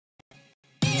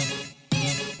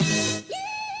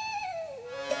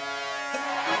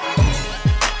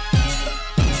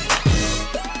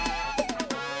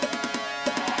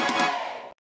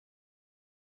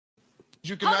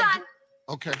Hold on.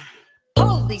 Okay.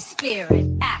 Holy Spirit,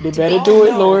 They better do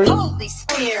it, Lord. Holy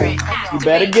Spirit, You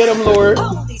better get them, Lord.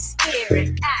 Holy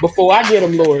Spirit, Before I get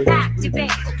them, Lord.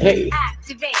 activate. Hey.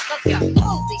 Activate. Let's go.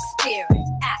 Holy Spirit,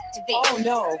 activate. Oh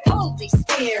no. Holy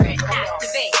Spirit,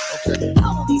 activate.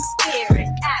 Holy Spirit,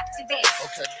 activate.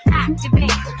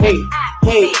 Activate. Hey,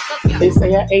 hey, Let's go. they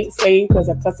say I ain't saved cause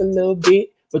I cuss a little bit.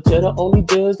 But you're the only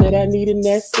judge that I need and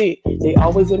that's it. They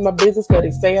always in my business cause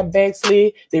they say I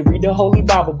backslid. They read the Holy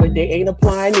Bible but they ain't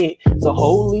applying it. So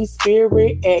Holy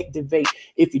Spirit activate.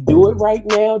 If you do it right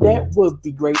now, that would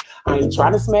be great. I ain't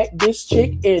trying to smack this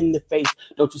chick in the face.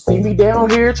 Don't you see me down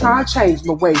here trying to change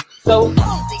my way. So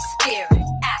Holy Spirit,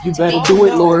 you better do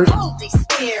it, Lord. Holy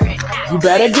Spirit, You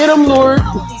better get them, Lord.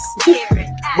 Holy Spirit,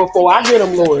 Before I get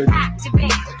them, Lord.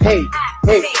 activate. Hey,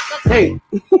 hey, hey.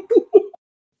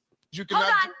 Hold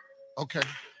on. Okay.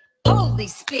 Holy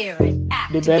Spirit, They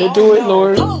activate. better do it,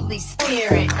 Lord. Holy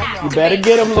Spirit, You better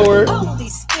get them, Lord. Holy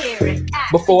Spirit,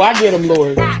 Before I get them,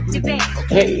 Lord. activate.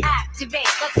 Hey. Activate.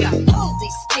 Let's go. Holy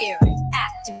Spirit,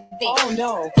 activate. Oh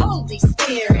no. Holy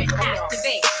Spirit,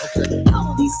 activate.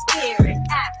 Holy Spirit,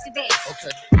 activate.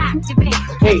 Activate.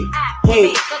 Hey, hey,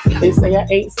 Let's go. they say I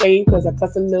ain't saved cause I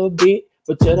cuss a little bit.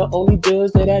 But you're the only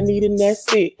judge that I need and that's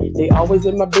it. They always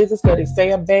in my business cause they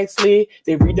say I backslid.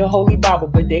 They read the Holy Bible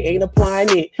but they ain't applying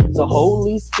it. So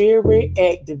Holy Spirit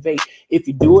activate. If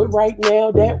you do it right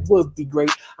now, that would be great.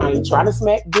 I ain't trying to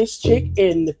smack this chick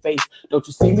in the face. Don't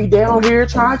you see me down here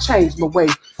trying to change my way.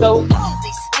 So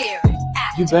Holy Spirit,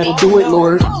 you better do it,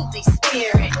 Lord. Holy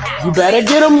Spirit, You better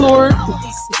get them, Lord.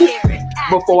 Holy Spirit,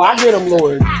 Before I get them,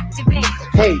 Lord. activate.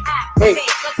 Hey, hey,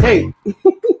 hey.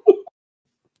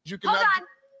 Hold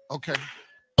on. Okay.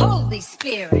 Holy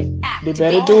Spirit, They activate.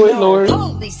 better do it, Lord.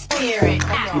 Holy Spirit,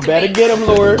 You better get them,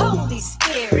 Lord. Holy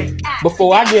Spirit,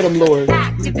 Before I get them, Lord.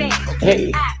 activate.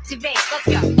 Hey. Activate. Let's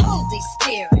go. Holy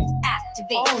Spirit,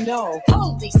 activate. Oh no.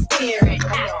 Holy Spirit,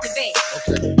 activate.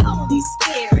 Holy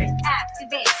Spirit,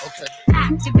 activate.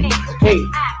 Activate. Hey,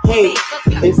 hey, Let's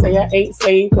go. they say I ain't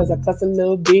saved cause I cuss a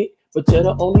little bit. But you're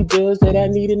the only judge that I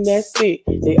need and that's it.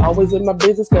 They always in my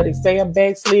business cause they say I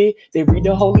backslid. They read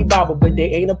the Holy Bible but they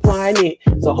ain't applying it.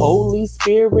 So Holy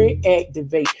Spirit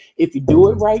activate. If you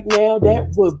do it right now,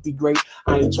 that would be great.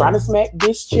 I ain't trying to smack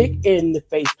this chick in the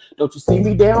face. Don't you see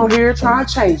me down here trying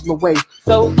to change my way.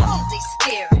 So Holy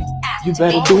Spirit, you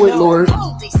better do it, Lord.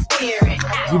 Holy Spirit,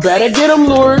 You better get them,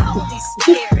 Lord. Holy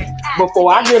Spirit,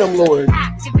 Before I get them, Lord.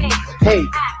 activate. Hey,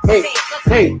 hey,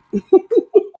 hey.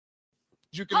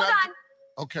 Hold on.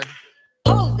 Okay.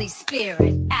 Holy Spirit,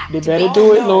 They activate. better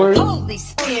do it, Lord. Holy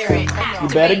Spirit, You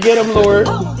better get them, Lord.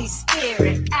 Holy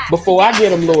Spirit, Before I get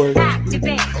them, Lord.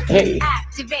 activate. Hey.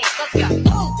 Activate. Let's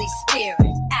go. Holy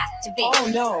Spirit, activate.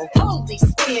 Oh no. Holy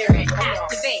Spirit,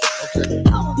 activate.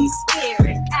 Holy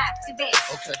Spirit, activate.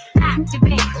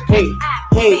 Activate. Hey,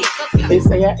 hey, Let's go. they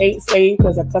say I ain't saved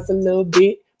cause I cuss a little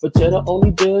bit. But you're the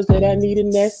only judge that I need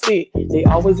and that's it. They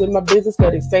always in my business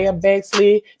cause they say I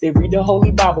backslid. They read the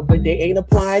Holy Bible but they ain't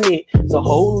applying it. So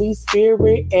Holy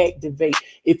Spirit activate.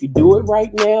 If you do it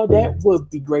right now, that would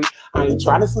be great. I ain't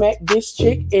trying to smack this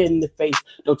chick in the face.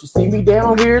 Don't you see me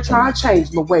down here trying to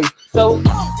change my way. So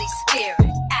Holy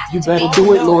Spirit, you better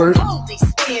do it, Lord. Holy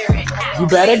Spirit, You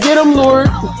better get them, Lord.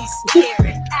 Holy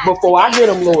Spirit, Before I get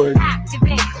them, Lord.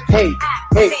 activate. Hey,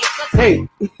 hey, hey.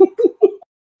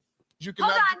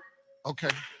 Hold on. Okay.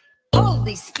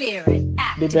 Holy Spirit, They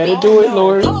activate. better do it,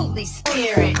 Lord. Holy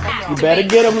Spirit, You better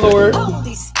get them, Lord.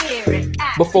 Holy Spirit,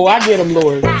 Before I get them,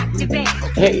 Lord. activate.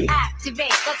 Hey.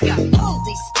 Activate. Let's go.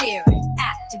 Holy Spirit,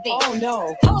 activate. Oh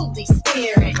no. Holy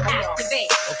Spirit,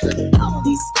 activate.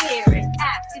 Holy Spirit,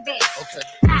 activate.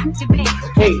 Activate.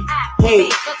 Hey, hey,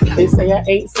 Let's go. they say I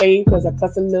ain't saved cause I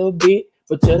cuss a little bit.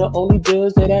 But you're the only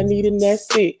judge that I need and that's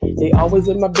it. They always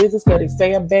in my business cause they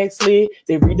say I backslid.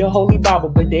 They read the Holy Bible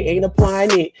but they ain't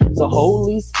applying it. So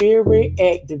Holy Spirit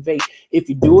activate. If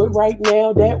you do it right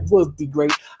now, that would be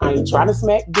great. I ain't trying to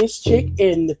smack this chick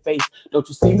in the face. Don't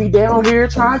you see me down here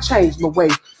trying to change my way.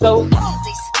 So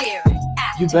Holy Spirit,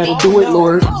 you better do it,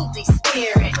 Lord. Holy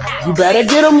Spirit, You better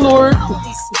get them, Lord.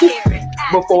 Holy Spirit,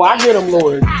 Before I get them,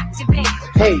 Lord. activate.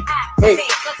 Hey, hey,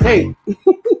 hey.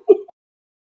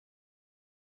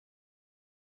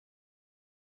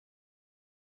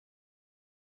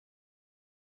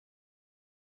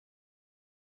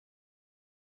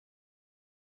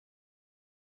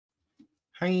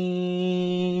 Hi.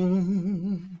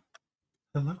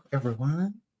 Hello,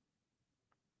 everyone.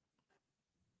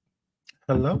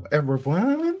 Hello,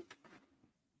 everyone.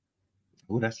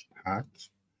 Oh, that's hot.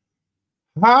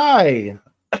 Hi.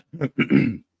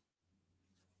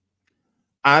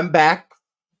 I'm back.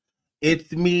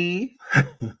 It's me.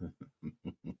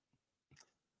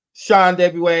 Sean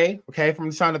Way, okay,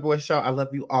 from the Sean Way Show. I love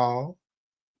you all.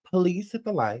 Please hit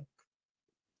the like.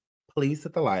 Please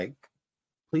hit the like.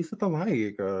 Please hit the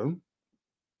like. Oh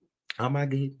my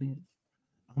goodness.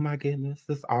 Oh my goodness.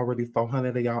 There's already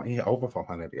 400 of y'all in here. Over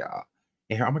 400 of y'all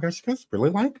in here. Oh my gosh, you guys really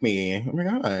like me. Oh my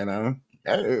god.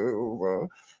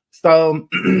 So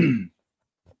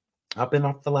I've been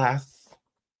off the last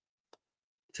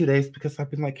 2 days because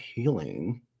I've been like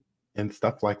healing and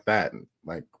stuff like that.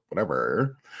 Like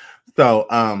whatever. So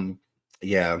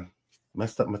yeah,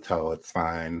 messed up my toe. It's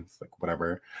fine. It's like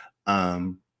whatever.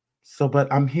 But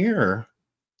I'm here.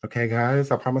 Okay, guys.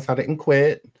 I promise I didn't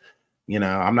quit. You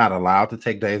know, I'm not allowed to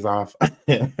take days off.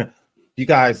 You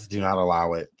guys do not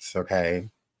allow it. Okay.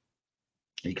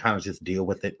 You kind of just deal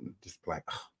with it and just like,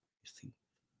 oh, you see,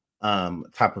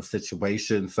 type of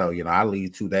situation. So, you know, I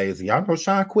leave 2 days and y'all know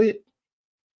Sean quit.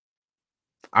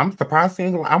 I'm surprised.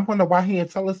 I wonder why he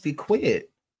didn't tell us he quit.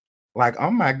 Like,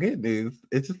 oh my goodness.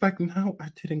 It's just like, no, I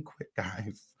didn't quit,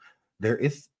 guys. There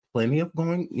is plenty of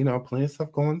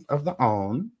stuff going of the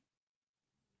own.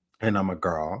 And I'm a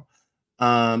girl.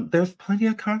 There's plenty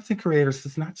of content creators.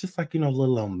 It's not just like,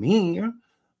 little old me.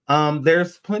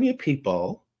 There's plenty of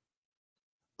people.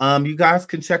 You guys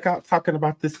can check out talking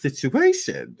about this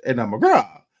situation. And I'm a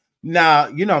girl. Now,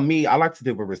 you know me, I like to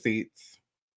deal with receipts.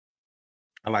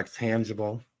 I like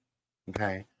tangible.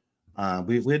 Okay.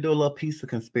 We'll do a little piece of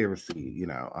conspiracy,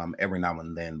 every now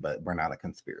and then, but we're not a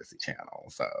conspiracy channel.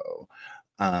 So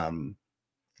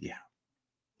yeah,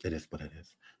 it is what it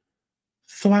is.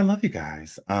 So I love you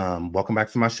guys. Welcome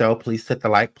back to my show. Please hit the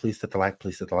like, please hit the like,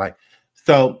 please hit the like.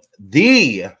 So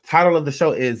the title of the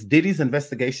show is Diddy's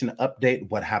Investigation Update.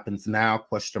 What happens now? ?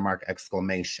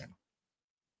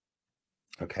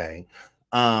 Okay.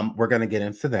 We're going to get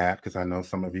into that because I know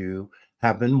some of you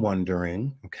have been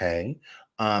wondering. Okay.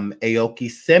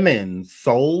 Aoki Simmons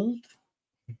sold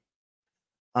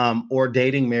or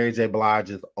dating Mary J.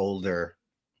 Blige's older.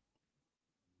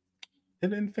 It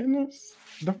didn't finish.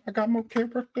 Don't I got more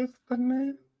characters than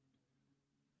that?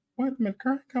 Wait a minute,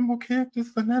 girl, I got more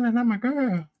characters than that, and I'm a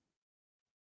girl.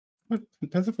 What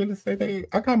does it really say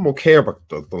I got more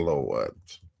characters, Lord.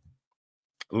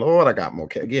 Lord, I got more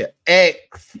characters. Yeah,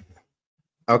 X.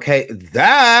 Okay,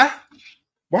 that.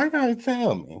 Why gotta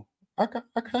tell me? I got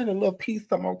a little piece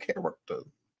of more characters.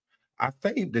 I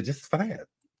saved it just for that.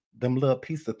 Them little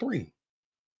piece of 3.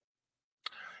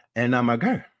 And I'm a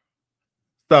girl.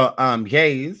 So,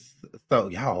 yays. So,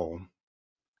 y'all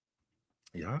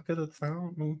could have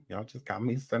told me. Y'all just got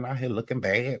me sitting out here looking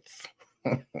bad.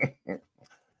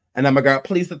 And I'm a girl.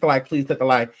 Please hit the like. Please hit the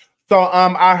like. So,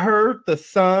 I heard the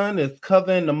sun is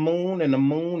covering the moon, and the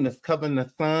moon is covering the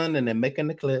sun, and they're making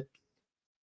the eclipse.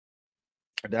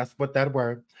 That's what that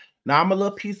word. Now, I'm a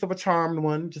little piece of a charmed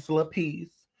one, just a little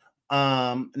piece.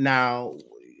 Now,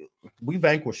 we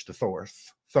vanquished the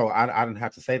source. So I didn't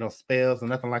have to say no spells or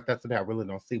nothing like that today. I really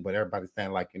don't see what everybody's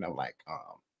saying, like, so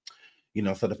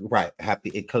right,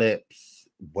 happy eclipse,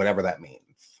 whatever that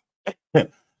means.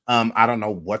 I don't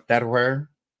know what that were.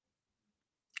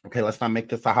 Okay, let's not make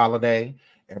this a holiday.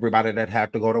 Everybody that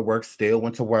had to go to work still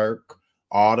went to work.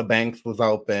 All the banks was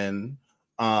open.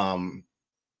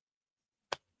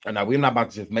 And now we're not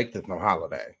about to just make this no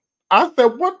holiday. I said,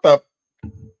 what the?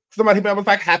 Somebody was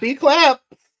like, happy eclipse.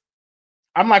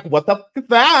 I'm like, what the fuck is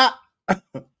that? I'm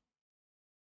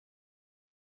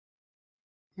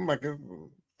like, it's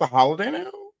a holiday now?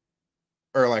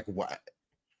 Or like what?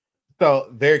 So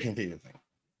very confusing.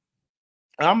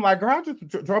 And I'm like, girl, I just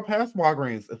drove past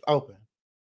Walgreens. It's open.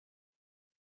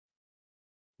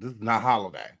 This is not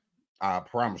holiday. I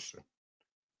promise you.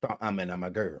 So I'm a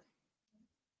girl.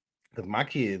 Because my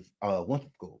kids went to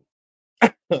school.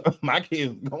 My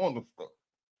kids going to school.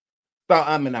 So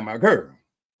I'm a girl.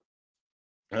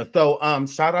 So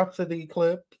shout out to the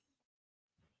eclipse.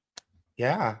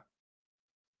 Yeah.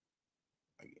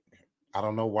 I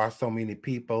don't know why so many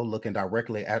people looking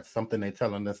directly at something they're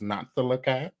telling us not to look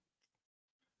at.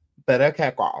 But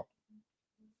okay, girl.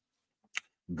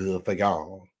 Good for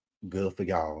y'all. Good for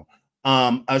y'all.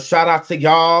 A shout out to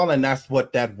y'all, and that's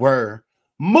what that were.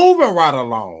 Moving right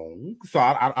along. So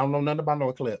I don't know nothing about no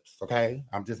eclipse. Okay,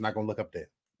 I'm just not gonna look up there.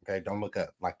 Okay, don't look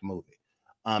up like the movie.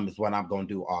 Is what I'm gonna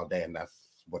do all day, and that's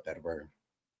what that were.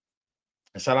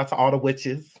 And shout out to all the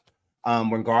witches.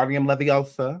 Wingardium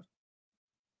Leviosa.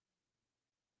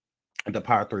 And the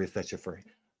power 3 set you free.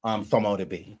 So mote it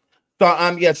be. So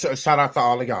yeah, shout out to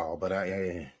all of y'all, but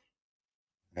I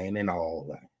ain't in all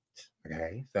that.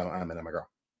 Okay, so I'm my girl.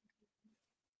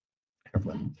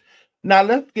 Now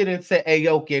let's get into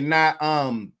Aoki. Now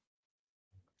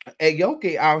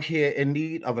Aoki out here in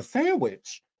need of a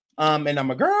sandwich. And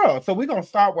I'm a girl. So we're gonna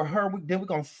start with her. Then we're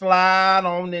gonna slide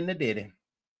on into Diddy.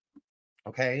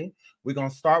 Okay. We're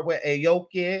gonna start with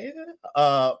Aoki,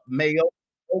 Mayo,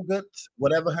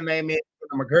 whatever her name is.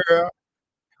 I'm a girl.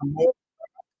 Come on,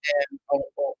 and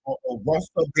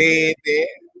Russell baby.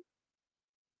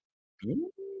 Mhm.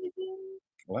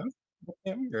 Let's start with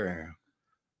them girl.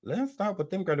 Let's start with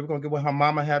them girl. We're gonna get what her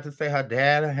mama had to say, her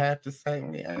dad had to say.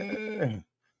 Yeah.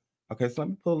 Okay, so let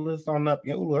me pull this on up.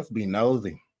 Yo, let's be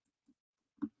nosy.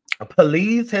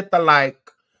 Please hit the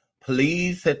like.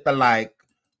 Please hit the like.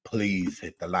 Please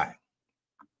hit the like.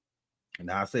 And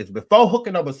now it says before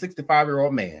hooking up a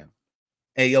 65-year-old man,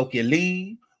 Aoki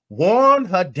Lee warned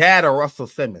her dad, Russell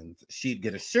Simmons, she'd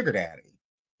get a sugar daddy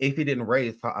if he didn't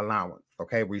raise her allowance.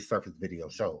 Okay, resurfaced video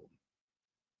showed.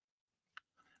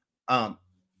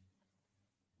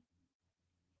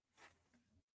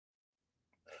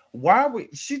 Why are we?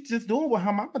 She just doing what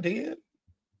her mama did,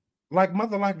 like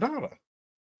mother, like daughter.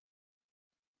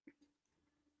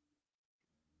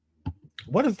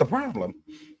 What is the problem?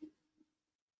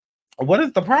 What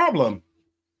is the problem?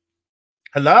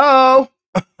 Hello,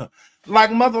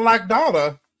 like mother, like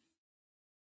daughter.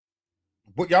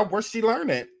 But y'all, where's she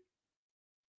learning?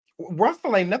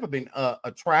 Russell ain't never been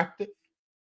attractive.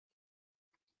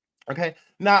 Okay,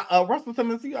 now Russell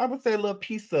Simmons, I would say a little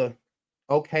piece of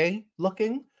okay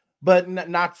looking, but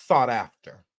not sought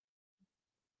after.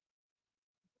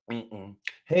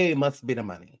 Hey, must be the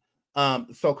money.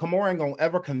 So Kimora ain't gonna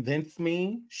ever convince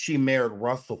me she married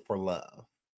Russell for love.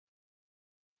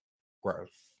 Gross.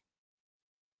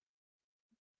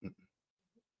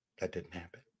 That didn't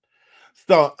happen.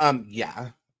 So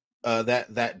yeah,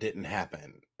 that didn't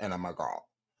happen, and I'm a girl.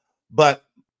 But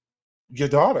your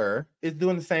daughter is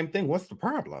doing the same thing. What's the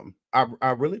problem?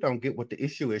 I really don't get what the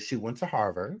issue is. She went to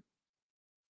Harvard.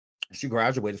 She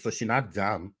graduated, so she's not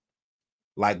dumb.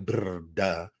 Like,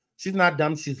 duh. She's not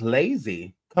dumb. She's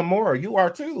lazy. Kimora, you are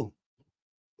too.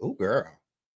 Oh, girl.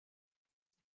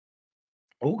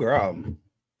 Oh, girl.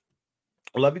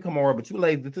 I love you, Kimora, but you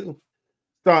lazy too.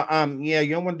 So, yeah,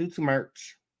 you don't want to do too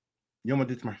much. You don't want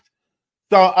to do too much.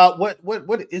 So,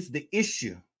 what is the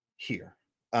issue here?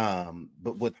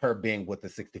 But with her being with the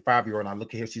 65-year-old, I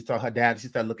look at here. She saw her dad. She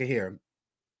said, "Look at here.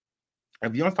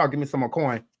 If you don't start giving me some more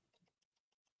coin,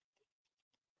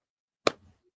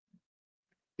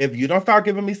 if you don't start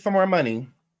giving me some more money."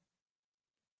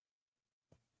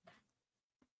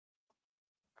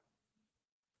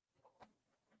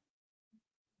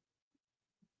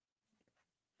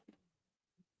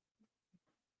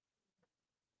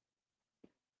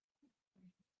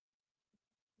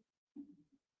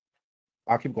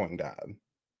 I'll keep going, Dad.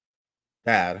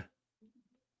 Dad.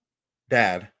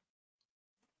 Dad.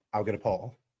 I'll get a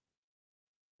poll.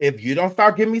 If you don't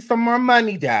start giving me some more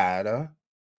money, Dad,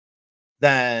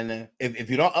 then if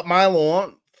you don't up my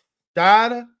allowance,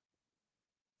 Dad,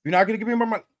 you're not gonna give me more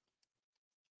money.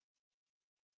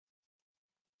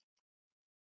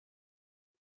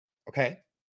 Okay.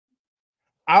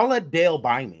 I'll let Dale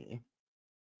buy me.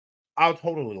 I'll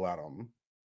totally let him.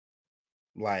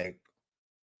 Like,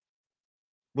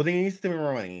 well, then you need to send me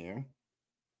more money.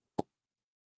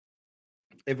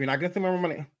 If you're not gonna send me more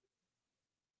money,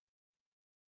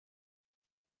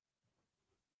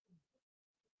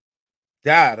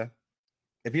 Dad,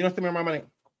 if you don't send me more money,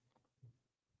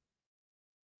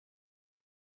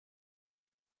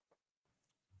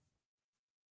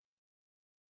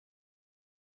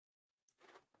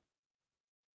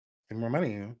 send me more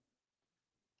money. If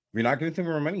you're not gonna send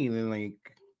me more money, then like,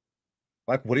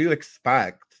 what do you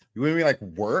expect? You want me like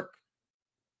work?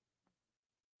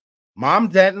 Mom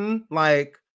didn't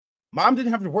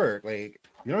have to work. Like,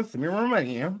 you don't send me more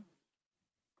money.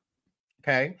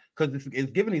 Okay, because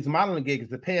it's giving these modeling gigs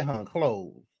to pay her on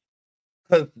clothes.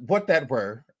 Because what that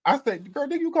were, I said, girl,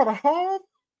 did you go to Harvard?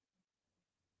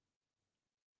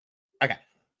 Okay,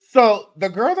 so the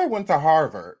girl that went to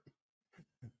Harvard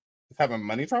is having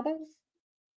money troubles.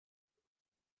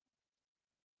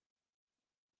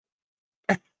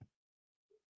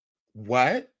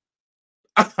 What?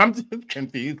 I'm just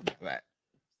confused by that.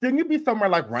 Shouldn't you be somewhere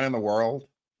like running the world?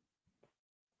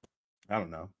 I don't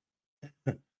know.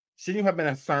 Shouldn't you have been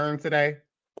at CERN today?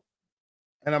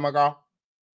 And I'm like, oh,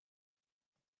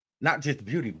 not just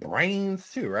beauty, brains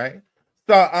too, right?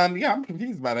 So yeah, I'm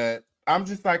confused by that. I'm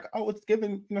just like, oh, it's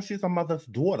given, she's a mother's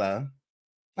daughter.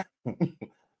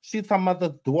 She's her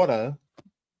mother's daughter.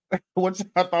 What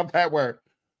I thought that were.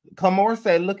 Kamor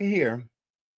said, look at here.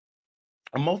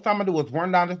 And most time I do is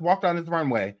walk down this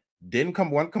runway. Didn't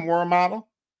come one Kamora model?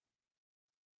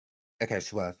 Okay,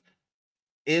 she was.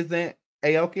 Isn't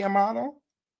Aoki a model?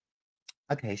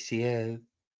 Okay, she is.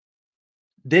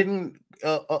 Didn't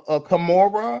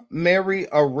Kimora marry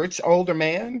a rich older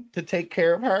man to take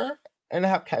care of her and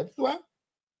have kids with?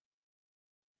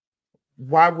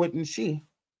 Why wouldn't she?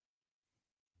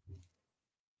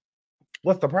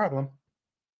 What's the problem?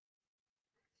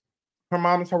 Her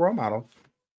mom is her role model.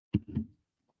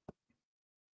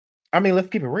 I mean, let's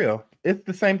keep it real. It's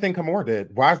the same thing Kimora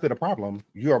did. Why is it a problem?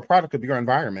 You're a product of your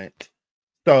environment.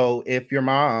 So if your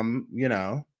mom, you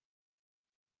know,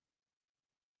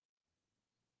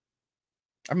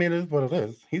 I mean, it is what it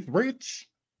is. He's rich.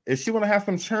 If she want to have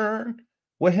some churn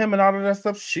with him and all of that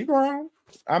stuff, she grown.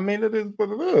 I mean, it is what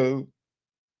it is.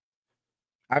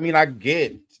 I mean, I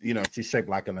get, you know, she's shaped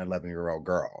like an 11-year-old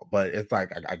girl, but it's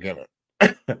like, I get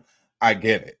it. I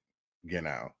get it, you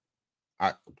know.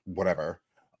 Whatever.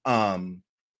 And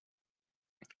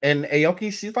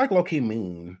Aoki, she's like low-key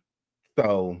mean.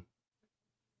 So,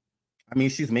 I mean,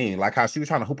 she's mean. Like how she was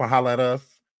trying to hoop and holler at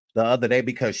us the other day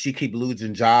because she keep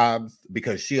losing jobs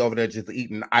because she over there just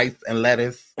eating ice and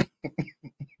lettuce.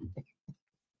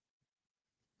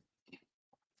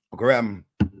 Grim.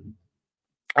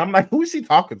 I'm like, who's she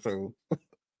talking to?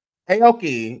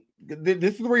 Aoki,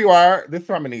 this is where you are. This is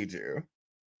where I'm gonna need you.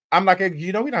 I'm like,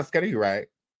 you know, we're not scared of you, right?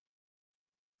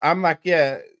 I'm like,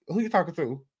 yeah, who you talking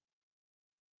to?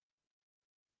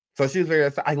 So she's very,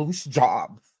 I lose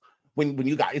jobs when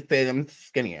you guys say I'm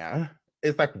skinnier.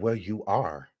 It's like, well, you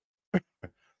are.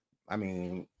 I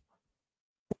mean,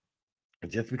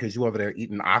 just because you over there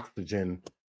eating oxygen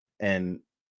and,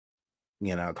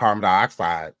 you know, carbon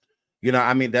dioxide, you know,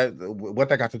 I mean, that what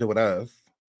that got to do with us?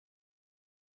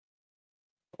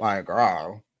 Like,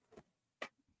 girl.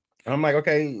 And I'm like,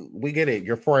 okay, we get it.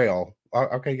 You're frail.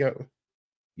 Okay,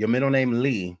 your middle name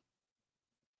Lee.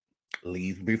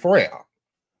 Lee's be frail.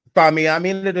 So I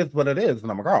mean, it is what it is,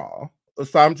 and I'm a girl.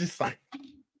 So I'm just like,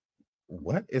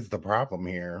 what is the problem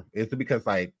here? Is it because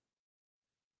like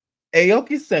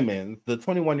Aoki Simmons, the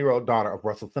 21-year-old daughter of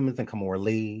Russell Simmons and Kimora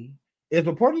Lee, is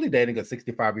reportedly dating a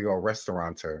 65-year-old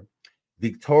restaurateur,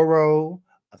 Victorio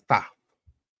Asaf.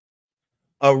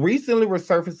 A recently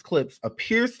resurfaced clip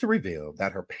appears to reveal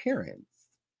that her parents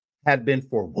had been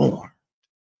forewarned.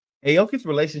 Aoki's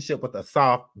relationship with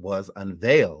Asaf was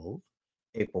unveiled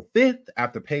April 5th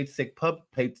after Page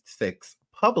Six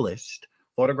published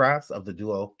photographs of the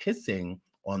duo kissing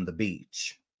on the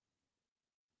beach.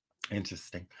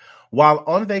 Interesting. While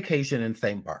on vacation in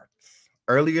St. Bart's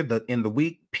earlier in the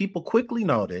week, people quickly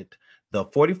noted the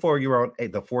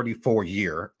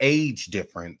 44-year age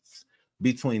difference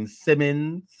between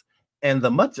Simmons and the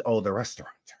much older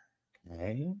restaurateur.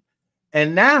 Okay.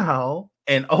 And now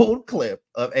an old clip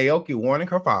of Aoki warning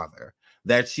her father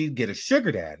that she'd get a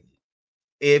sugar daddy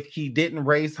if he didn't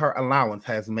raise her allowance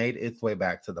has made its way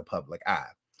back to the public eye.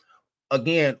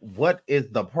 Again, what is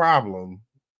the problem?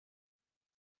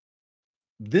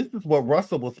 This is what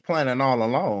Russell was planning all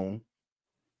along.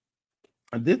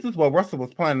 This is what Russell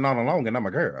was planning all along, and I'm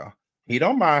a girl. He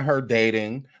don't mind her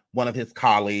dating one of his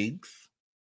colleagues,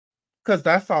 because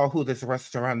that's all who this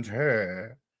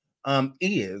restaurateur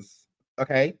is.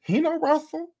 Okay, he know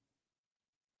Russell.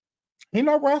 He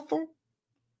know Russell.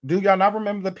 Do y'all not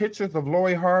remember the pictures of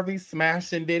Lori Harvey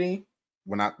smashing Diddy?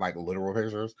 Well, not like literal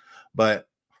pictures, but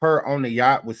her on the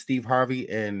yacht with Steve Harvey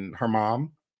and her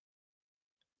mom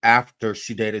after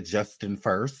she dated Justin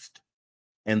first,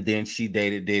 and then she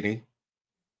dated Diddy.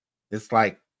 It's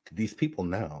like these people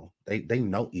know. They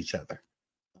know each other.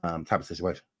 Type of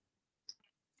situation.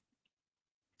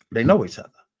 They know each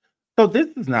other. So this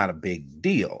is not a big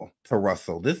deal to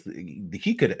Russell.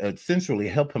 He could essentially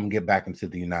help him get back into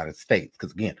the United States.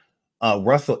 Because again,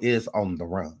 Russell is on the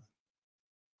run.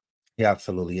 He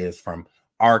absolutely is, from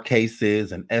R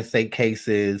cases and SA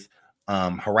cases,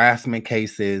 harassment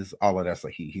cases, all of that. So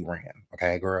he ran.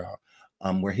 Okay, girl.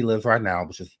 Where he lives right now,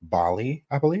 which is Bali,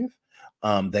 I believe.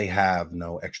 They have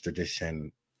no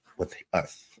extradition with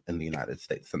us in the United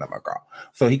States, and I'm a girl.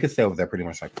 So he could stay over there pretty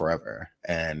much like forever.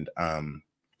 And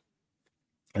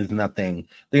there's nothing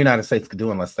the United States could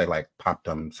do unless they like popped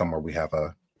him somewhere we have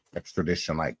a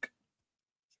extradition like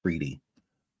treaty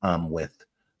with.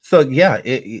 So yeah,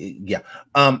 yeah.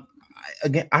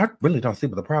 Again, I really don't see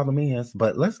what the problem is,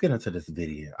 but let's get into this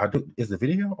video. Is the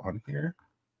video on here?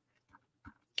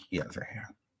 Yeah, it's right here.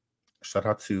 Shout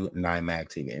out to 9mag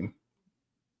TV.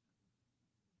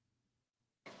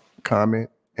 Comment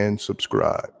and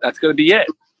subscribe. That's going to be it.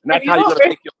 And that's how you're going to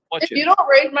make your fortune. If you don't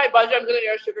raise my budget, I'm going to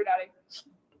get a sugar daddy.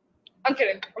 I'm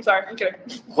kidding. I'm sorry. I'm kidding.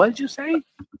 What did you say?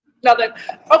 Nothing.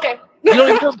 Okay.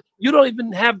 You don't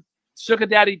even have sugar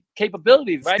daddy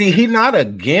capabilities, right? See, he's not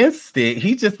against it.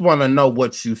 He just want to know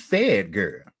what you said,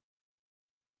 girl.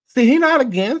 See, he's not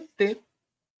against it.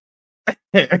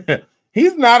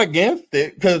 He's not against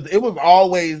it because it was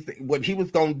always what he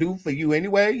was going to do for you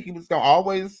anyway. He was going to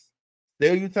always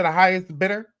sell you to the highest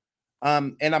bidder.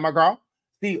 And I'm a girl.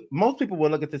 See, most people will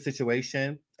look at the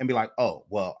situation and be like, oh,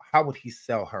 well, how would he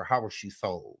sell her? How was she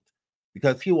sold?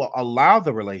 Because he will allow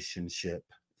the relationship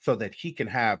so that he can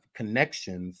have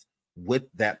connections with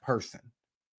that person.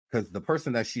 Because the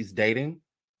person that she's dating,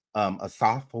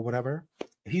 Asaf or whatever,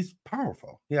 he's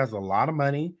powerful. He has a lot of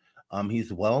money.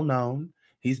 He's well known.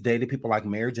 He's dated people like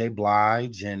Mary J.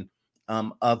 Blige and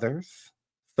others.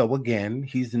 So again,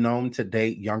 he's known to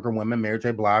date younger women. Mary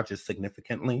J. Blige is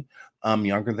significantly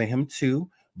younger than him too,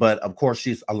 but of course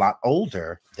she's a lot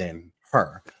older than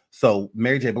her. So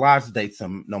Mary J. Blige dates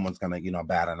him. No one's gonna,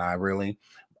 bat an eye really,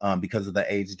 because of the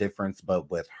age difference. But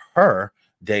with her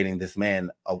dating this man,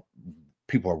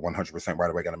 people are 100% right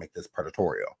away gonna make this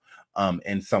predatorial,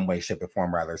 in some way, shape, or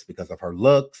form. Rather, it's because of her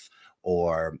looks,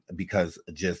 or because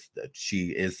just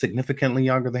she is significantly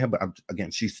younger than him. But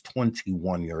again, she's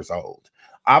 21 years old.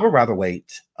 I would rather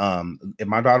wait. If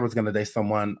my daughter was going to date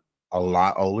someone a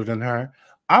lot older than her,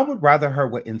 I would rather her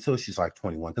wait until she's like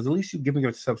 21, because at least you're giving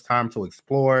yourself time to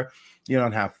explore,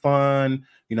 and have fun,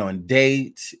 and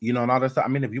date, and all that stuff. I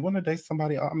mean, if you want to date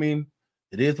somebody, I mean,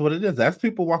 it is what it is. That's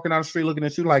people walking down the street looking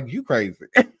at you like you crazy.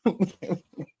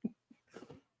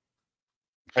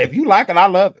 If you like it, I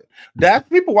love it. That's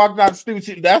people walking down the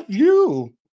street. That's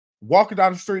you walking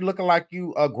down the street looking like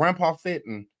you grandpa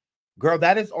fitting. Girl,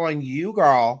 that is on you,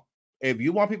 girl. If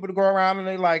you want people to go around and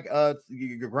they like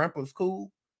your grandpa's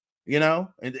cool, and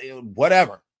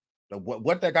whatever.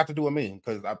 What that got to do with me?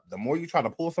 Because the more you try to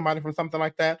pull somebody from something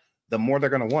like that, the more they're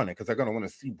gonna want it, because they're gonna want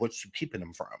to see what you're keeping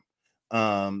them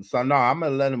from. So no, I'm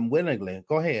gonna let them willingly.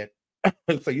 Go ahead.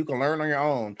 So you can learn on your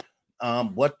own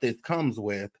what this comes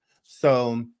with.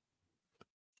 So,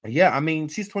 yeah, I mean,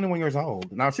 she's 21 years old.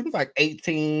 Now, if she was like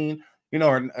 18,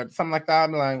 or something like that,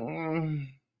 I'm like,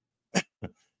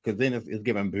 because then it's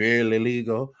given barely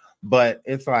legal. But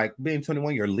it's like being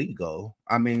 21, you're legal.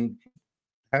 I mean,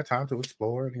 had time to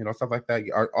explore, stuff like that.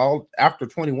 All after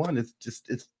 21,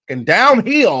 it's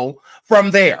downhill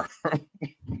from there.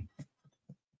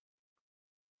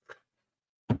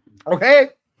 Okay?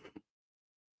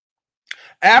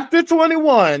 After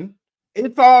 21,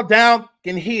 it's all down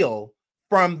and hill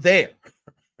from there.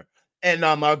 And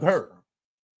I'm a girl.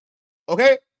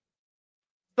 Okay?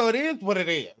 So it is what it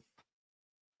is.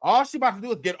 All she about to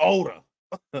do is get older.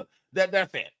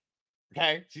 That's it.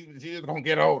 Okay? She is gonna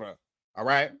get older. All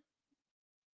right.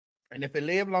 And if it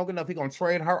live long enough, he gonna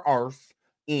trade her arse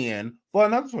in for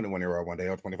another 21-year-old one day,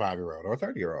 or 25-year-old, or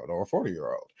 30-year-old, or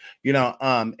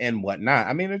 40-year-old, and whatnot.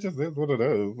 I mean, it just is what it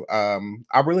is.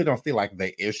 I really don't see like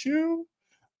the issue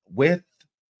with.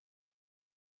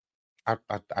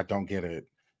 I don't get it.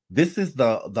 This is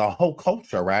the whole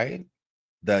culture, right?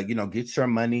 Get your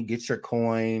money, get your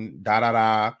coin, da da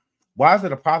da. Why is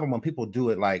it a problem when people do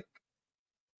it like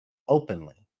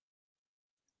openly?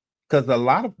 Because a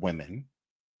lot of women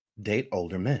date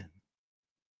older men.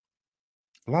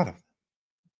 A lot of them.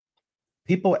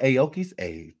 People Aoki's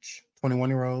age,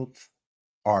 21-year-olds,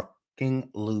 are fucking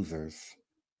losers,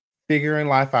 figuring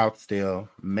life out still,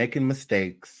 making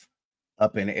mistakes,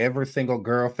 up in every single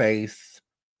girl face,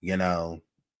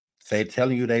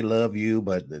 telling you they love you,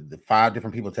 but the 5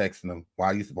 different people texting them,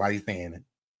 why you saying it?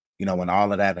 And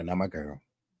all of that, and I'm a girl.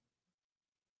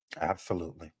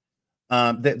 Absolutely.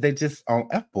 They just on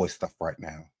F-boy stuff right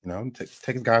now, takes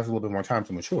guys a little bit more time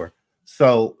to mature.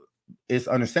 So it's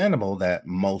understandable that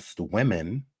most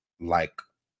women like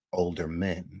older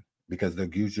men, because they're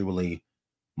usually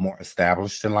more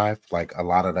established in life, like a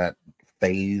lot of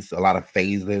phases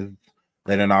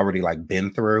they done already like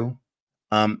been through,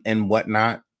 and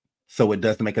whatnot. So it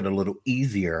does make it a little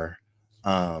easier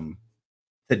to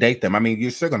date them. I mean,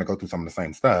 you're still going to go through some of the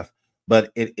same stuff,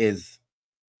 but it is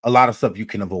a lot of stuff you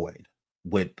can avoid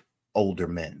with older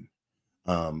men.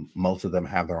 Most of them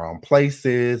have their own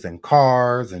places and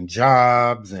cars and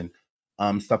jobs and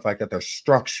stuff like that. Their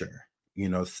structure,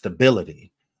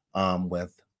 stability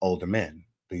with older men.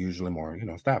 They're usually more,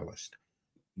 established.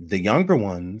 The younger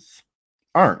ones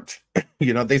aren't.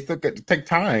 They still get to take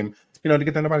time, to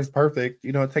get that nobody's perfect.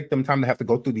 Take them time to have to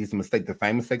go through these mistakes, the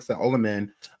same mistakes that older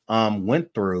men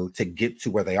went through to get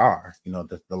to where they are,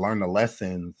 to learn the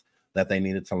lessons that they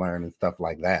needed to learn and stuff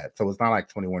like that. So it's not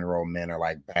like 21-year-old men are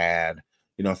like bad,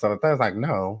 stuff like that. It's like,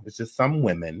 no, it's just some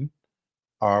women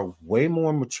are way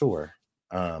more mature,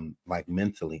 like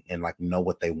mentally, and like know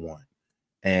what they want.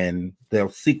 And they'll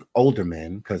seek older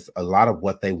men because a lot of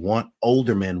what they want,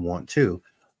 older men want too.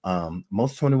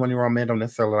 Most 21-year-old men don't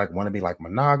necessarily like want to be like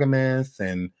monogamous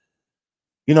and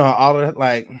all of that.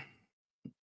 Like,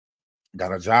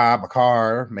 got a job, a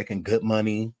car, making good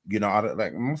money, you know,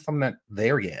 like I'm not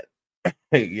there yet.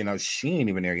 You know, she ain't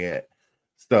even there yet.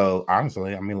 So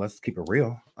honestly, I mean, let's keep it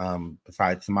real.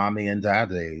 Besides mommy and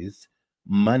daddy's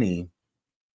money,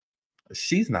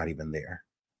 she's not even there.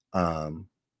 And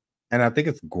I think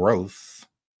it's gross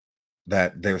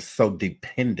that they're so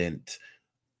dependent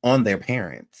on their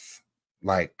parents.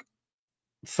 Like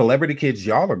celebrity kids,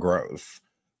 y'all are gross.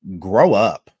 Grow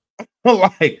up.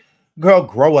 Like, girl,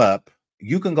 grow up.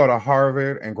 You can go to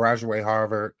Harvard and graduate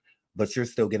Harvard, but you're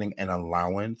still getting an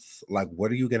allowance. Like,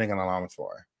 what are you getting an allowance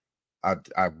for?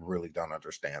 I really don't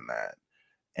understand that.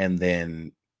 And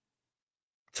then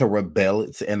to rebel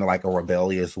in like a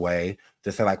rebellious way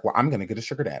to say like, well, I'm gonna get a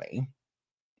sugar daddy.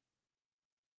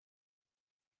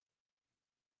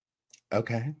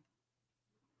 Okay.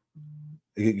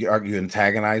 Are you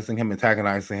antagonizing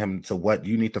him to what?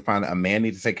 You need to find a man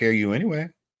need to take care of you anyway.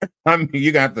 I mean,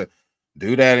 you got to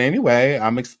do that anyway.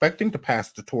 I'm expecting to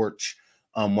pass the torch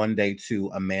one day to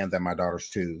a man that my daughters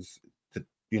choose to,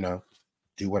 you know,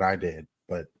 do what I did,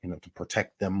 but you know, to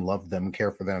protect them, love them,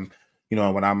 care for them, you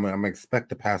know, when I'm expect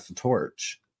to pass the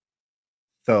torch.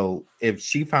 So if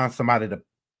she found somebody to,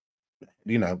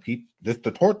 you know, this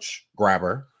the torch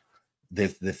grabber,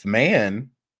 this man,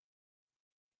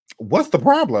 what's the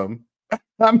problem?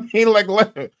 I mean, like,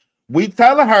 look, we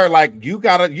telling her like you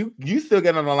still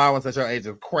get an allowance at your age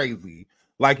is crazy.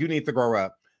 Like you need to grow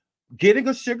up. Getting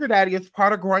a sugar daddy is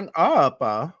part of growing up.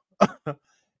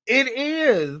 It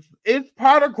is. It's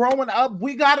part of growing up.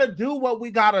 We gotta do what we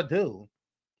gotta do.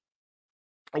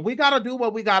 We gotta do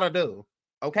what we gotta do.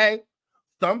 Okay.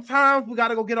 Sometimes we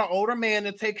gotta go get an older man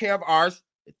to take care of ours.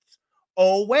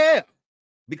 Oh well,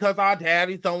 because our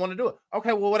daddies don't want to do it.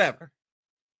 Okay, well, whatever.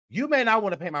 You may not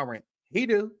want to pay my rent. He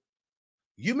do.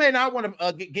 You may not want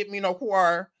to get me no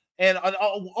car, and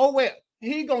oh well,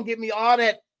 he gonna get me all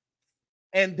that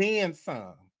and then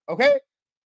some. Okay,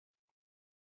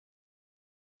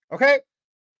 okay.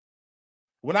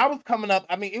 When I was coming up,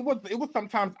 I mean, it was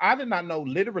sometimes I did not know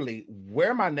literally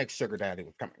where my next sugar daddy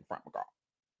was coming from. Girl.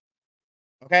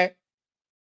 Okay,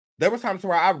 there was times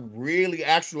where I really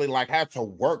actually like had to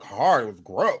work hard. It was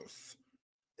gross.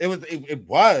 It was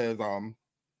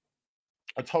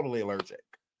totally allergic.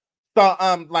 So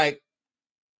like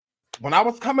when I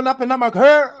was coming up and I'm like,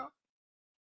 girl,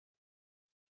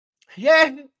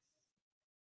 yeah.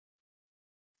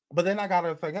 But then I got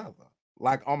her together,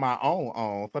 like on my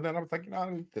own. So then I was like, you know, I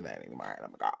don't need to do that anymore. Oh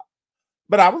my God.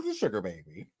 But I was a sugar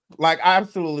baby. Like I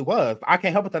absolutely was. I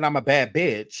can't help it that I'm a bad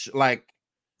bitch. Like,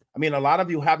 I mean, a lot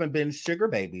of you haven't been sugar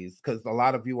babies because a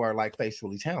lot of you are like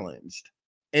facially challenged.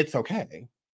 It's okay.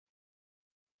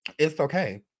 It's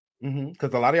okay.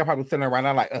 Because a lot of y'all probably sitting there right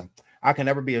now like, I can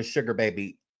never be a sugar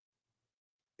baby.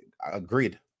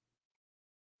 Agreed.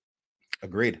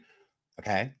 Agreed.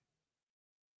 Okay.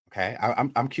 Okay.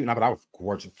 I'm cute now, but I was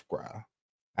gorgeous, girl.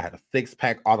 I had a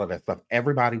 6-pack, all of that stuff.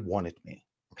 Everybody wanted me.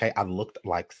 Okay. I looked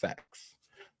like sex.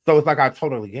 So it's like I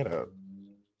totally get it.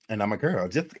 And I'm a girl.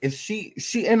 Just is she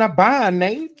in a bind,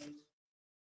 Nate?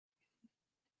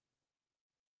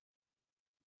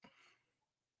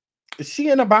 Is she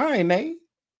in a bind, Nate?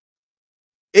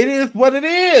 It is what it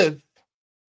is.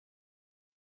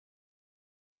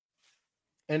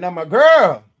 And I'm a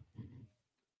girl.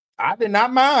 I did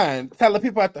not mind telling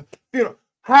people at the funeral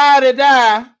how to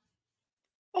die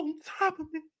on top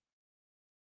of me.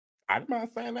 I didn't mind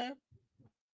saying that.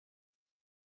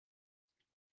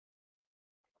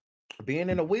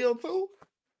 Being in the wheel too.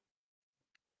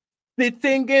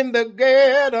 Sitting in the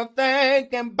ghetto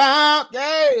thinking about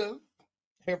yeah.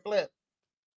 Hair flip.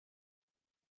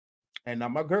 And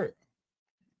I'm a girl.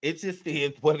 It just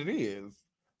is what it is.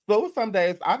 So some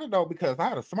days I don't know because I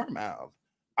had a smart mouth.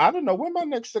 I don't know where my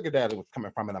next sugar daddy was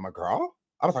coming from, and I'm a girl.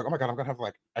 I was like, oh my God, I'm gonna have to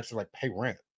like actually like pay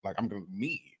rent. Like I'm gonna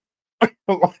me.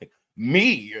 Like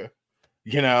me,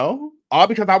 you know? All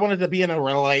because I wanted to be in a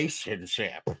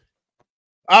relationship.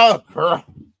 Oh girl.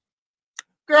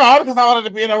 Girl, all because I wanted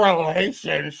to be in a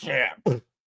relationship.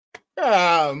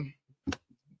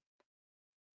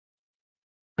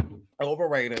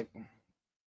 Overrated.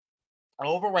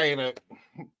 Overrated.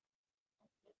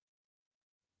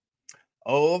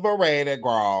 Overrated,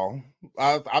 girl.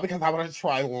 Because I want to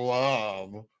try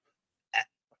love.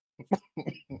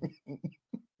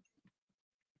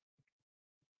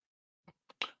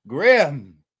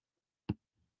 Grim.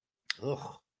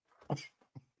 Ugh.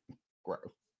 Gross.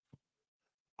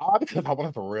 All because I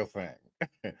wanted the real thing.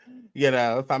 You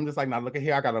know, so I'm just like, now look at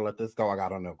here. I gotta let this go. I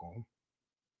got a nickel.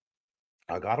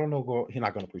 I got a nickel. He's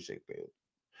not gonna appreciate this.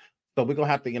 So we're gonna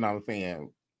have to, you know what I'm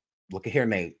saying? Look at here,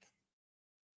 Nate.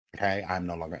 Okay, I'm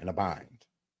no longer in a bind.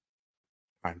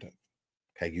 Kind of.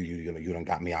 Okay, you done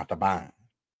got me out the bind.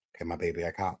 Okay, my baby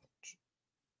at college.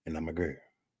 And I'm a girl.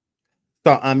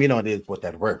 So you know, it is what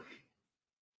that word.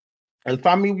 And so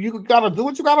I mean, you gotta do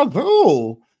what you gotta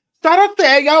do. Shout out to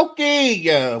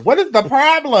Aoki. What is the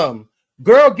problem?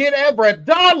 Girl, get every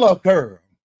dollar, girl.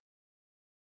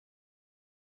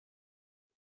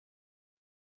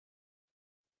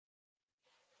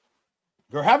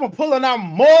 Girl, have them pulling out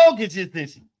mortgages and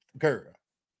shit, girl.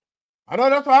 I know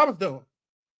that's what I was doing.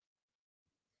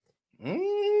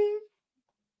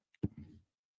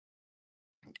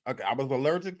 Okay, I was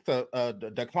allergic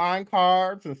to decline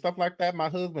cards and stuff like that. My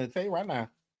husband will tell you right now.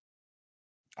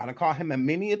 I done called him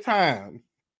many a time.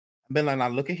 I've been like, now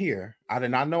look at here. I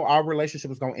did not know our relationship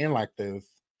was going to end like this,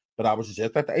 but I was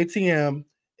just at the ATM.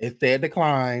 It said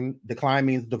decline. Decline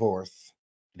means divorce.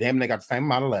 Damn, they got the same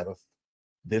amount of letters.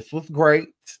 This was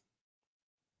great.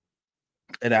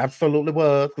 It absolutely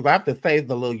was, because I have to save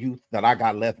the little youth that I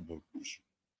got left.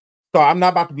 So I'm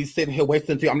not about to be sitting here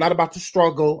wasting time. I'm not about to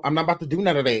struggle. I'm not about to do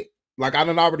none of that. Like, I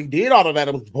done already did all of that.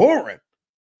 It was boring.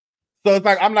 So it's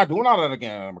like, I'm not doing all that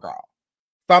again. Oh my God.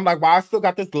 So I'm like, well, I still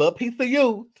got this little piece of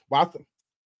youth. Why I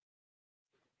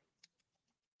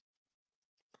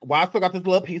still got this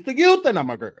little piece of youth and I'm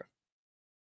a girl.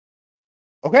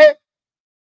 Okay?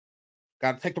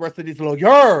 Got to take the rest of these little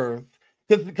years.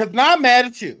 Because now I'm mad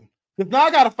at you. Because now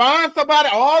I got to find somebody,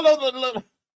 all of the little...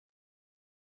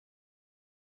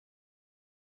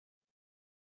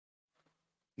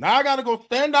 Now I got to go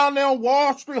stand down there on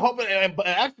Wall Street hoping and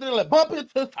accidentally bump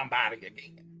into somebody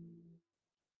again.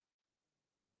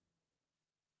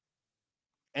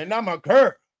 And I'm a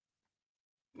girl.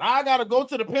 Now I got to go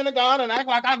to the Pentagon and act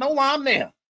like I know why I'm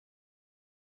there.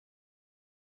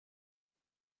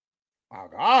 My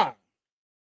God.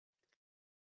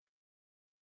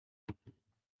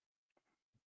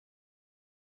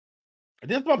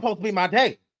 This was supposed to be my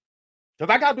day.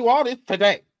 Because I got to do all this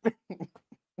today.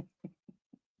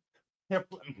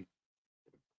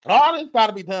 All this got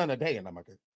to be done today. And I'm like,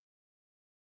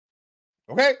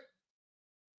 okay?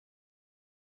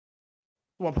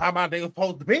 You want to how my day was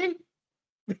supposed to be?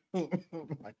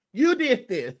 You did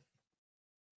this.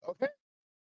 Okay?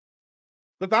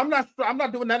 Because I'm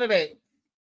not doing none of that.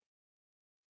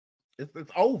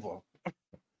 It's over.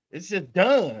 It's just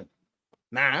done.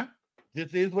 Nah.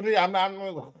 This is what it is. I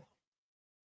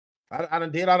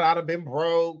done did all I'd have been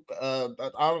broke,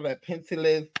 all of that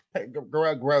penniless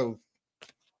girl growth.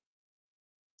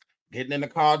 Getting in the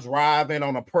car, driving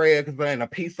on a prayer because there ain't a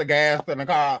piece of gas in the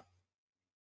car.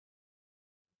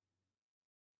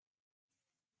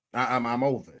 I'm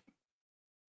over it.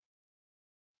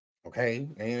 Okay?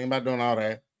 Ain't anybody doing all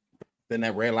that. Then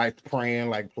that red light's praying,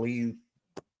 like, please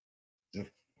just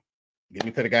get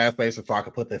me to the gas station so I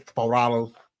can put this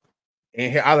 $4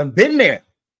 in here. I done been there.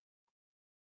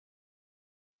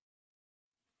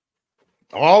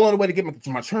 All on the way to get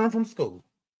my turn from school.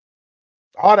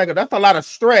 All that's a lot of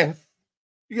stress.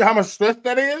 You know how much stress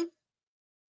that is?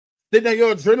 Sitting there,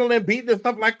 your adrenaline beating and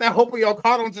stuff like that, hoping your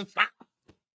car don't just stop.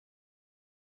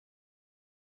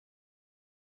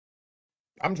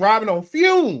 I'm driving on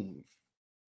fumes.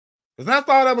 Because that's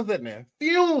all that was in there.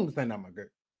 Fumes, and I'm a girl.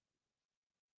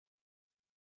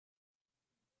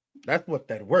 That's what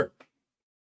that worked.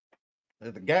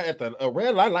 There's a guy at the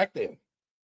red light like that.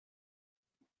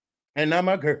 And I'm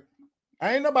a girl.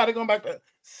 I ain't nobody going back to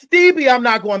Stevie. I'm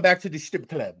not going back to the strip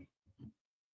club.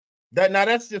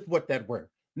 That's just what that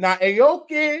worked. Now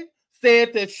Aoki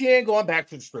said that she ain't going back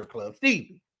to the strip club.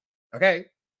 Stevie. Okay?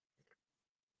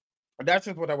 That's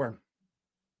just what I worked.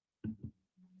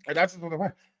 That's just what I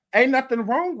worked. Ain't nothing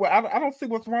wrong with I don't see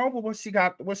what's wrong with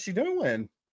what she doing.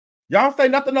 Y'all say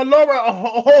nothing to Laura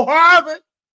Harvard.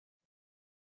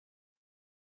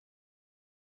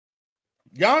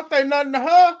 Y'all say nothing to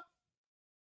her.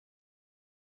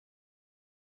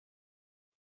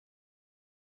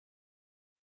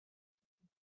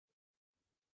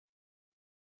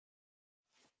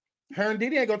 Her and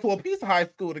Diddy ain't go to a piece of high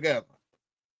school together.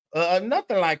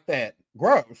 Nothing like that.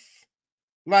 Gross.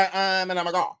 Like, and I'm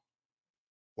like, oh.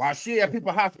 While she had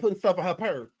people house putting stuff in her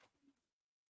purse.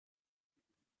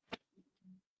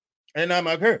 And I'm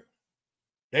like, her.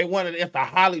 They wanted it's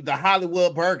the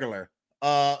Hollywood burglar.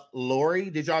 Lori,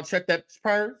 did y'all check that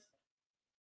purse?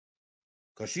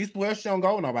 Because she swears she don't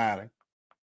go with nobody.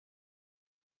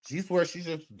 She swears she's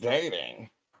just dating.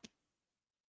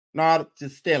 No,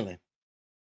 just stealing.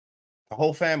 The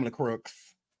whole family crooks.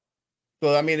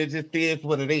 So, I mean, it just is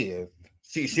what it is.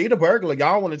 She the burglar.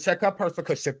 Y'all want to check her purse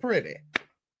because she's pretty.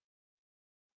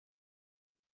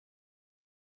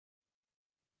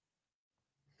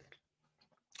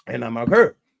 And I'm like,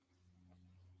 her.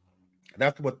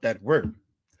 That's what that word.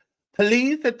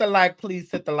 Please hit the like, please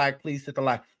hit the like, please hit the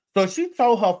like. So she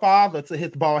told her father to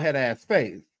his bald head ass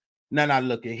face. Now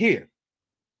look at here.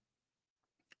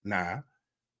 Now,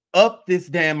 up this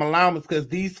damn allowance because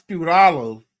these few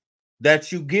dollars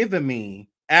that you giving me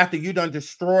after you done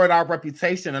destroyed our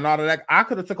reputation and all of that, I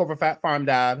could have took over Fat Farm,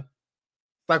 Dad.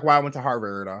 It's like why I went to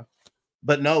Harvard.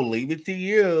 But no, leave it to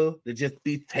you to just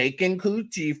be taking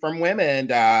coochie from women,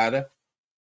 Dad.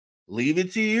 Leave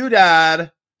it to you,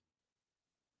 Dad.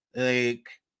 Like,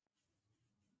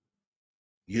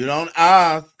 you don't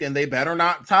ask and they better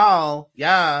not tell.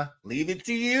 Yeah, leave it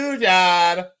to you,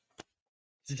 Dad.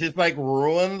 To just like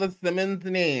ruin the Simmons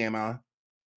name.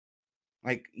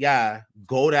 Like, yeah,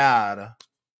 go Dad.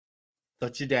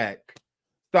 Touch your deck.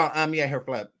 So, yeah, her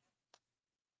flip.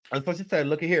 And so she said,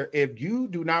 look at here, if you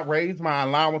do not raise my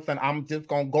allowance, then I'm just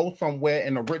gonna go somewhere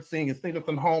in the rich senior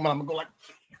citizen home and I'm gonna go like,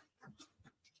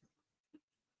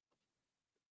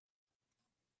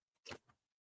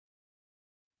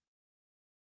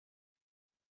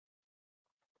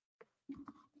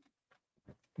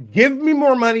 give me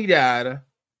more money, Dad.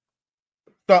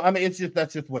 So, I mean,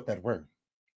 that's just what that word.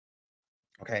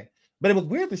 Okay. But it was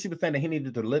weird that she was saying that he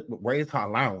needed to raise her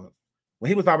allowance when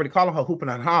he was already calling her hooping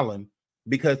and hollering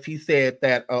because he said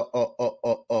that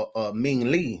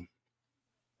Ming Lee,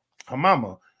 her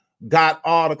mama, got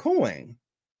all the coin.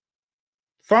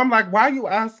 So I'm like, why are you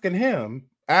asking him?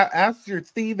 Ask your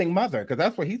thieving mother, because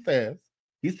that's what he says.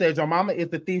 He said your mama is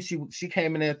the thief. She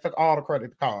came in there and took all the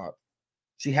credit cards.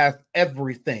 She has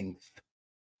everything.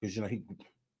 Because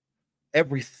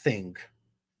everything.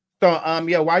 So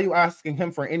yeah, why are you asking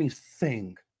him for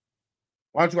anything?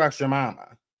 Why don't you ask your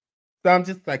mama? So I'm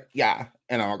just like, yeah,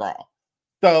 and I'm a girl.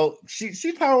 So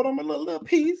she told him a little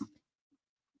piece.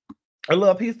 A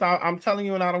little piece. I'm telling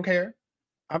you, and I don't care.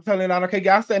 I'm telling you, I don't care.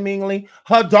 Y'all said Ming Lee.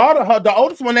 Her daughter, the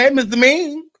oldest one name is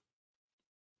Ming.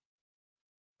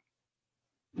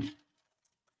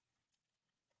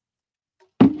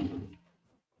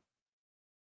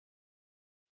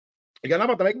 You're not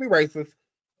about to make me racist.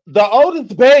 The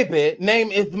oldest baby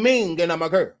name is Ming, and I'm a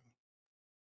girl.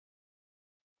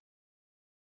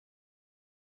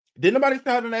 Did nobody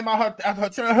tell her to name out her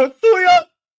child her Suya?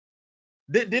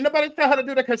 Did nobody tell her to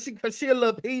do that because she a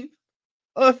little piece?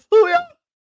 Suya?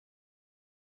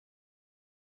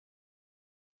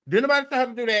 Did nobody tell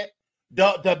her to do that?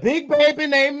 The big baby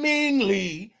named Ming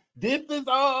Lee. This is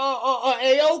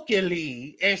Aoki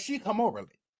Lee, and she come over.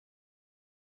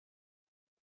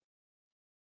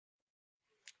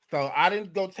 So I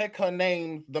didn't go take her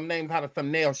names, them names out of some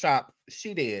nail shop.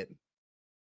 She did.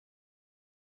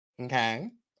 Okay.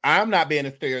 I'm not being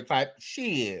a stereotype.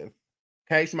 She is.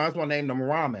 Okay. She might as well name them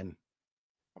ramen.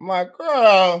 I'm like,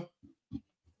 girl.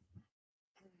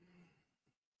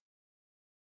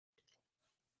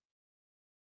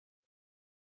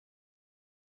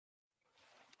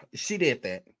 She did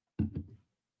that.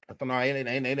 So no,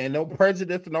 ain't no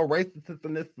prejudice, no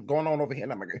racism going on over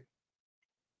here.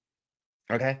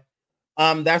 Okay.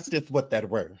 That's just what that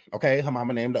word. Okay. Her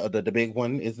mama named the big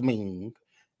one is Ming.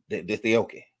 This the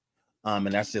Aoki. And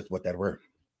that's just what that word.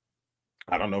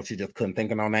 I don't know. She just couldn't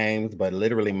think of no names, but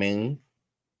literally Ming.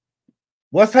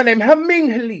 What's her name? Her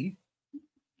Ming Lee.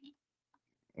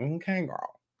 Okay,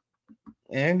 girl.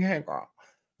 Okay, girl.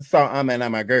 So and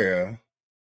I'm a girl.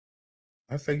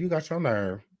 I said, you got your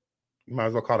nerve. You might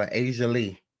as well call her Asia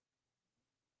Lee.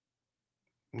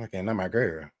 I'm like, not my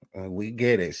girl. We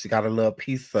get it. She got a little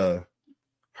piece of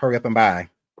hurry up and buy.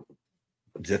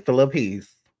 Just a little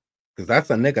piece. Because that's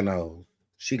a nigga nose.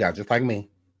 She got just like me.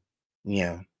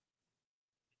 Yeah.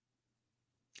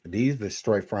 These are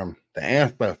straight from the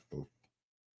ancestors.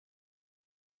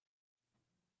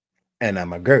 And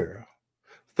I'm a girl.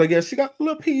 So yeah, she got a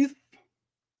little piece.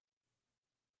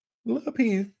 Little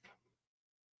piece.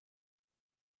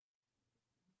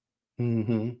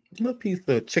 Little piece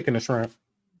of chicken and shrimp.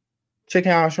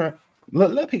 Chicken and shrimp.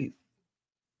 Little piece.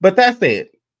 But that's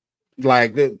it.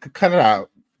 Like, cut it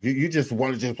out. You just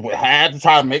want to just had to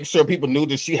try to make sure people knew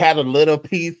that she had a little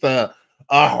piece of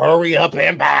hurry up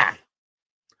and buy.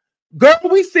 Girl,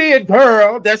 we see it,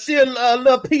 girl. That she a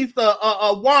little piece of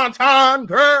wonton,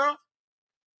 girl.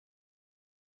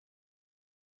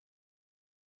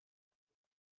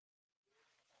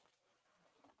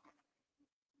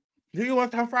 Do you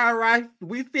want some fried rice?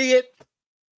 We see it.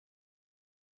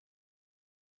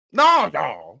 No,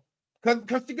 y'all. Cause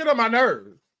she get on my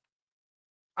nerves.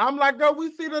 I'm like, girl,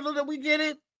 we see that we get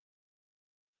it.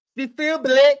 She still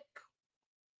black.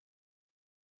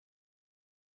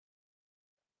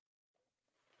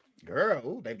 Girl,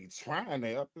 ooh, they be trying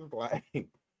to up this like,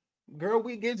 girl,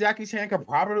 we get Jackie Chan,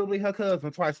 probably her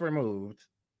cousin twice removed.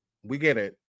 We get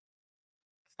it.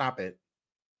 Stop it.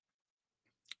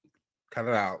 Cut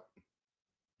it out.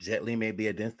 Jet Li may be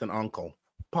a distant uncle.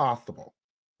 Possible.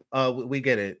 We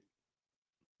get it.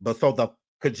 But so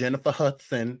could Jennifer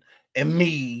Hudson and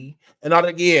me and all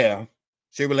that, yeah.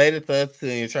 She related to us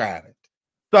and tried it.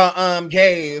 So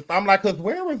yes, I'm like, cause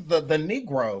where was the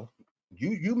Negro?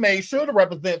 You made sure to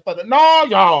represent for the no,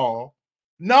 y'all.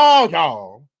 No,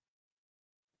 y'all.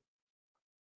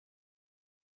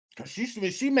 Cause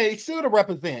she made sure to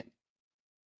represent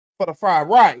for the fried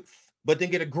rice, but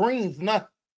didn't get a greens, nothing.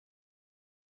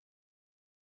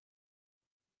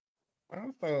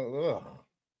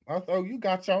 Also, you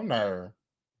got your nerve.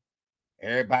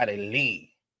 Everybody leave.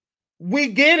 We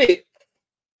get it.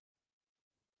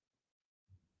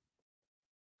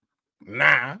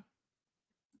 Nah.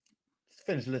 Let's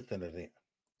finish listening to them.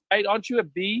 Right? Aren't you a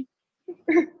B?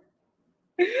 Of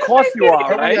course you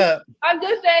are, right? I'm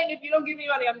just saying, if you don't give me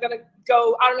money, I'm gonna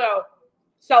go. I don't know.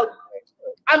 Sell.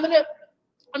 I'm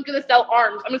gonna sell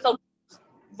arms. I'm gonna sell.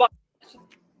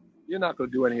 You're not gonna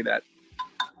do any of that.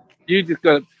 You're just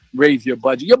gonna raise your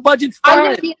budget. Your budget's fine. I'm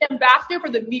gonna be an ambassador for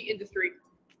the meat industry.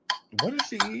 What is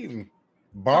she eating?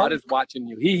 God is watching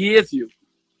you. He hears you.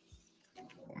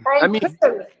 I mean,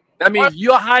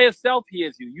 your higher self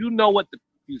hears you. You know what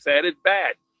you said. It's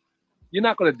bad. You're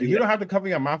not gonna do. You don't have to cover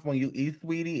your mouth when you eat,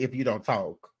 sweetie, if you don't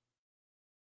talk.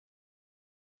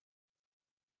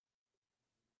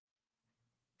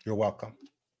 You're welcome.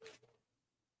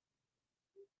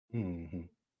 Mm-hmm.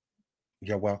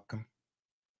 You're welcome.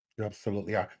 You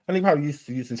absolutely are. I think probably used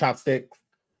to using chopsticks.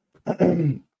 But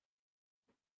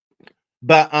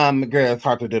girl, it's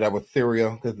hard to do that with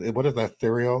cereal. Because what is that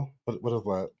cereal? What is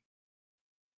that?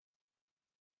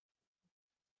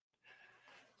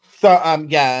 So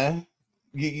yeah.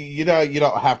 You know you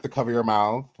don't have to cover your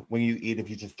mouth when you eat if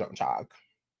you just don't jog.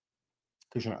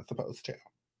 Because you're not supposed to.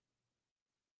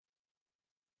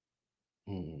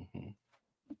 Mm-hmm.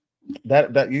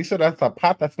 That you sure that's a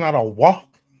pot, that's not a walk.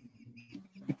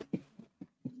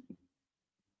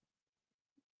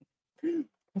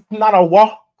 It's not a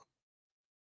walk.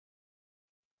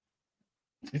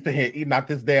 You sit here eating out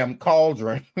this damn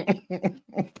cauldron.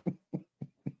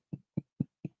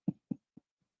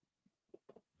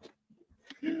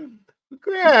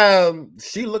 Girl,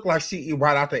 she looked like she eat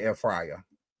right out the air fryer.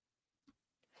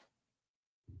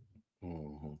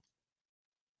 Mm-hmm.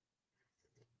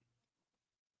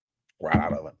 Right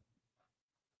out of it.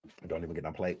 Don't even get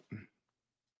on plate.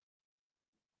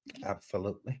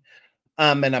 Absolutely.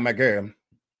 And my girl,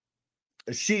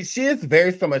 she is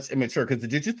very so much immature. Because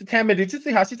did you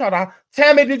see how she tried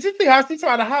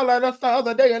to holler at us the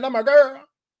other day? And my girl,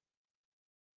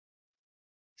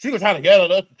 she was trying to yell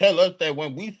at us to tell us that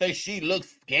when we say she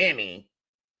looks skinny,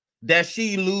 that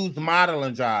she lose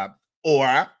modeling job,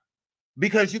 or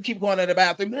because you keep going to the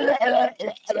bathroom, I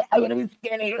want to be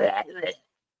skinny.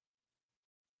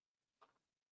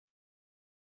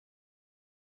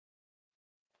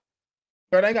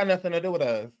 But it ain't got nothing to do with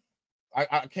us.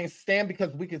 I can't stand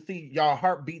because we can see y'all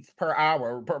heartbeats per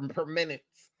hour, per minute.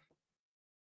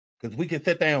 Because we can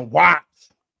sit there and watch.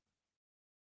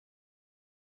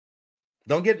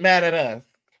 Don't get mad at us.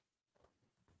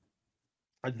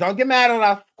 Don't get mad at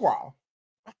us, squirrel.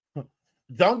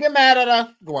 Don't get mad at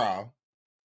us, squirrel.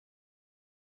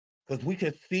 Because we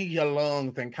can see your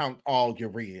lungs and count all your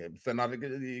ribs and all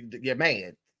your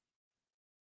mad.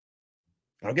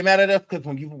 Don't get mad at us because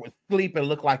when you were asleep, it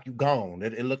looked like you gone.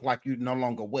 It looked like you no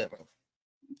longer with us.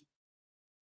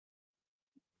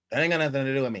 That ain't got nothing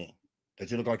to do with me. That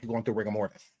you look like you're going through rigor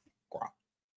mortis.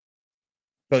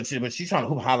 But she's trying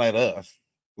to holler at us.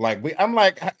 Like I'm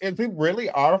like, is it really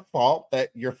our fault that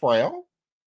you're frail?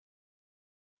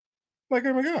 Like,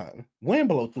 oh my God, wind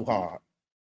blow too hard.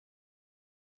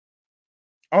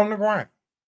 On the ground.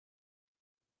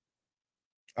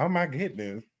 Oh my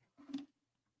goodness.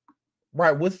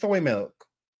 Right, with soy milk.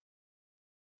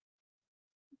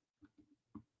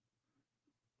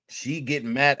 She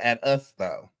getting mad at us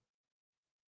though.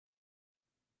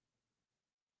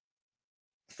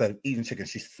 Instead of eating chicken,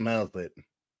 she smells it.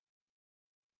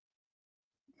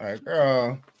 All right,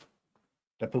 girl.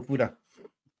 The pupuda.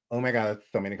 Oh my God,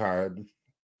 so many carbs.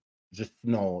 Just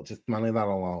smelling that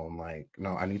alone. Like,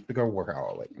 no, I need to go work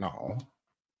out. Like, no.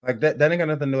 Like that ain't got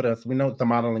nothing to do with us. We know the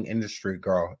modeling industry,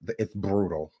 girl. It's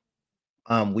brutal.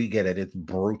 We get it. It's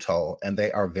brutal, and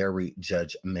they are very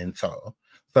judgmental.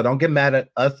 So don't get mad at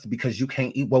us because you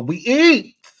can't eat what we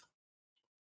eat.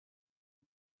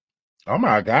 Oh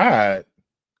my God.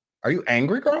 Are you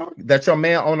angry, girl? That your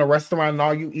man own a restaurant and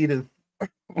all you eat is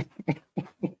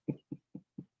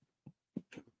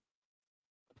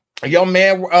your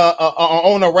man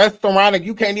own a restaurant and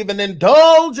you can't even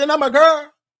indulge in them,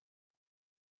 girl?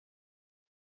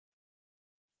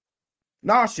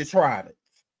 No, she tried it.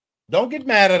 Don't get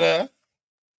mad at us.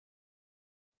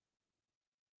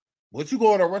 What you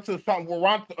going to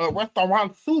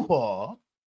restaurant super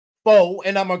for,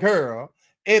 and I'm a girl,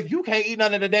 if you can't eat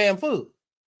none of the damn food?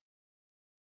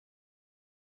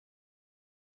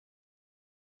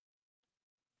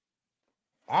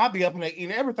 I'll be up in there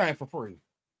eating everything for free.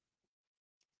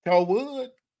 So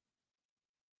would.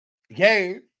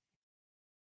 Yeah.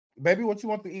 Baby, what you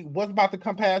want to eat? What's about to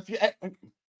come past you?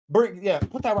 Yeah,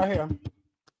 put that right here.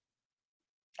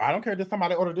 I don't care if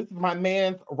somebody ordered. This is my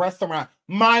man's restaurant.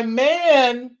 My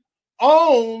man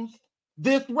owns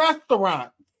this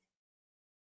restaurant.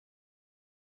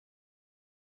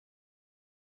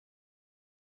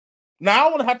 Now I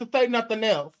don't have to say nothing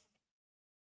else.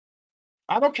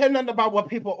 I don't care nothing about what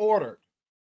people ordered.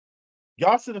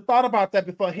 Y'all should have thought about that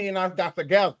before he and I got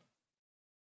together.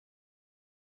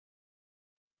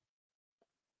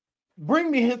 Bring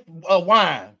me his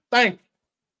wine. Thank you.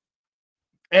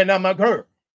 And I'm a girl.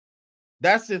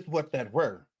 That's just what that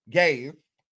word gave.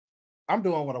 I'm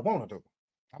doing what I want to do.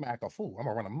 I'm acting a fool. I'm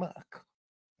gonna run amok.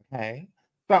 Okay.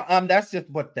 So that's just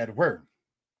what that word.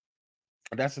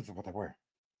 That's just what that word.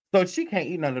 So she can't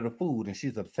eat none of the food and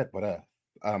she's upset with us.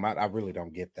 I really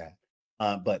don't get that.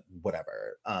 But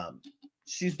whatever.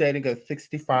 She's dating a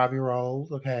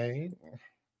 65-year-old. Okay.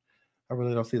 I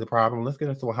really don't see the problem. Let's get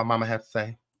into what her mama has to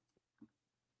say.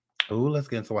 Ooh, let's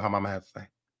get into what her mama has to say.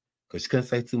 Because she couldn't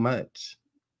say too much.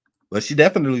 But she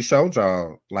definitely showed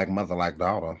y'all like mother, like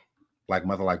daughter. Like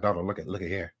mother, like daughter. Look at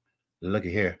here. Look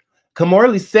at here.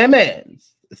 Kamorley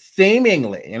Simmons,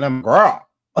 seemingly, and I'm girl,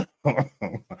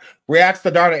 reacts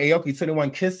to daughter Aoki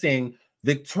 21 kissing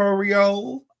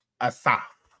Victorio Asaf.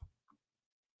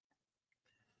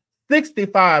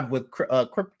 65 with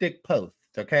cryptic post.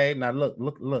 Okay, now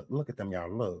look at them,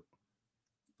 y'all.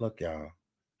 Look, y'all.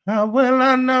 How will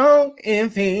I know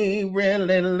if he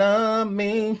really love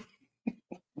me?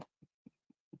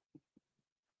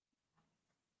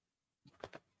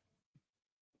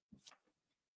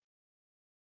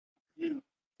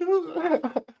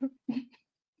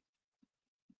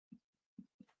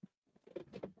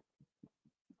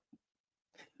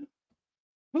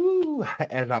 Ooh,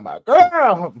 and I'm a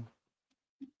girl.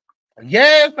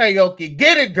 Yes, Aoki,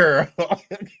 get it, girl.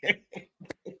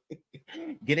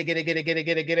 Get it, girl. Get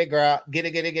it, girl. Get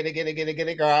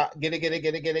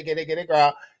it,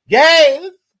 girl.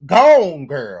 Yes, gone,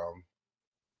 girl.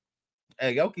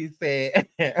 Aoki said,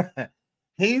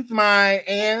 he's my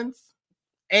aunt's.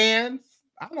 I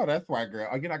know that's right, girl.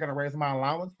 Oh, you're not gonna raise my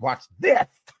allowance? Watch this.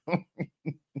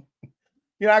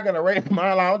 You're not gonna raise my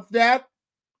allowance, Dad?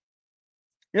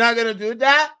 You're not gonna do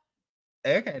that?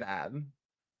 Okay, Dad.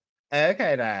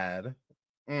 Okay, Dad.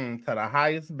 To the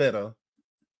highest bidder.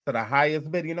 To the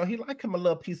highest bidder. You know, he like him a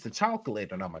little piece of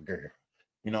chocolate, and I'm a girl.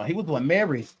 You know, he was with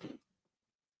Mary.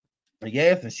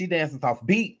 Yes, and she dances off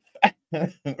beat.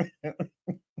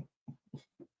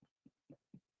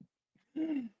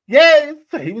 Yes,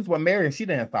 he was with Mary, and she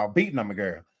danced off beat, and I'm a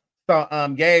girl. So,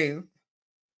 yes.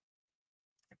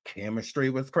 Chemistry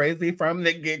was crazy from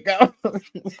the get-go.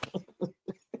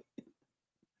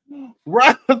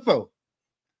 Russell.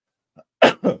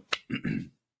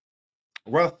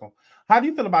 Russell, how do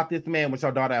you feel about this man with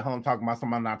your daughter at home talking about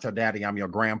something? I'm not your daddy, I'm your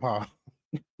grandpa.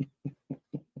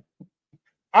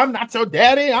 I'm not your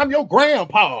daddy, I'm your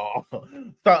grandpa.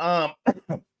 So,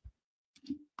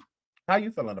 how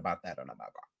you feeling about that?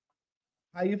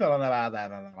 How you feeling about that?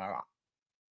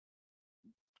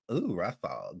 Ooh,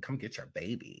 Russell, come get your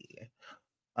baby.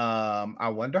 I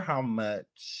wonder how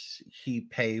much he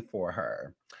paid for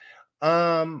her.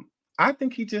 I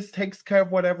think he just takes care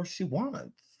of whatever she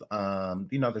wants.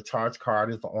 You know, the charge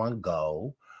card is on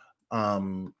go.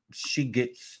 She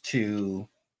gets to,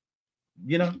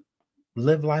 you know,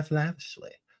 live life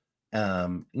lavishly.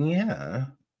 Yeah.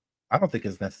 I don't think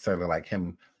it's necessarily like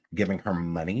him giving her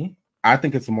money. I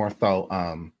think it's more so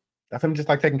that's him just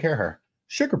like taking care of her.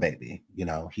 Sugar baby. You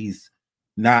know, he's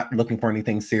not looking for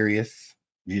anything serious.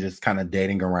 You're just kind of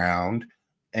dating around.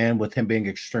 And with him being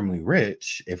extremely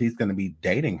rich, if he's going to be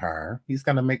dating her, he's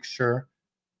going to make sure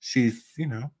she's, you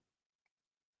know,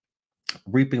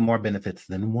 reaping more benefits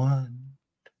than one.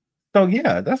 So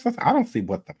yeah, that's what I don't see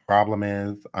what the problem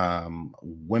is.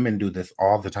 Women do this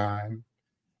all the time.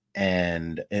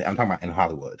 And I'm talking about in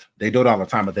Hollywood. They do it all the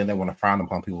time, but then they want to frown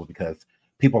upon people because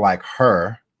people like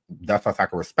her, that's why I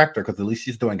can respect her, because at least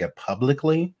she's doing it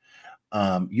publicly.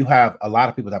 You have a lot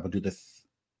of people that would do this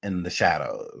in the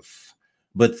shadows,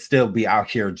 but still be out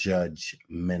here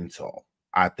judgmental.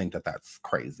 I think that that's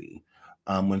crazy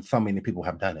when so many people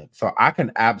have done it. So I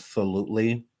can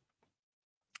absolutely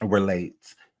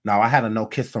relate Now I had a no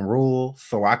kissing rule,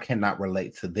 so I cannot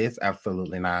relate to this.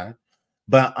 Absolutely not.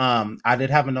 But I did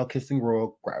have a no kissing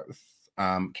rule. Gross.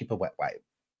 Keep a wet wipe.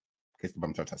 Kiss the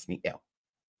bum, don't touch me.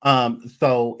 Ew.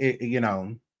 So it, you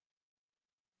know,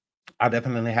 I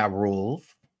definitely have rules.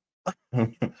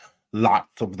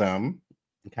 Lots of them.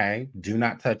 Okay. Do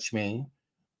not touch me.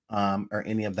 Or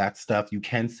any of that stuff. You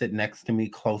can sit next to me,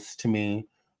 close to me.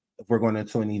 If we're going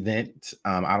into an event,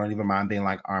 I don't even mind being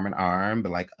like arm in arm,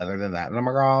 but like other than that, I'm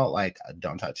a girl, like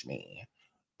don't touch me.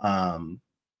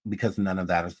 Because none of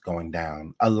that is going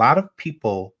down. A lot of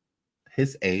people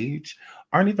his age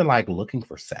aren't even like looking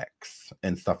for sex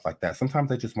and stuff like that. Sometimes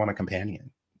they just want a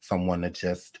companion, someone to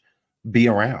just be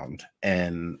around.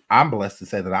 And I'm blessed to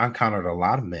say that I encountered a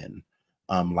lot of men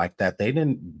like that. They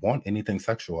didn't want anything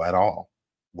sexual at all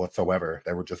whatsoever.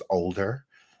 They were just older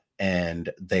and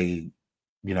they,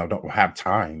 you know, don't have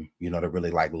time, you know, to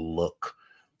really like look,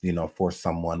 you know, for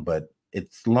someone, but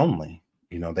it's lonely,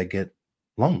 you know, they get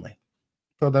lonely.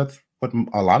 So that's what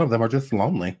a lot of them are, just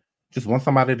lonely, just want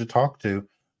somebody to talk to.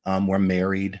 Were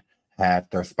married, had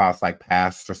their spouse like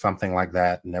passed or something like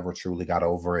that, never truly got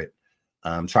over it,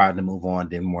 tried to move on,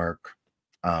 didn't work,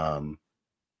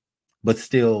 but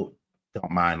still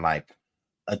don't mind like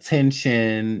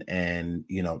attention and,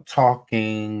 you know,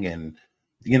 talking and,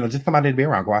 you know, just somebody to be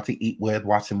around, go out to eat with,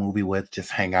 watch a movie with, just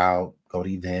hang out, go to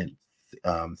events,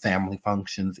 family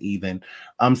functions, even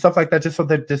stuff like that, just so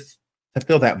that just to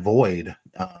fill that void.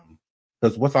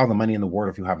 Because what's all the money in the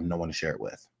world if you have no one to share it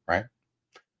with, right?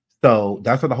 So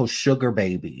that's where the whole sugar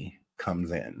baby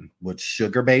comes in. With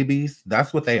sugar babies,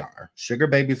 that's what they are. Sugar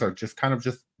babies are just kind of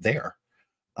just there,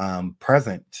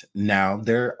 present. Now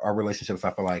there are relationships I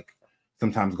feel like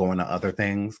sometimes go into other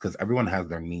things because everyone has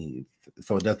their needs.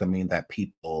 So it doesn't mean that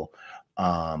people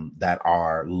that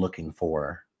are looking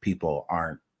for people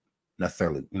aren't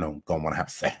necessarily, you know, gonna want to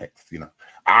have sex. You know,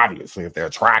 obviously if they're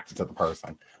attracted to the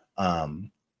person,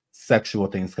 sexual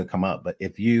things could come up. But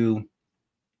if you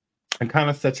can kind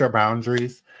of set your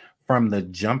boundaries from the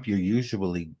jump, you're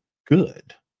usually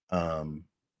good.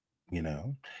 You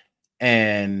know,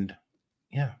 and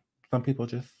yeah, some people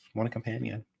just want a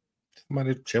companion,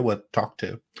 somebody to chill with, talk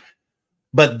to.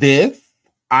 But this,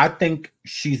 I think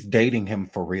she's dating him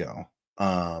for real.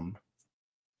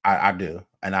 I do.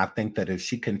 And I think that if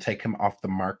she can take him off the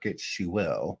market, she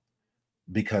will,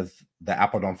 because the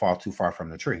apple don't fall too far from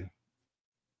the tree.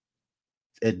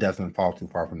 It doesn't fall too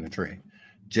far from the tree.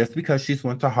 Just because she's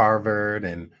went to Harvard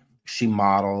and she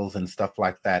models and stuff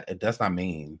like that, it does not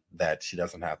mean that she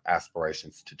doesn't have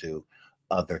aspirations to do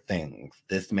other things.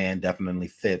 This man definitely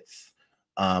fits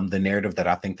the narrative that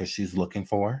I think that she's looking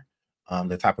for.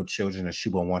 The type of children that she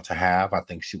will want to have, I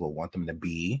think she will want them to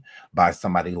be by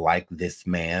somebody like this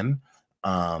man.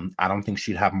 I don't think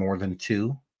she'd have more than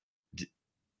two.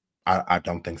 I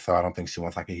don't think so. I don't think she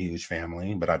wants like a huge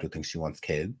family, but I do think she wants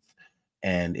kids.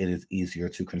 And it is easier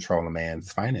to control a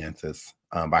man's finances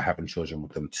by having children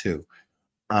with them too.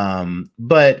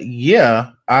 But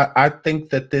yeah, I think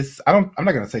that this, I'm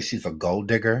not going to say she's a gold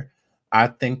digger. I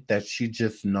think that she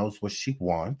just knows what she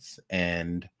wants,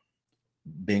 and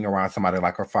being around somebody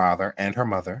like her father and her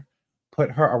mother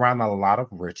put her around a lot of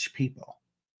rich people,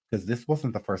 because this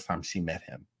wasn't the first time she met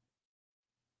him.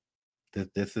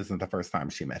 This isn't the first time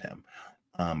she met him.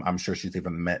 I'm sure she's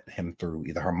even met him through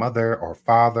either her mother or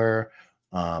father,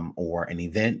 or an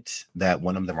event that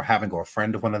one of them were having, or a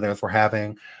friend of one of theirs were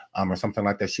having, or something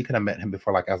like that. She could have met him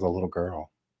before, like as a little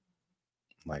girl,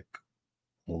 like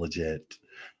legit.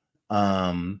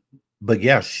 But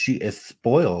yeah, she is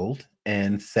spoiled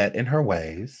and set in her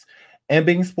ways, and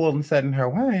being spoiled and set in her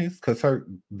ways because her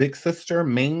big sister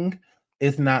Ming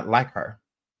is not like her.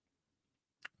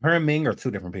 Her and Ming are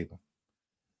two different people,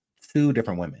 two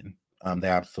different women. They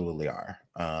absolutely are.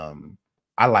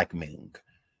 I like Ming.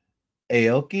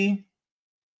 Aoki,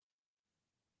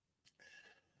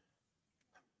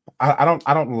 I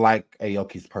don't like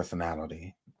Aoki's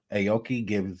personality. Aoki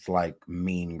gives like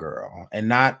mean girl, and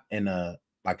not in a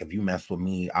like if you mess with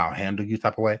me, I'll handle you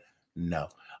type of way. No.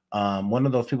 One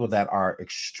of those people that are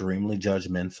extremely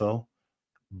judgmental,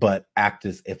 but act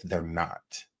as if they're not.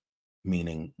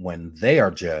 Meaning when they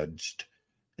are judged,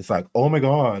 it's like, oh my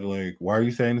God, like, why are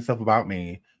you saying this stuff about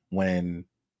me? When,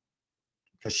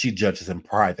 because she judges in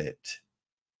private.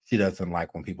 She doesn't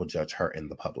like when people judge her in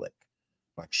the public.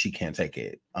 Like she can't take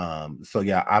it. So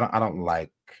yeah, I don't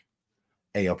like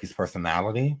Aoki's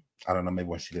personality. I don't know, maybe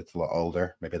when she gets a little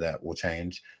older, maybe that will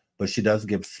change. But she does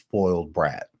give spoiled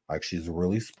brat. Like she's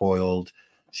really spoiled.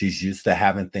 She's used to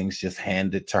having things just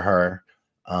handed to her.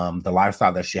 The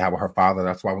lifestyle that she had with her father,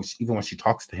 that's why even when she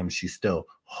talks to him, she still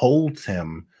holds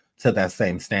him to that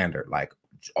same standard. Like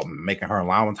making her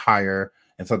allowance higher.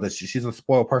 And so that she's a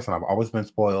spoiled person. I've always been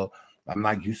spoiled. I'm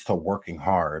not used to working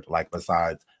hard, like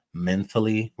besides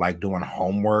mentally, like doing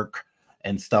homework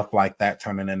and stuff like that,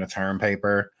 turning in a term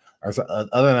paper.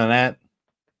 Other than that,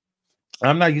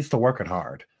 I'm not used to working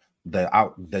hard.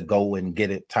 The go and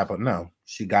get it type of, no.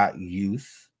 She got used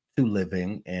to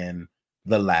living in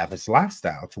the lavish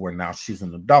lifestyle to where now she's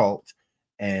an adult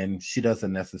and she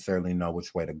doesn't necessarily know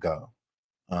which way to go.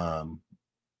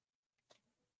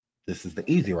 This is the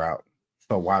easy route.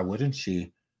 So why wouldn't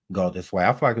she go this way?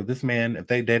 I feel like if this man, if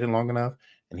they dated long enough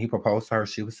and he proposed to her,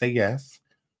 she would say yes.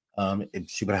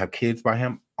 She would have kids by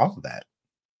him, all of that.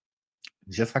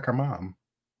 Just like her mom.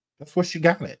 That's what she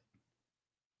got it.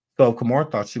 So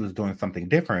Kimora thought she was doing something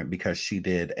different because she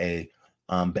did a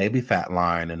baby fat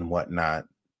line and whatnot.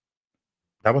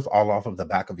 That was all off of the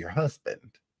back of your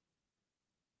husband.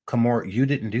 Kimora, you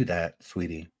didn't do that,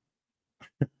 sweetie.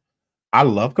 I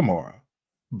love Kimora,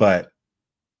 but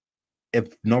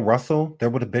if no Russell, there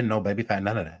would have been no baby fat,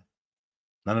 none of that.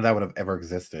 None of that would have ever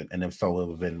existed. And if so, it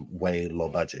would have been way low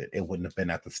budget. It wouldn't have been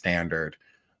at the standard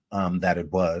that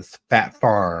it was. Fat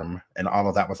Farm and all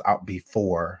of that was out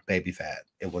before baby fat.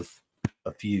 It was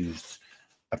a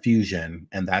fusion,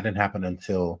 and that didn't happen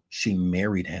until she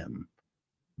married him.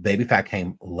 Baby fat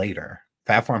came later.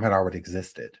 Fat Farm had already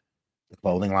existed. The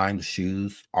clothing line, the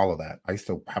shoes, all of that. I used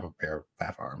to have a pair of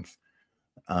Fat Farms.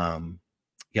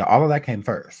 Yeah, all of that came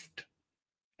first.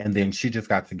 And then she just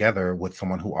got together with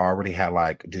someone who already had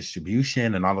like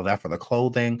distribution and all of that for the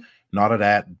clothing and all of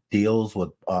that, deals with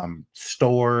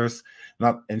stores.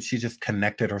 And she just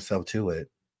connected herself to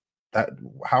it.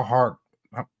 How hard?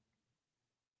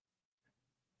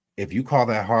 If you call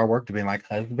that hard work to be like,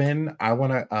 husband, I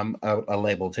want a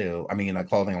label too. I mean, a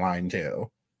clothing line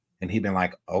too. And he'd been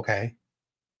like, okay.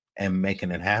 And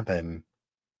making it happen.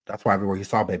 That's why everywhere you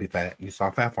saw Baby Fat, you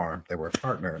saw Fat Farm. They were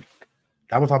partnered.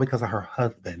 That was all because of her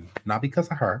husband, not because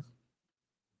of her.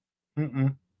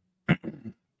 Fat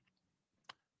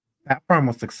Farm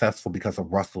was successful because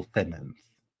of Russell Simmons.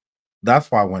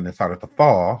 That's why when it started to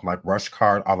fall, like Rush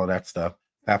Card, all of that stuff,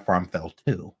 Fat Farm fell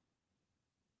too.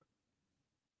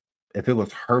 If it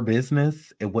was her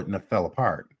business, it wouldn't have fell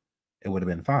apart. It would have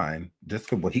been fine.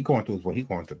 Just what he's going through is what he's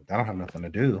going through. That don't have nothing to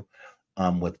do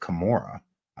with Kimora.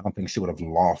 I don't think she would have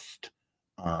lost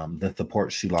the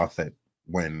support she lost at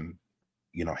when,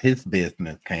 you know, his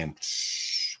business came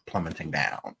plummeting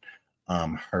down.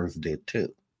 Hers did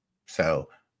too. So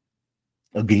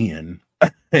again,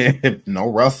 if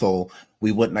no Russell,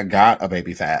 we wouldn't have got a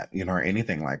Baby Fat, you know, or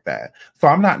anything like that. So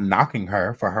I'm not knocking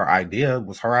her for her idea. It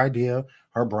was her idea,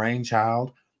 her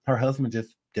brainchild. Her husband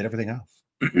just did everything else.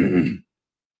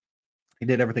 He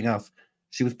did everything else.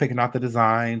 She was picking out the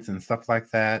designs and stuff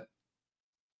like that.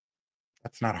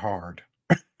 That's not hard.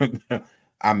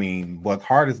 I mean, what's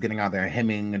hard is getting out there and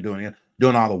hemming and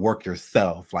doing all the work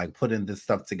yourself, like putting this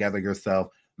stuff together yourself,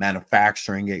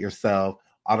 manufacturing it yourself.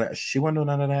 All that. She wasn't doing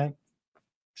none of that.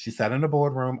 She sat in the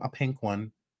boardroom, a pink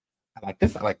one. I like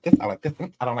this. I like this. I like this.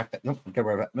 I don't like that. Nope, get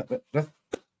rid of that.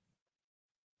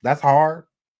 That's hard.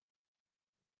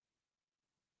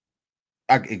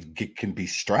 It can be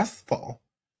stressful,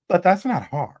 but that's not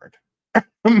hard.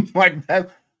 Like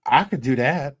that, I could do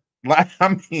that. Like,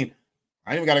 I mean,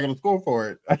 I even got to go to school for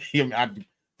it.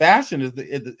 Fashion is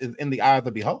in the eye of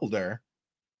the beholder.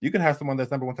 You can have someone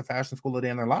that's never went to fashion school a day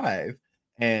in their life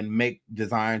and make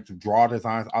designs, draw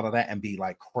designs out of that and be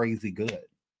like crazy good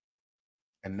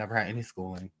and never had any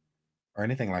schooling or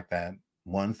anything like that.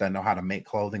 Ones that know how to make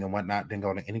clothing and whatnot didn't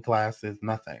go to any classes,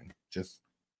 nothing. Just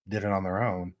did it on their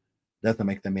own. Doesn't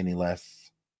make them any less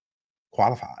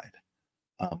qualified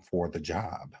for the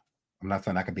job. I'm not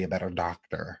saying I could be a better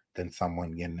doctor than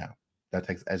someone, you know, that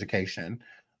takes education.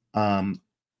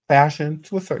 Fashion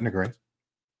to a certain degree.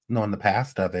 Knowing the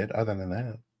past of it, other than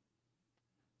that,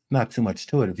 not too much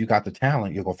to it. If you got the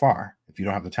talent, you'll go far. If you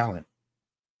don't have the talent,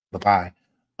 bye-bye.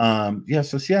 Yeah,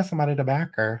 so she has somebody to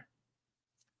back her.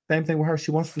 Same thing with her.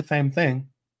 She wants the same thing.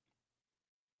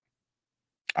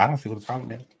 I don't see what the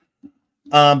problem is.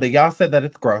 But y'all said that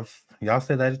it's gross. Y'all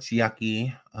said that it's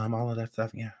yucky. All of that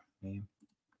stuff. Yeah. I mean,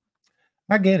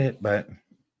 I get it, but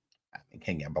I mean,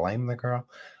 can you blame the girl?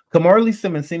 Kimora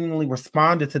Simmons seemingly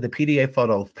responded to the PDA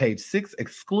photos, page 6,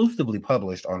 exclusively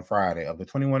published on Friday of her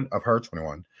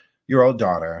 21-year-old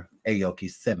daughter, Aoki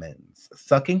Simmons,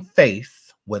 sucking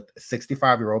face with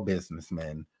 65-year-old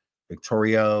businessman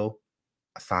Victorio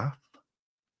Asaf.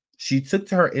 She took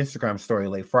to her Instagram story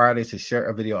late Friday to share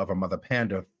a video of her mother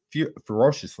Panda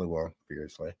furiously,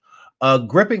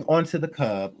 gripping onto the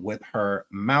cub with her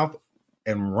mouth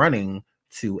and running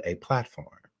to a platform.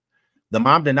 The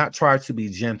mom did not try to be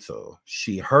gentle.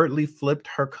 She hurriedly flipped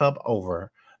her cub over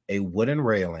a wooden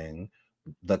railing.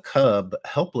 The cub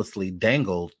helplessly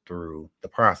dangled through the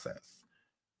process.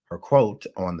 Her quote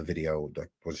on the video,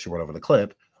 what she wrote over the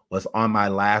clip, was "on my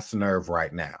last nerve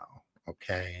right now."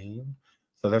 Okay.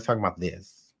 So they're talking about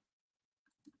this.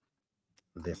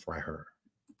 This right here.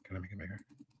 Can I make it bigger?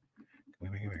 Can we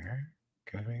make it bigger?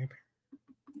 Can I make it bigger?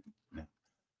 No.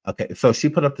 Okay, so she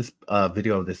put up this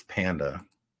video of this panda.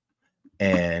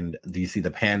 And do you see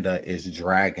the panda is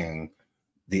dragging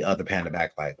the other panda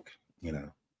back, like, you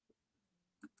know.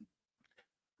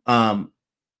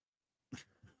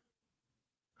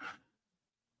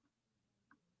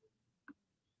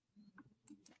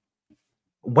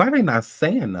 Why are they not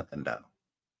saying nothing though?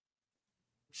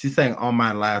 She's saying on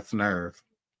my last nerve.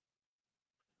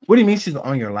 What do you mean she's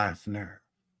on your last nerve?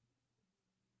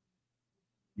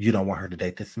 You don't want her to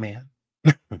date this man?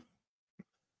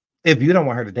 If you don't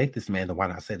want her to date this man, then why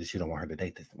not say that you don't want her to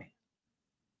date this man?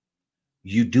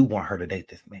 You do want her to date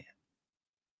this man.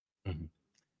 Mm-hmm.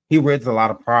 He rids a lot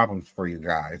of problems for you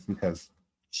guys because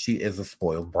she is a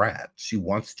spoiled brat. She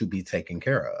wants to be taken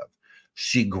care of.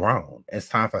 She grown. It's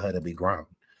time for her to be grown.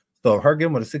 So if her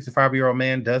getting with a 65-year-old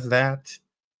man does that,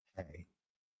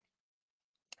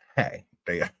 hey.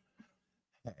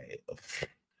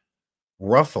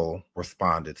 Russell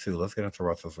responded too. Let's get into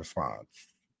Russell's response.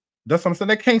 That's what I'm saying.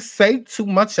 They can't say too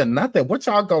much or nothing. What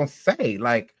y'all gonna say?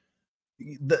 Like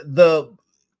the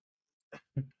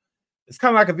it's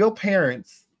kind of like if your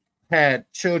parents had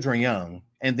children young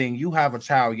and then you have a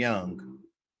child young.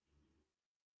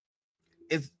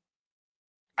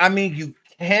 I mean, you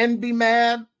can be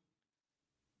mad.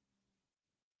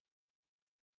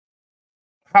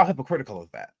 How hypocritical is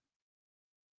that?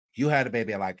 You had a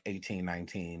baby at like 18,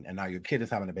 19, and now your kid is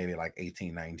having a baby at like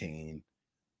 18, 19.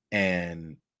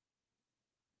 And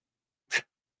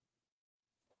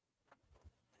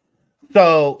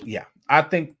so, yeah, I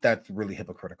think that's really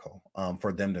hypocritical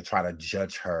for them to try to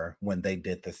judge her when they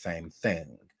did the same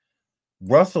thing.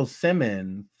 Russell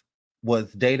Simmons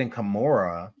was dating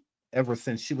Kimora ever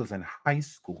since she was in high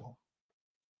school.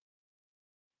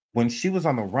 When she was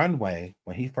on the runway,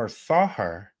 when he first saw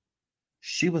her,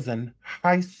 she was in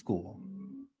high school.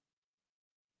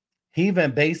 He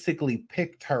even basically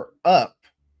picked her up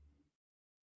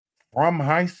from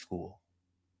high school.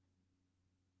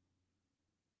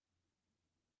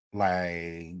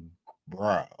 Like,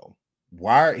 bro,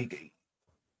 why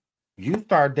you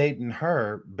start dating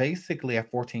her basically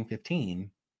at 14, 15,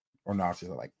 or no, she's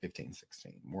like 15,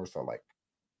 16, more so like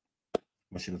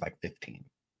when she was like 15.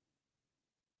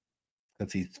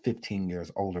 Because he's 15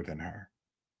 years older than her.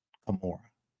 Kimora.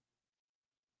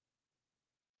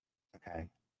 Okay.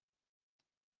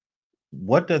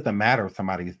 What does it matter if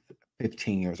somebody's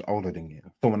 15 years older than you?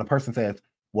 So when a person says,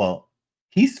 well,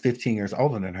 he's 15 years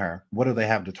older than her, what do they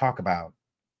have to talk about?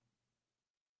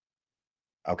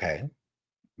 Okay.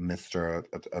 Mr.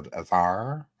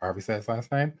 Azar, however he says his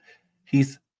last name,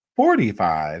 he's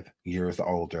 45 years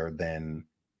older than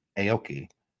Aoki.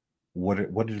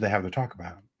 What do they have to talk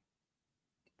about?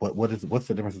 What's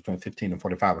the difference between 15 and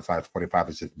 45 besides 45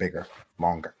 is just bigger,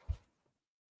 longer?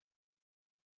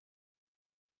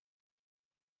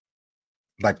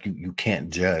 Like you can't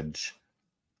judge.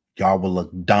 Y'all will look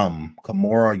dumb.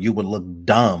 Kimora, you would look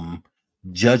dumb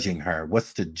judging her.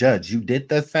 What's to judge? You did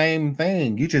the same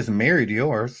thing. You just married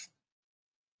yours.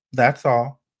 That's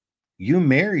all. You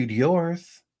married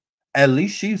yours. At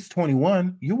least she's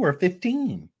 21. You were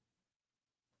 15.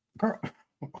 Girl.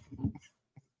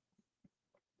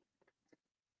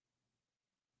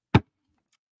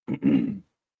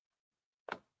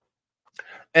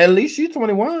 At least she's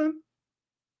 21.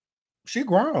 She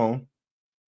grown.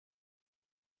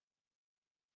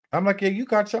 I'm like, yeah, you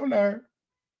got your nerve.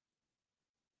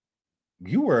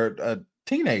 You were a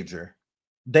teenager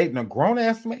dating a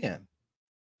grown-ass man.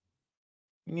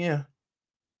 Yeah.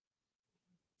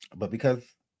 But because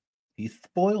he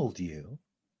spoiled you,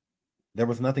 there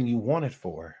was nothing you wanted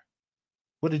for.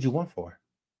 What did you want for?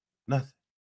 Nothing.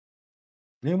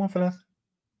 You didn't want for nothing.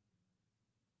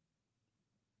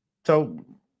 So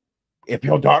if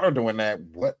your daughter doing that,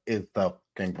 what is the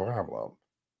fucking problem?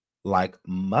 Like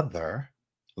mother,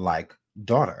 like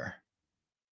daughter.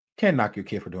 Can't knock your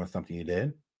kid for doing something you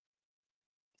did.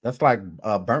 That's like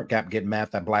Burnt Gap getting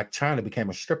mad that Black China became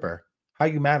a stripper. How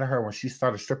you mad at her when she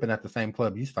started stripping at the same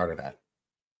club you started at?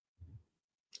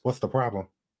 What's the problem?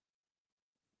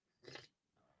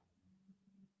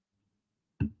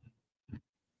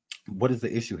 What is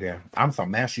the issue here? I'm so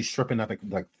mad she's stripping at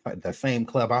the same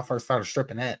club I first started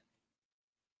stripping at.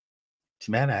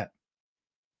 She mad at?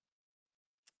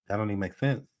 That don't even make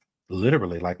sense.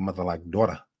 literally like mother, like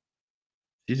daughter.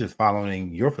 She's just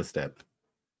following your footsteps.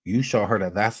 You show her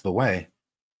that that's the way.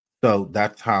 So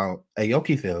that's how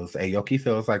Aoki feels. Aoki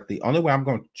feels like the only way I'm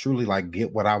going to truly like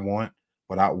get what I want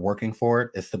without working for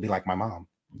it is to be like my mom.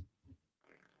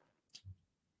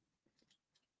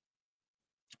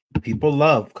 People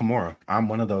love Kimora. I'm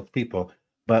one of those people.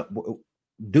 But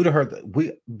due to her,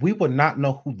 we would not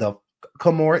know who the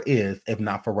Kimora is if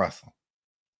not for Russell.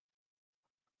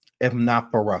 If not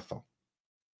for Russell.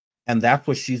 And that's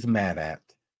what she's mad at.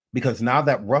 Because now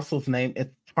that Russell's name is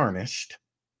tarnished,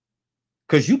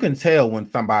 because you can tell when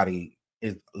somebody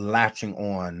is latching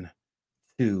on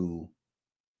to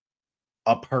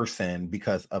a person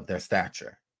because of their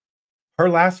stature. Her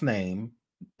last name,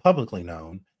 publicly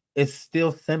known, is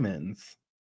still Simmons.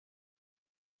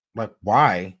 Like,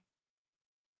 why?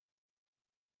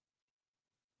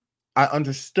 I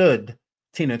understood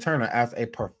Tina Turner as a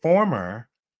performer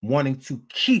wanting to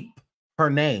keep her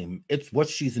name. It's what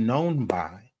she's known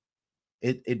by.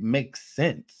 It makes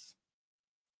sense.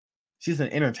 She's an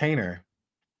entertainer.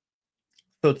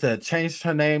 So to change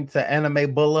her name to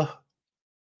Anime Bulla,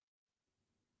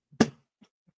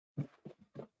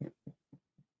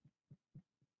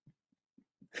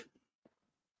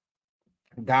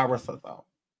 God rest her soul.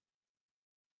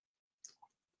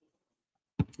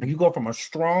 You go from a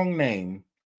strong name,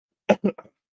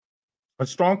 a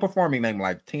strong performing name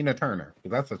like Tina Turner,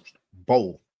 because that's a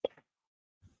bold,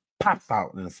 pops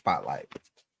out in the spotlight,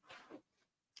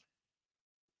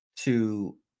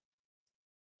 to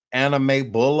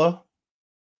Anime Bulla.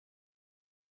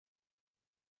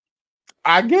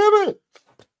 I get it.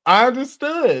 I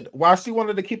understood why she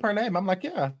wanted to keep her name. I'm like,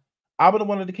 yeah, I would have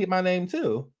wanted to keep my name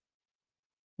too.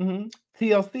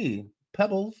 TLC,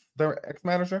 Pebbles, their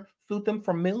ex-manager, sued them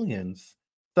for millions.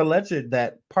 It's alleged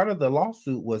that part of the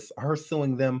lawsuit was her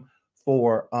suing them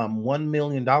for $1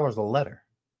 million a letter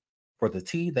for the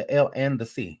T, the L, and the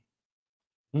C.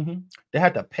 They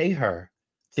had to pay her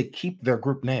to keep their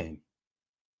group name.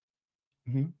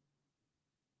 They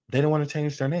didn't want to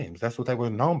change their names. That's what they were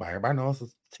known by. Everybody knows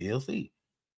it's TLC.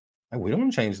 Like, we don't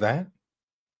want to change that.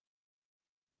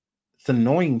 It's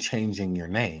annoying changing your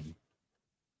name.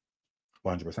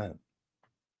 100%.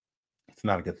 It's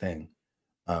not a good thing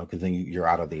because then you're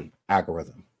out of the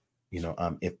algorithm,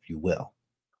 if you will.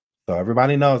 So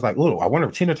everybody knows, like, oh, I wonder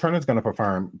if Tina Turner's going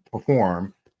to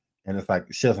perform, and it's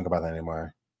like she doesn't think about that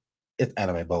anymore. It's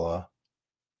Anime Bulla.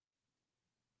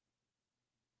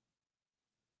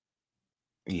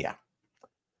 Yeah.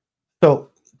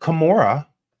 So Kimora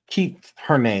keeps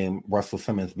her name Russell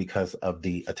Simmons because of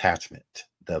the attachment,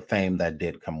 the fame that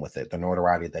did come with it, the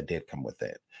notoriety that did come with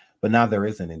it. But now there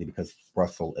isn't any because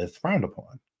Russell is frowned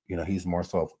upon. He's more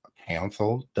so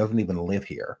canceled, doesn't even live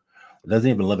here, doesn't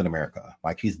even live in America.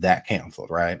 Like, he's that canceled,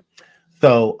 right?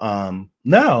 So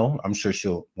now I'm sure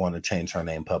she'll want to change her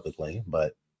name publicly,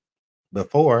 but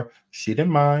before, she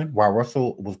didn't mind. While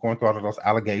Russell was going through all of those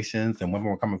allegations and women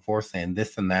were coming forward saying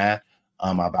this and that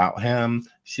about him,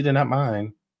 she did not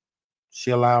mind.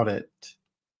 She allowed it.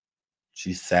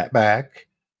 She sat back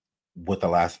with the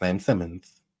last name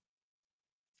Simmons.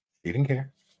 She didn't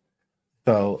care.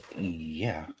 So,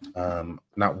 yeah.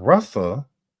 Now, Russell,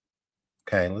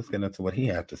 okay, let's get into what he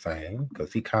had to say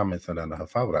because he commented under her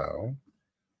photo.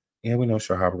 Yeah, we know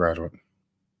she's a Harvard graduate.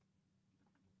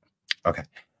 Okay.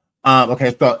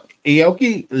 Okay, so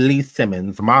Aoki Lee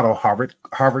Simmons, model, Harvard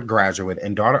graduate,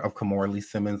 and daughter of Kimora Lee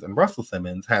Simmons and Russell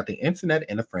Simmons, had the internet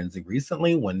in a frenzy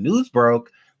recently when news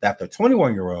broke that the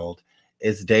 21-year-old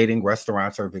is dating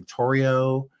restaurateur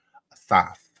Victorio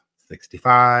Asaf,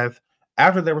 65,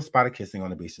 after they were spotted kissing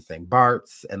on the beach in St.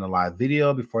 Bart's in a live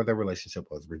video before their relationship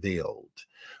was revealed.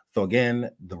 So again,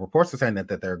 the reports are saying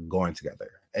that they're going together.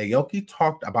 Aoki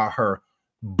talked about her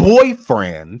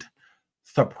boyfriend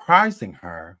surprising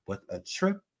her with a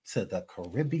trip to the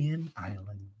Caribbean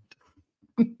island.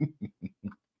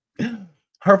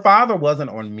 Her father wasn't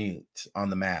on mute on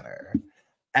the matter,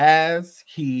 as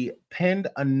he penned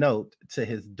a note to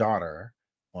his daughter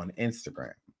on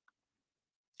Instagram.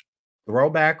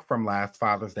 Throwback from last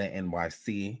Father's Day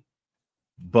NYC,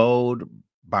 Bode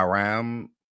Baram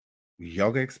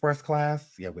Yoga Express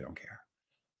class. Yeah, we don't care.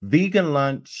 Vegan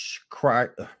lunch, cry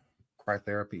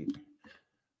therapy,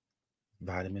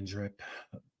 vitamin drip.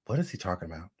 What is he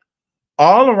talking about?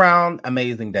 All around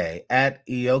amazing day at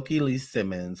Aoki Lee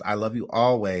Simmons. I love you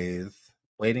always.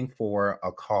 Waiting for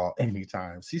a call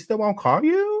anytime. She still won't call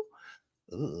you?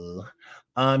 Ugh.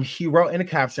 He wrote in a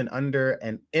caption under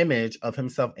an image of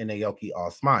himself and Aoki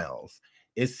all smiles.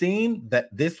 It seemed that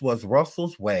this was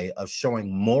Russell's way of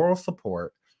showing moral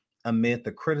support amid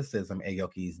the criticism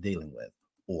Aoki is dealing with.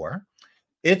 Or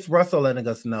it's Russell letting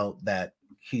us know that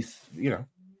he's,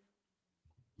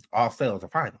 all sales are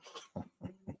final.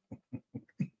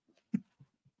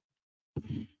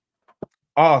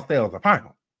 All sales are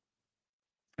final.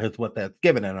 Is what that's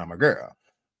given, and I'm a girl.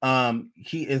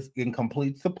 He is in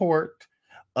complete support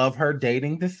of her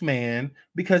dating this man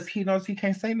because he knows he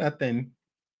can't say nothing.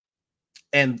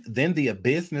 And then the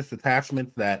business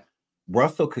attachments that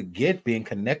Russell could get being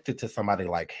connected to somebody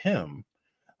like him,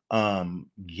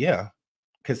 yeah,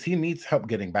 because he needs help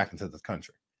getting back into this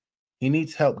country. He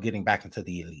needs help getting back into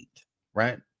the elite,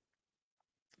 right?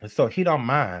 And so he don't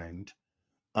mind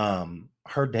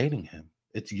her dating him.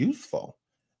 It's useful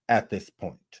at this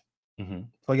point.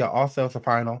 So yeah, all sales are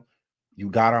final. You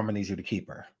got her, I'm gonna need you to keep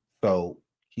her. So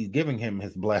he's giving him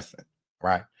his blessing,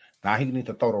 right? Now he needs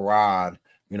to throw the rod,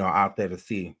 out there to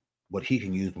see what he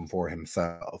can use them for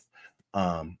himself.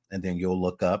 And then you'll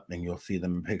look up and you'll see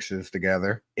them in pictures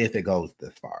together if it goes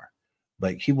this far.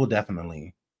 But he will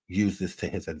definitely use this to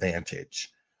his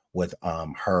advantage with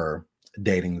her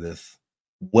dating this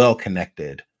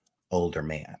well-connected older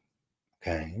man.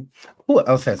 Okay. Who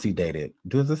else has he dated?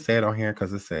 Does it say it on here?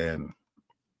 Because it said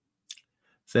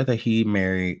that he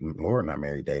married, Lord, not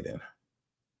married, dated.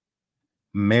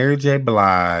 Mary J.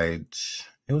 Blige.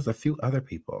 It was a few other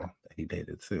people that he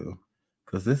dated too.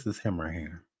 Because this is him right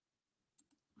here.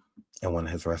 And one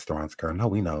of his restaurants, girl. No,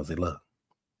 we knows it. Look.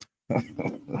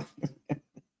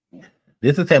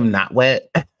 This is him not wet.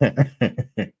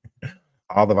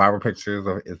 All the viral pictures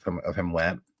of him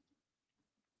wet.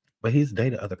 But he's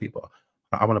dated other people.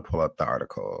 I want to pull up the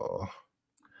article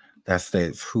that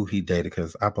states who he dated,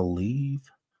 because I believe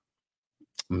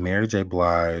Mary J.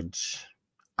 Blige,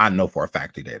 I know for a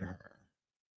fact he dated her.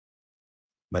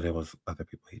 But it was other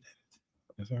people he dated.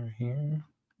 Is there here?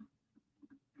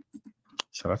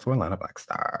 Shout out to Atlanta Black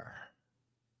Star.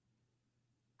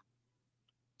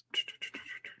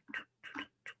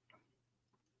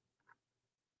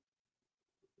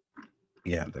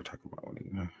 Yeah, they're talking about what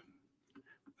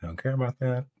I don't care about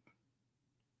that.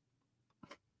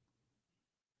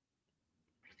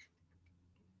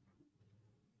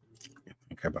 I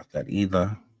don't care about that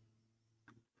either.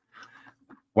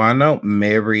 Well, I know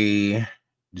Mary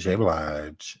J.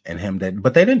 Blige and him did,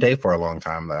 but they didn't date for a long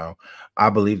time though. I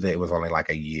believe that it was only like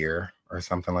a year or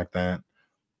something like that,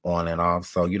 on and off.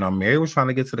 So, Mary was trying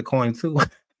to get to the coin too.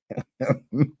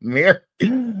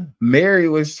 Mary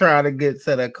was trying to get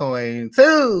to the coin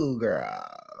too, girl.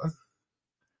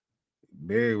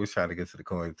 Mary was trying to get to the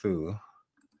coin too.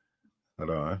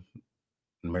 Hold on.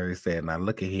 Mary said, now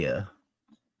look at here.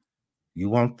 You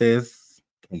want this?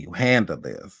 Can you handle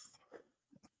this?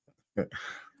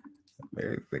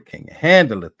 Mary said, can you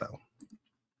handle it though?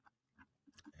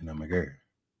 And I'm like, girl.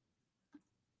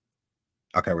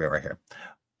 Okay, we're right here.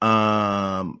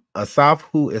 Asaf,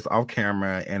 who is off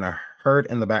camera and I heard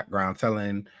in the background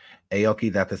telling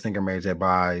Aoki that the singer Mary J.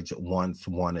 Blige once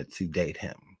wanted to date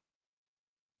him.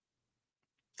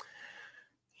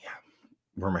 Yeah.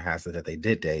 Rumor has it that they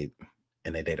did date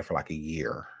and they dated for like a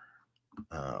year.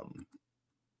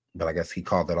 But I guess he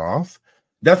called it off.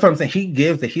 That's what I'm saying. He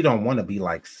gives that he don't want to be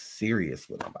like serious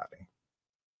with nobody.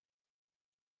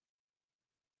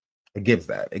 It gives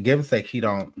that. It gives that he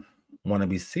don't want to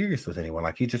be serious with anyone.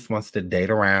 Like he just wants to date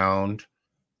around.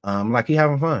 Like he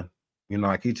having fun.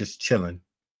 Like he just chilling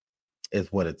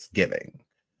is what it's giving.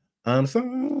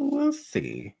 So let's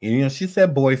see. She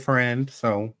said boyfriend,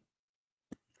 so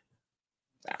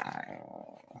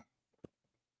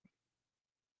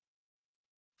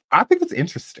I think it's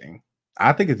interesting.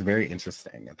 I think it's very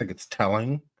interesting. I think it's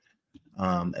telling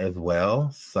as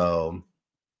well. So,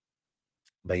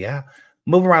 but yeah,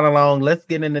 moving right along. Let's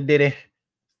get into Diddy.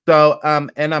 So,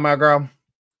 and my girl.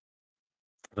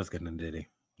 Let's get into Diddy.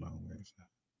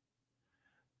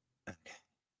 Okay.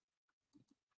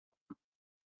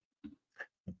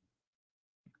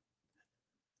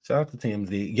 Shout out to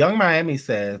TMZ. Young Miami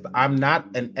says, I'm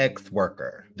not an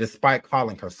ex-worker, despite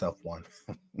calling herself one.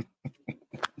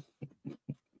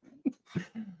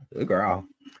 Good girl.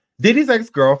 Diddy's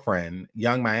ex-girlfriend,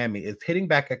 Young Miami, is hitting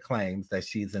back at claims that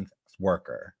she's an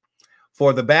ex-worker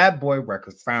for the Bad Boy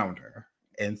Records founder,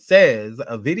 and says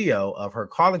a video of her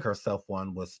calling herself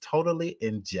one was totally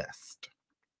in jest.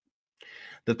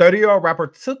 The 30-year-old rapper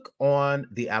took on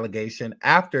the allegation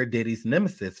after Diddy's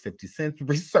nemesis, 50 Cent,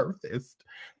 resurfaced.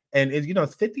 And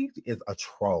 50 is a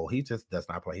troll. He just does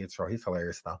not play. He's a troll. He's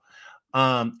hilarious though.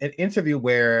 An interview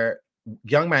where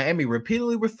Young Miami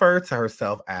repeatedly referred to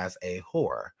herself as a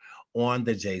whore on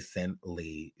the Jason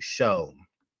Lee show.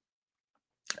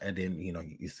 And then,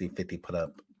 you see 50 put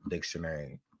up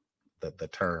dictionary, the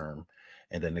term,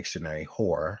 and the dictionary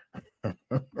whore.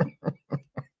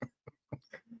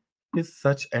 He's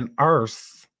such an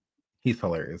arse. He's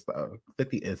hilarious though.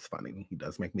 50 is funny. He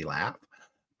does make me laugh.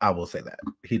 I will say that.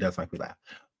 He does make me laugh.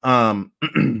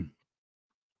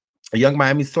 A Young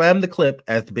Miami slammed the clip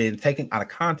as being taken out of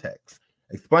context,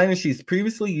 explaining she's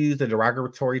previously used a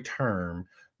derogatory term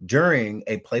during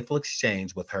a playful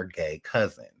exchange with her gay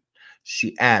cousin.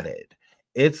 She added,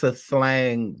 "It's a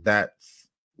slang that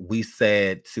we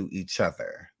said to each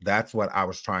other. That's what I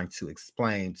was trying to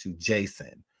explain to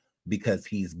Jason because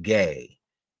he's gay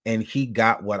and he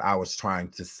got what I was trying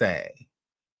to say.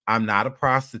 I'm not a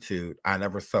prostitute. I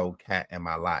never sold cat in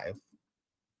my life."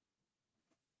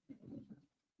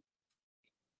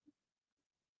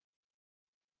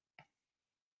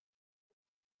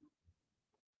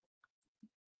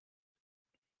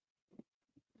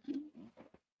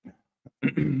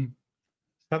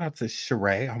 Shout out to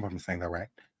Sheree. I hope I'm saying that right.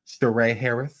 Sheree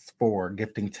Harris for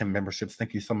gifting 10 memberships.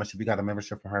 Thank you so much. If you got a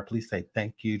membership from her, please say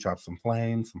thank you. Drop some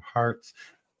flames, some hearts,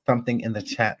 something in the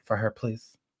chat for her,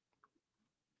 please.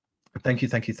 Thank you,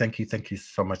 thank you, thank you, thank you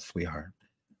so much, sweetheart.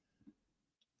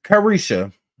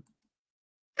 Carisha.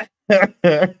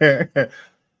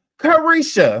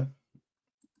 Carisha.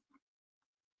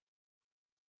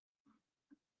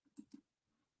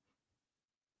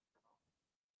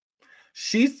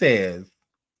 She says,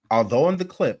 although in the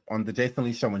clip on the Jason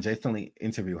Lee show, when Jason Lee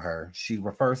interviewed her, she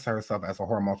refers to herself as a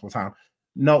whore multiple times.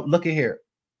 No, look at here.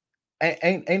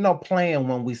 Ain't no playing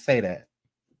when we say that.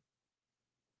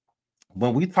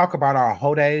 When we talk about our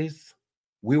hoe days,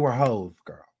 we were hoes,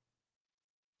 girl.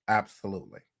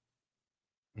 Absolutely.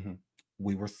 Mm-hmm.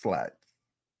 We were sluts.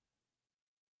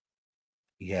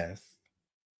 Yes.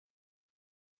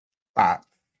 Thoughts.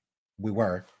 We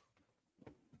were.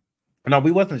 No,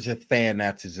 we wasn't just saying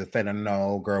that to just say,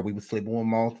 no, girl, we were sleeping with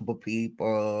multiple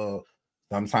people.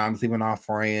 Sometimes even our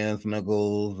friends,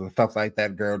 niggas, and stuff like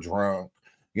that, girl, drunk.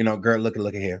 You know, girl, look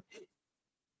at here.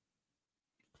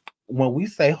 When we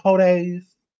say hoe days,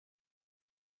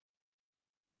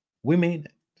 we mean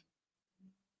it.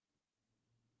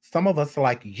 Some of us,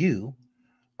 like you,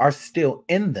 are still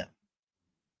in them.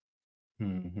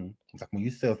 Mm-hmm. It's like when you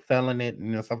still selling it,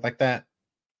 and stuff like that.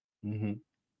 Mm-hmm.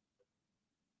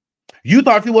 You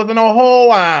thought you wasn't no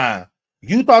hoe.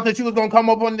 You thought that you was gonna come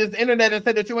up on this internet and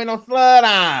say that you ain't no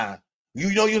slut.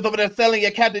 You know you was over there selling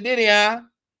your cat to Diddy,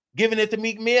 giving it to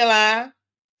Meek Mill,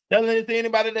 selling it to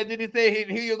anybody that Diddy say,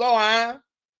 here you go,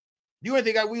 You ain't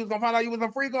think that we was gonna find out you was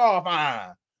a freak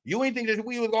off, You ain't think that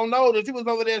we was gonna know that you was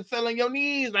over there selling your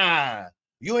knees,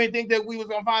 You ain't think that we was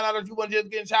gonna find out that you wasn't just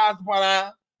getting child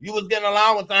support, You was getting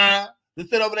allowance, to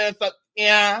sit over there and suck,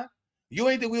 You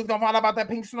ain't think we was gonna find out about that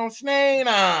pink snow snake,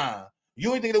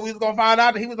 You ain't think that we was gonna find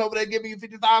out that he was over there giving you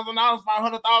 $50,000,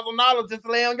 $500,000 just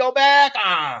to lay on your back,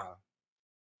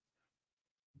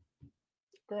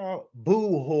 Girl, boo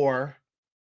whore.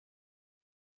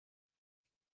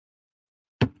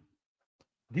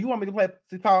 Do you want me to play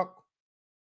to talk?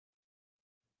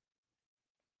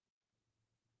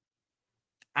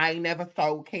 I ain't never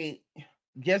sold cake.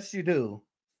 Yes, you do.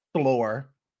 Floor.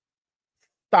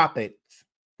 Stop it.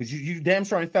 Because you damn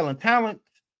sure ain't selling talent.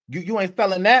 You ain't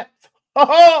selling that.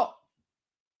 Oh!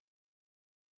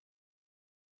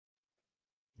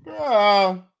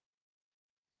 Girl.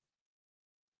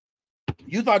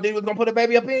 You thought they was going to put a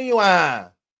baby up in you,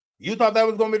 You thought that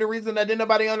was going to be the reason that didn't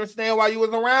nobody understand why you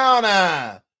was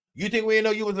around, You think we didn't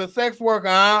know you was a sex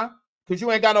worker, Because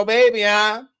you ain't got no baby,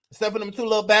 Except for them 2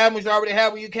 little bad ones you already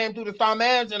had when you came through the Star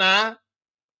Mansion, Girl,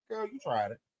 you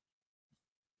tried it.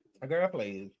 Girl,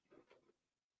 please.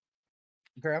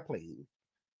 Girl, please.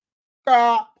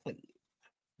 Girl, please.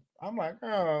 I'm like,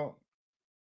 girl.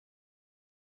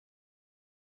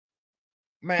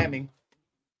 Mammy.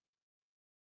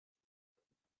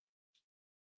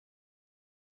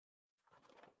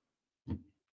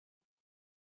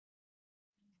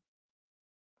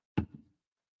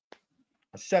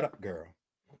 Shut up, girl.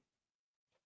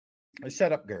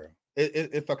 Shut up, girl.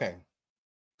 It's okay.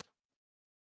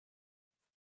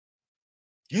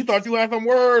 You thought you had some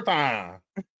word time.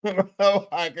 Oh,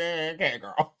 I can't,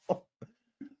 girl.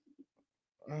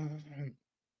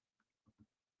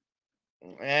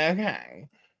 Okay.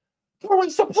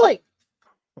 Please.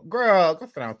 Girl, go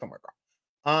sit down somewhere,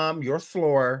 girl. You're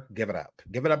slower. Give it up.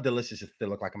 Give it up, delicious. You still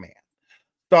look like a man.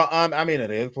 So, I mean,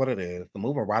 it is what it is.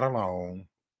 Moving right along.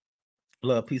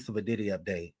 Little piece of a Diddy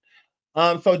update.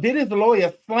 So Diddy's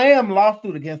lawyer slammed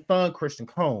lawsuit against son Christian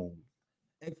Combs.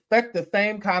 Expect the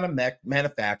same kind of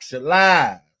manufactured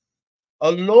lies.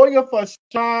 A lawyer for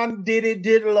Sean Diddy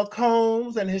Diddler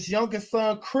Combs and his youngest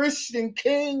son Christian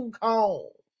King Combs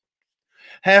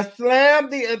has slammed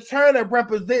the attorney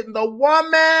representing the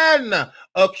woman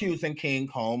accusing King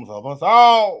Combs of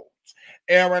assault.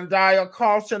 Aaron Dyer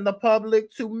cautioned the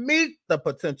public to meet the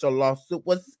potential lawsuit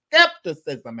with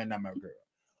skepticism in America,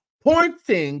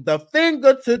 pointing the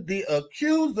finger to the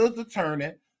accuser's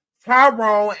attorney.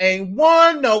 Tyrone ain't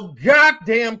won no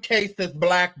goddamn case since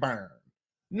Blackburn.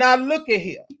 Now look at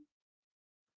here.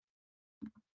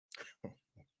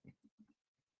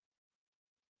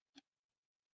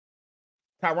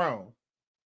 Tyrone,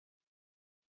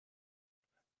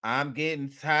 I'm getting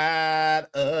tired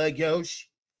of your shit.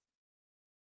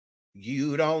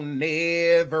 You don't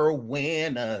never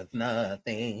win us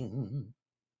nothing.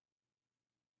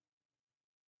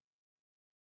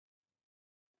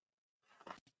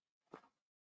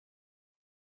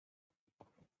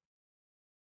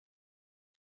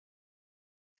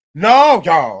 No,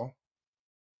 y'all.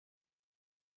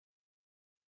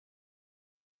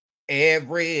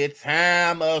 Every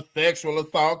time a sexual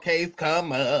assault case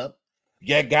come up,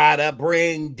 you gotta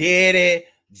bring Diddy,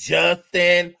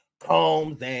 Justin,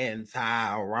 Combs, and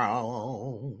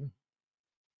Tyrone.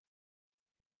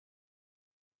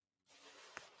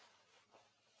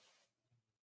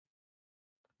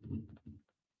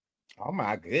 Oh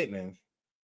my goodness.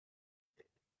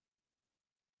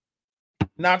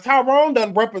 Now Tyrone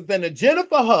done represented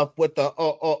Jennifer Huff with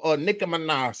the Nicki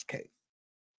Minaj case.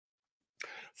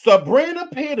 Sabrina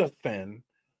Peterson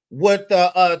with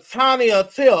the Tanya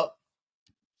Tip.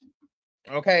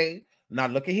 Okay, now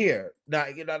look at here. Now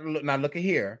look at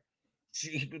here.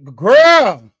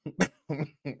 Girl.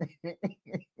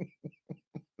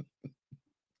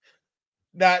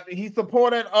 That he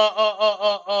supported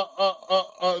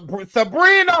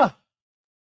Sabrina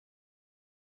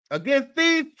against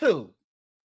these two.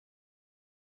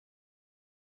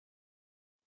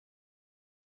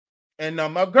 And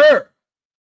my girl.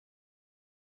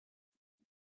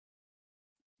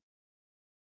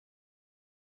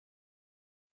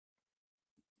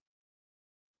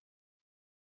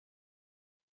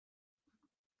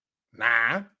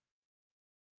 Nah.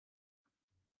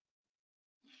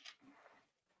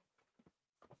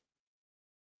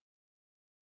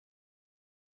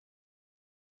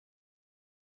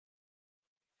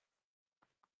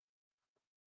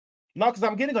 No, because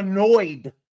I'm getting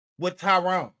annoyed with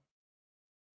Tyrone.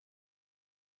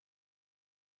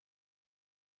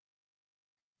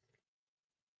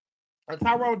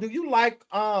 Tyrone, do you like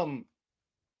SA?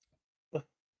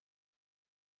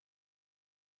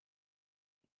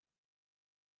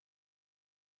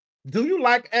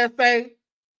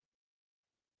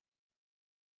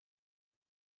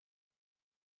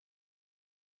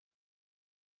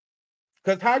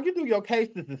 Because how you do your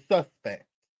cases is suspect.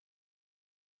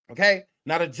 Okay?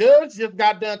 Now the judge just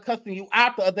got done cussing you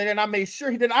out the other day, and I made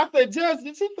sure he did. I said, Judge,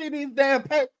 did you see these damn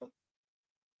papers?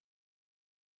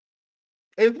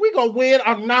 Is we gonna win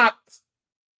or not?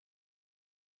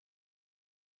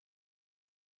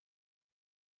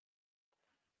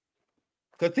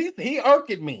 Because he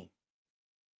irked me.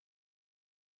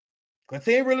 Because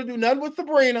he didn't really do nothing with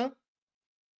Sabrina.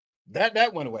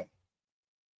 That went away.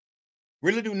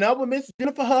 Really do nothing with Miss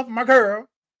Jennifer Huff, my girl.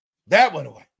 That went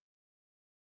away.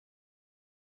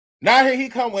 Now here he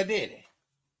come with Diddy.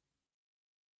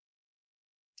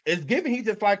 It's given he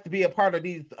just likes to be a part of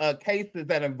these cases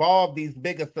that involve these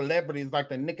bigger celebrities like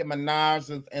the Nicki Minaj's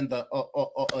and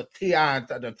the T.I. and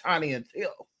the Tiny and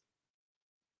Till.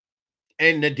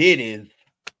 And the Diddy's.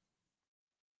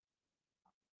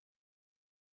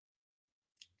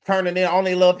 Turning in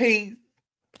only little piece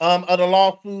of the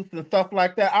lawsuits and stuff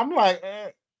like that. I'm like,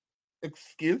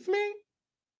 excuse me?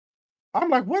 I'm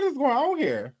like, what is going on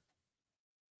here?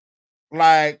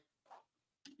 Like,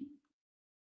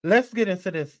 let's get into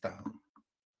this stuff.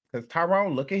 Because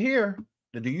Tyrone, look at here.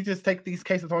 Do you just take these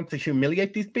cases on to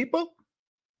humiliate these people?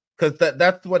 Because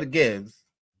that's what it gives.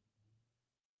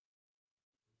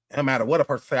 No matter what a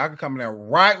person say, I can come in there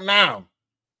right now.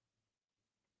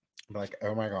 I'm like,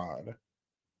 oh my God.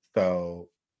 So,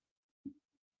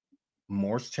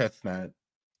 Morse Chestnut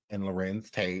and Lorenz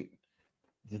Tate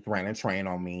just ran a train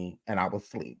on me and I was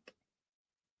asleep.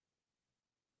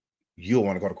 You don't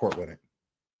want to go to court with it.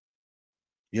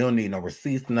 You don't need no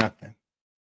receipts, nothing.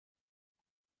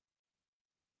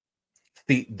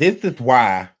 See, this is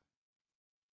why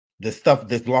this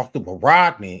lawsuit with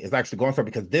Rodney is actually going for,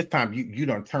 because this time you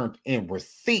done turned in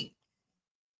receipts.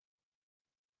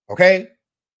 Okay?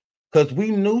 Because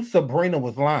we knew Sabrina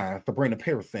was lying, Sabrina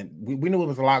Pearson. We knew there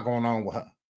was a lot going on with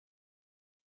her.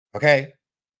 Okay?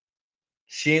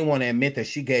 She didn't want to admit that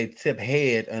she gave Tip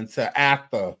head until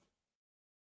after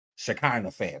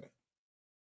Shekinah said it.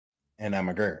 And I'm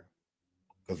a girl.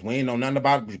 Because we ain't know nothing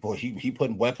about it before. He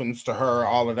putting weapons to her,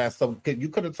 all of that stuff. You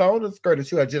could have told us, girl,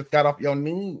 that you had just got off your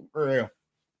knee, girl.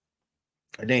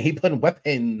 And then he putting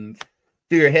weapons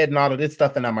through your head and all of this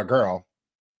stuff, and I'm a girl.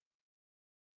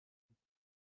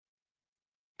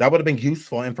 That would have been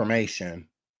useful information,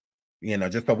 you know,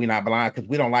 just so we're not blind, because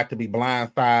we don't like to be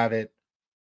blindsided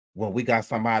when we got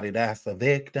somebody that's a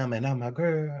victim and I'm a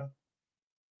girl.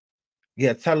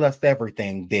 Yeah, tell us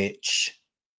everything, bitch.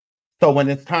 So when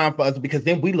it's time for us, because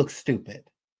then we look stupid.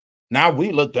 Now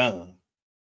we look dumb.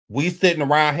 We sitting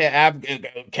around here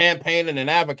campaigning and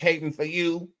advocating for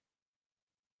you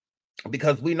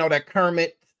because we know that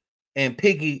Kermit and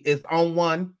Piggy is on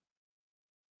one.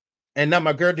 And now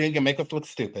my girl didn't make us look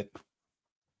stupid.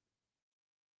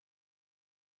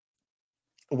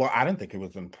 Well, I didn't think it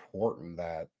was important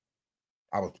that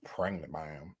I was pregnant by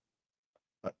him.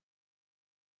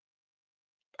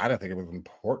 I didn't think it was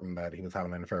important that he was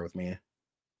having an affair with me.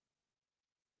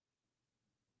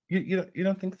 You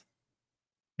don't think so?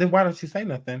 Then why don't you say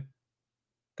nothing?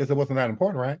 Because it wasn't that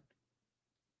important, right?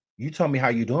 You told me how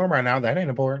you doing right now. That ain't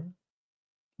important.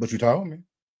 But you told me.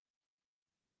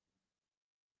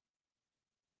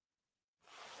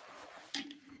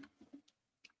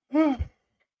 Let's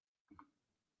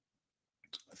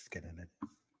get in it.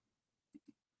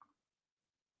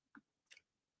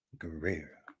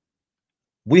 Greer.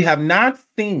 We have not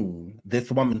seen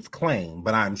this woman's claim,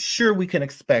 but I'm sure we can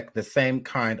expect the same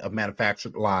kind of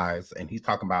manufactured lies. And he's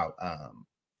talking about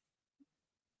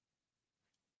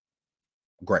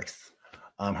Grace,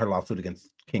 her lawsuit against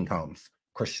King Combs,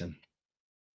 Christian.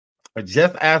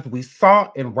 Just as we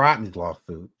saw in Rodney's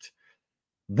lawsuit,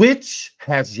 which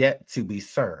has yet to be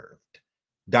served,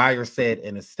 Dyer said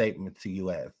in a statement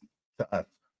to us.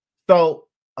 So,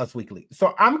 Us Weekly.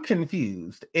 So I'm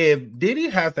confused. If Diddy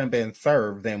hasn't been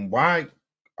served, then why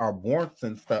are warrants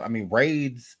and stuff, I mean,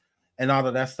 raids and all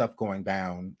of that stuff going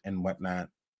down and whatnot?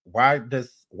 Why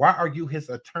are you his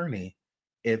attorney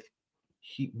if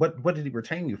what did he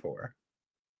retain you for?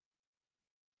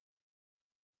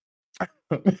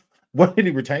 What did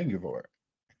he retain you for?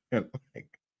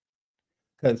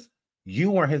 Because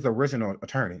you weren't his original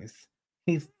attorneys.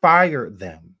 He fired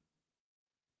them.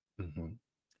 Mm-hmm.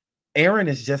 Aaron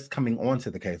is just coming onto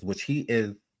the case, which he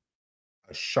is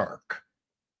a shark.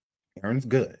 Aaron's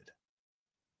good.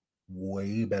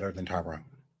 Way better than Tyrone.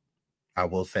 I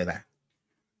will say that.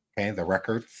 Okay, the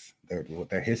records,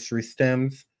 their history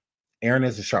stems. Aaron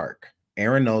is a shark.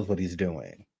 Aaron knows what he's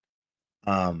doing.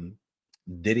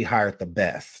 Diddy hired the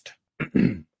best.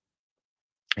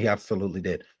 He absolutely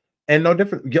did. And no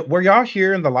different. Were y'all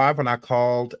here in the live when I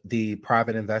called the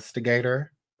private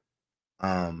investigator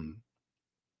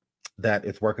that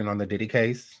is working on the Diddy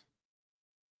case?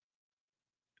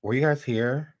 Were you guys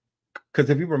here? Because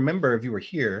if you remember, if you were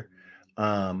here,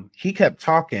 he kept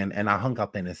talking and I hung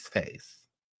up in his face.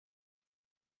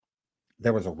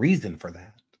 There was a reason for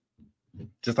that.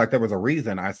 Just like there was a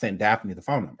reason I sent Daphne the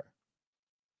phone number.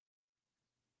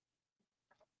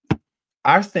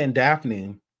 I sent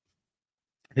Daphne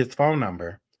his phone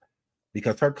number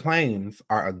because her claims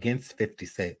are against 50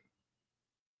 Cent.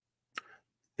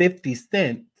 50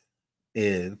 Cent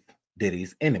is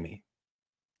Diddy's enemy.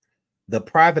 The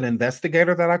private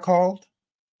investigator that I called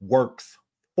works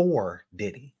for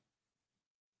Diddy.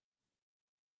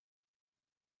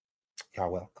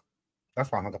 Y'all welcome.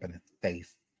 That's why I hung up in his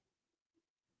face.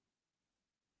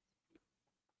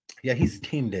 Yeah, he's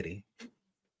Team Diddy.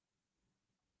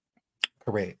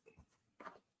 Correct.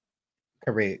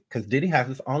 Because Diddy has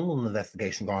his own little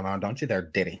investigation going on, don't you there,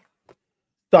 Diddy?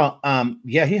 So,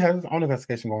 yeah, he has his own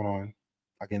investigation going on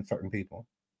against certain people.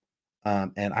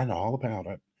 And I know all about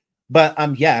it. But,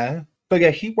 yeah. So,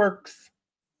 yeah, he works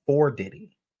for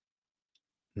Diddy.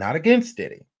 Not against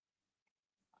Diddy.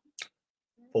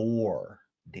 For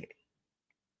Diddy.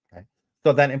 Okay.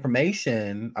 So that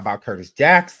information about Curtis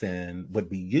Jackson would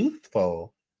be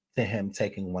useful to him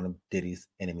taking one of Diddy's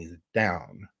enemies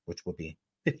down, which would be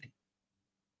 50.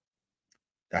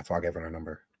 That's why I gave her a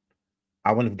number.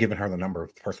 I wouldn't have given her the number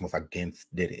if the person was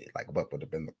against Diddy. Like, what would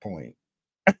have been the point?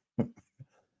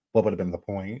 What would have been the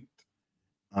point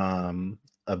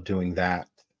of doing that?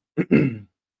 That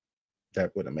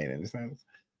wouldn't have made any sense.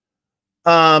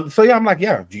 So yeah, I'm like,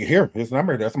 yeah, do you hear his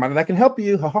number? There's somebody that can help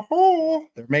you.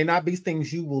 There may not be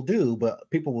things you will do, but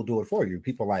people will do it for you.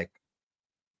 People like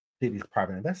Diddy's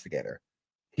private investigator.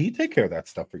 He take care of that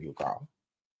stuff for you, Carl.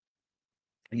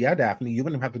 Yeah, Daphne, you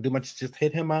wouldn't have to do much. Just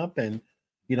hit him up and,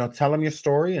 you know, tell him your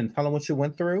story and tell him what you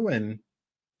went through, and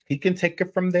he can take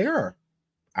it from there.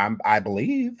 I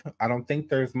believe. I don't think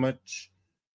there's much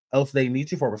else they need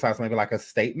you for besides maybe like a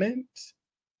statement.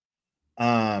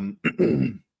 And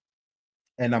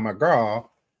I'm a girl.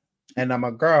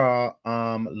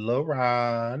 Lil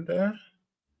Rod.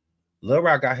 Lil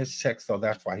Rod got his check, so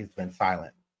that's why he's been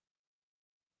silent.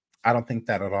 I don't think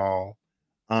that at all.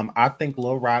 I think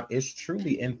Lil Rod is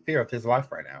truly in fear of his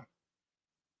life right now.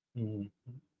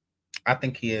 I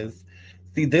think he is.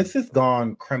 See, this has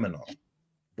gone criminal.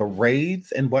 The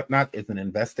raids and whatnot is an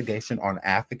investigation on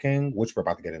African, which we're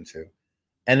about to get into.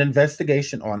 An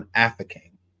investigation on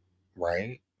African,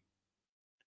 right?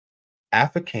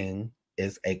 African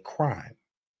is a crime.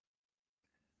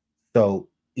 So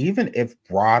even if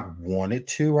Rod wanted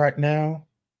to right now,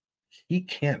 he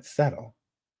can't settle.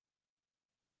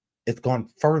 It's gone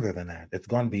further than that. It's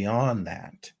gone beyond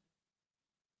that.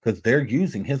 Because they're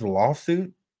using his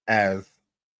lawsuit as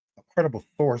a credible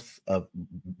source of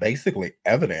basically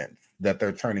evidence that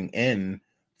they're turning in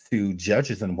to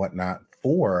judges and whatnot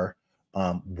for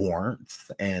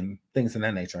warrants and things of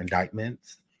that nature,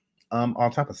 indictments, all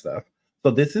type of stuff.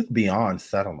 So this is beyond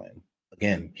settling.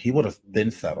 Again, he would have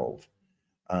been settled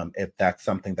if that's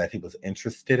something that he was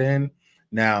interested in.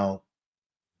 Now,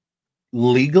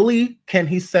 legally, can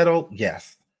he settle?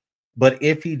 Yes. But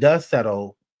if he does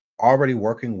settle, already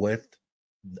working with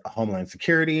Homeland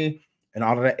Security and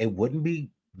all of that, it wouldn't be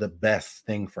the best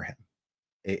thing for him.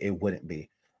 It wouldn't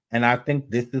be. And I think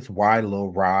this is why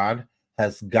Lil Rod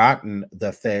has gotten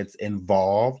the feds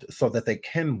involved so that they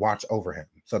can watch over him,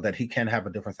 so that he can have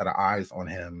a different set of eyes on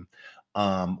him.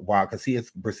 While because he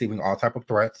is receiving all type of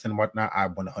threats and whatnot, I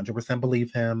 100%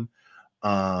 believe him.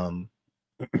 I'm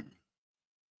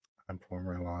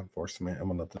former law enforcement. I'm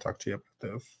gonna love to talk to you about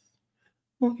this.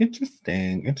 Well,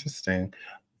 interesting.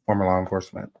 Former law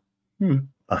enforcement.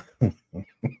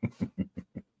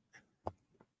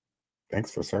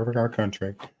 Thanks for serving our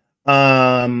country.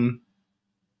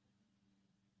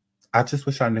 I just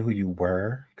wish I knew who you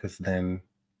were, because then,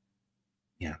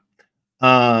 yeah.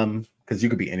 Because you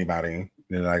could be anybody.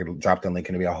 You know, I could drop the link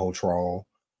and it'd be a whole troll.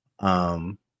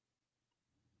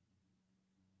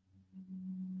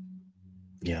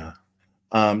 Yeah.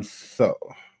 So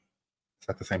is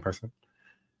that the same person?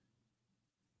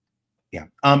 Yeah.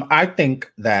 I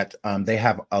think that they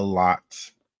have a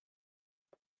lot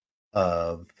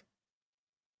of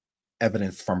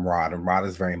evidence from Rod, and Rod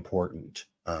is very important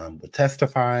with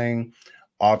testifying,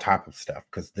 all type of stuff,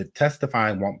 because the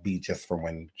testifying won't be just for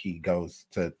when he goes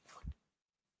to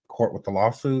court with the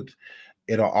lawsuit.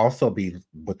 It'll also be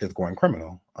with this going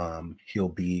criminal. He'll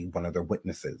be one of their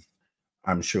witnesses,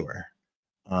 I'm sure.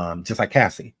 Just like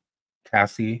Cassie.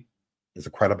 Cassie is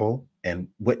a credible and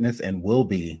witness and will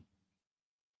be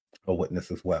a witness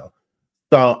as well.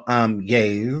 So,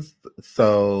 yays.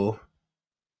 So,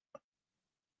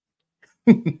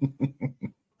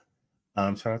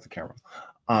 shout out to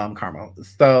Carmel.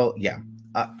 So, yeah,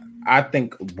 I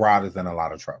think Rod is in a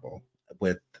lot of trouble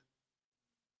with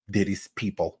Diddy's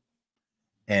people,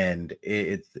 and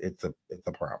it's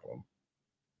a problem.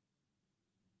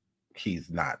 He's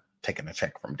not taking a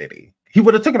check from Diddy. He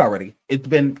would have took it already. It's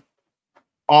been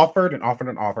offered,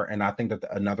 and I think that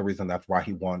another reason that's why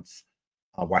he wants,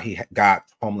 why he got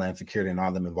Homeland Security and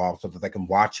all them involved, so that they can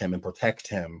watch him and protect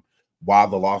him while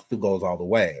the lawsuit goes all the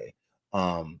way.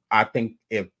 I think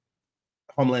if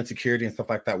Homeland Security and stuff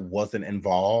like that wasn't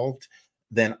involved,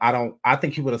 then I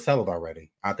think he would have settled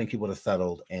already. I think he would have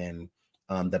settled in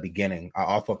the beginning. I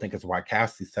also think it's why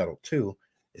Cassie settled too,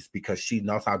 is because she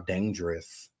knows how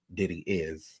dangerous Diddy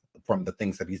is from the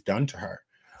things that he's done to her.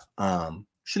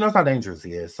 She knows how dangerous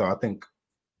he is. So I think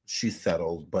she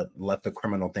settled, but left the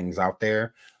criminal things out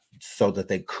there so that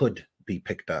they could be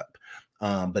picked up.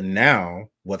 But now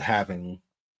with having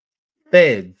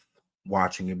feds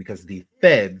watching you, because the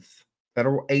feds,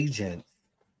 federal agents,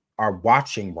 are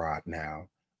watching Rod now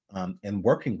and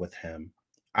working with him,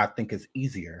 I think it's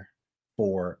easier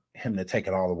for him to take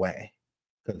it all away.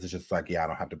 Because it's just like, yeah, I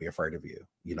don't have to be afraid of you.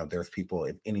 You know, there's people,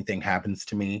 if anything happens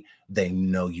to me, they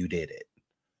know you did it.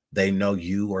 They know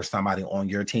you or somebody on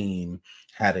your team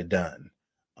had it done.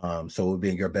 So it would be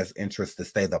in your best interest to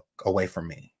stay away from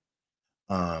me.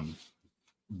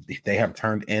 They have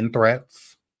turned in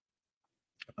threats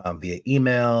via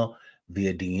email,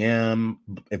 via DM.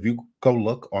 If you go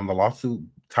look on the lawsuit,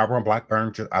 Tyrone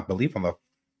Blackburn, I believe on the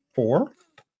 4th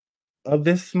of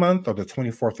this month or the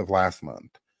 24th of last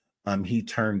month, he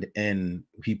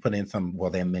put in some,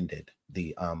 well, they amended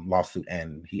the lawsuit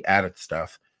and he added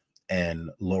stuff. And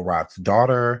Lil Rod's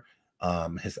daughter,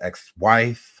 his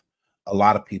ex-wife, a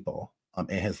lot of people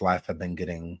in his life have been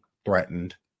getting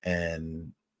threatened.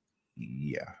 And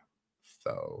yeah,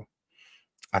 so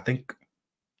I think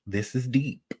this is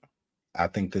deep. I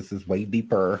think this is way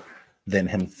deeper than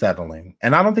him settling.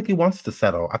 And I don't think he wants to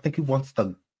settle. I think he wants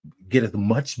to get as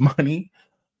much money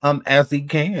as he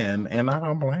can. And I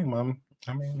don't blame him.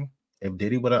 I mean, if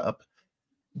Diddy would have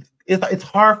it's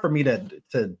hard for me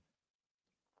to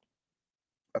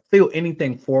feel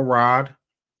anything for Rod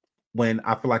when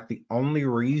I feel like the only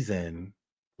reason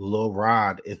Lil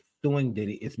Rod is suing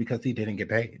Diddy is because he didn't get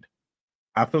paid.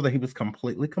 I feel that he was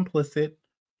completely complicit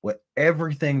with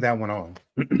everything that went on.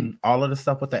 All of the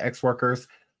stuff with the ex-workers.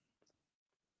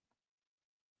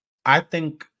 I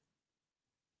think,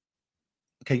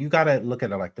 okay, you got to look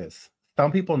at it like this.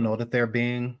 Some people know that they're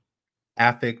being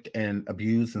affected and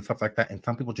abused and stuff like that, and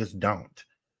some people just don't.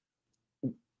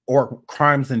 Or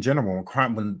crimes in general.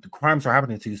 When the crimes are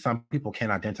happening to you, some people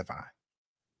can't identify.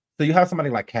 So you have somebody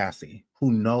like Cassie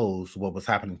who knows what was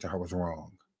happening to her was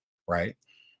wrong, right?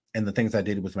 And the things that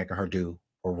Diddy was making her do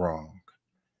were wrong.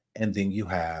 And then you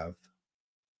have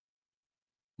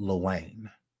Lil Wayne.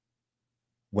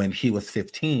 When he was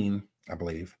 15, I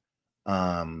believe,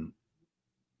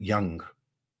 young,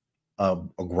 a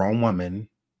grown woman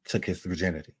took his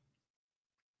virginity.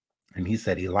 And he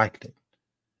said he liked it.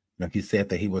 You know, he said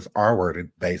that he was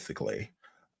R-worded, basically,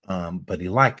 but he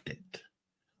liked it.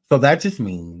 So that just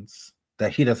means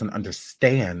that he doesn't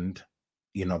understand,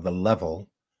 you know, the level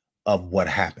of what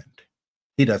happened.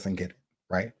 He doesn't get it,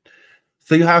 right?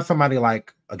 So you have somebody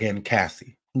like, again,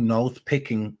 Cassie, who knows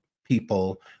picking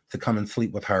people to come and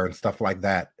sleep with her and stuff like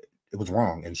that, it was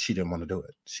wrong, and she didn't want to do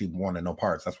it. She wanted no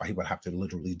parts. That's why he would have to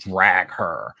literally drag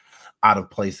her out of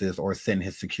places or send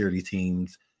his security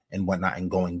teams and whatnot and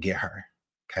go and get her,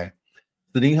 okay?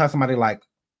 So then you have somebody like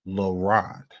Lil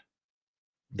Rod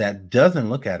that doesn't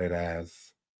look at it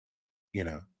as, you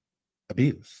know,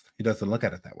 abuse. He doesn't look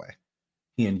at it that way.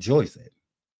 He enjoys it.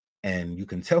 And you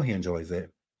can tell he enjoys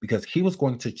it because he was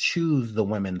going to choose the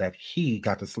women that he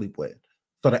got to sleep with.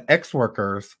 So the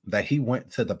ex-workers that he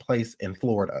went to the place in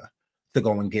Florida to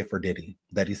go and get for Diddy,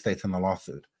 that he states in the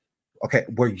lawsuit, okay,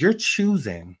 where you're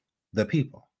choosing the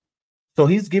people. So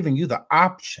he's giving you the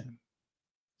option.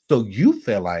 So you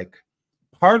feel like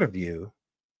part of you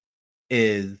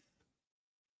is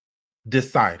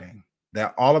deciding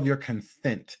that all of your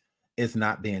consent is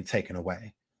not being taken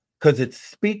away because it's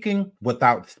speaking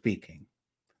without speaking.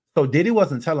 So Diddy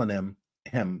wasn't telling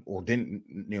him or didn't,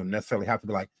 you know, necessarily have to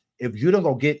be like, if you don't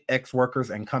go get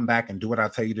ex-workers and come back and do what I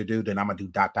tell you to do, then I'm gonna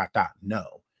do ...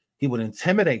 No, he would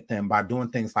intimidate them by doing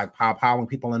things like powering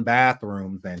people in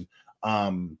bathrooms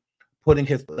and putting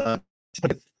his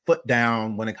foot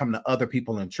down when it comes to other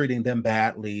people and treating them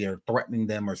badly or threatening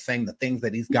them or saying the things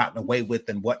that he's gotten away with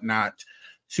and whatnot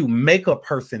to make a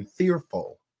person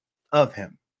fearful of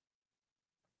him.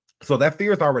 So that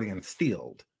fear is already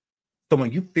instilled. So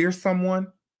when you fear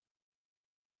someone,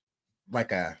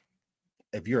 like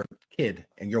if you're a kid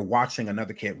and you're watching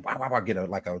another kid, get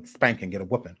a spanking, get a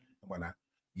whooping, and whatnot,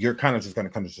 you're kind of just going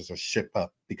to come to just a ship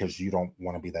up because you don't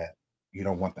want to be that. You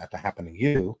don't want that to happen to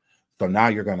you. So now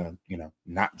you're going to, you know,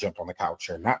 not jump on the couch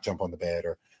or not jump on the bed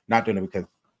or not doing it because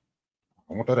I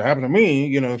don't want that to happen to me,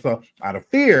 you know. So out of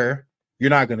fear, you're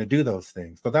not going to do those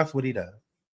things. So that's what he does.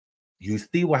 You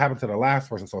see what happened to the last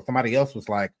person. So if somebody else was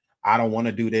like, I don't want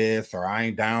to do this or I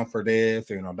ain't down for this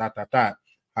or, you know, ...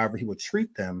 However he would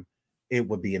treat them, it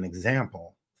would be an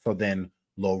example. So then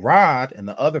Lil Rod and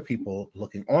the other people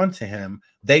looking on to him,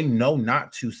 they know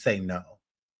not to say no.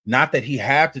 Not that he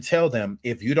had to tell them,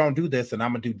 if you don't do this, and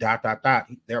I'm gonna do ...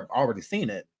 They've already seen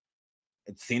it.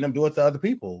 It's seen him do it to other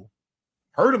people,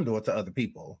 heard him do it to other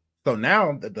people. So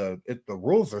now the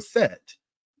rules are set.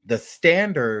 The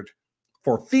standard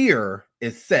for fear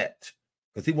is set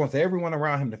because he wants everyone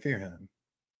around him to fear him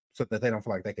so that they don't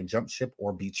feel like they can jump ship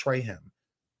or betray him.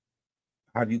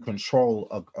 How do you control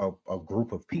a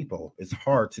group of people? It's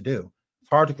hard to do. It's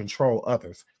hard to control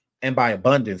others, and by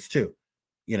abundance too.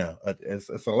 You know, it's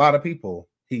a lot of people.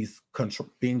 He's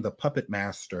being the puppet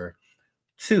master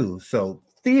too. So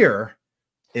fear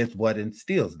is what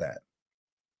instills that.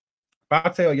 If I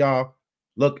tell y'all,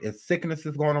 look, if sickness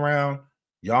is going around,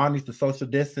 y'all need to social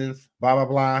distance, blah, blah,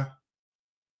 blah,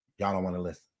 y'all don't want to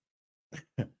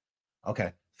listen.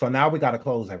 Okay. So now we got to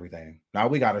close everything. Now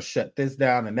we got to shut this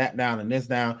down and that down and this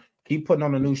down. Keep putting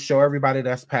on the news, show everybody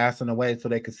that's passing away so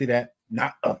they can see that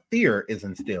not a fear is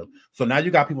instilled. So now you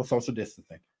got people social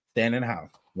distancing, staying in the house,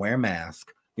 wearing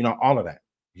masks, you know, all of that.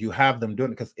 You have them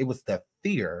doing it because it was the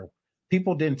fear.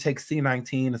 People didn't take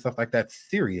C-19 and stuff like that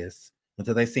serious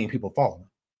until they seen people falling.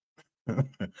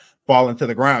 Falling to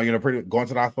the ground, you know, going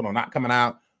to the hospital, not coming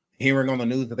out, hearing on the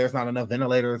news that there's not enough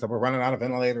ventilators, that we're running out of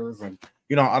ventilators, and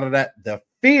you know, all of that. The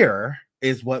fear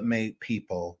is what made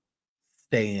people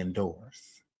stay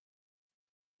indoors.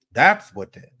 That's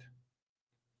what did.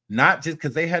 Not just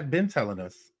because they had been telling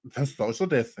us the social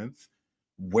distance,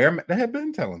 where they had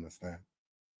been telling us that.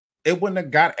 It wouldn't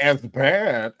have got as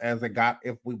bad as it got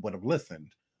if we would have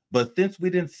listened. But since we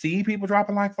didn't see people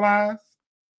dropping like flies,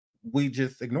 we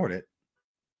just ignored it.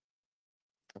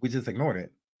 We just ignored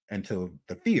it until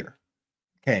the fear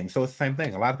came. So it's the same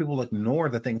thing. A lot of people ignore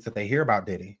the things that they hear about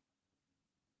Diddy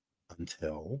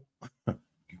until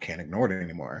you can't ignore it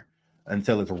anymore,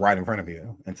 until it's right in front of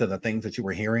you, until the things that you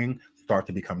were hearing start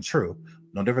to become true.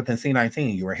 No different than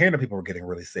C-19. You were hearing that people were getting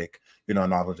really sick, you know,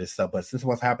 and all of this stuff. But since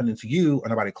what's happening to you or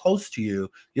nobody close to you,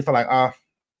 you feel like,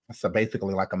 it's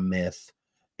basically like a myth.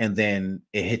 And then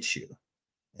it hits you.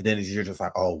 And then you're just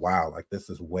like, oh, wow, like this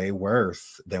is way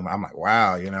worse. Then I'm like,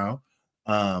 wow, you know,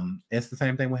 it's the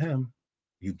same thing with him.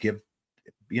 You give,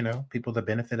 you know, people the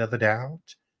benefit of the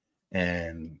doubt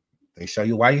and they show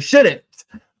you why you shouldn't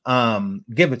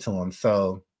give it to them.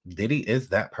 So Diddy is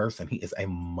that person. He is a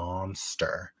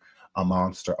monster,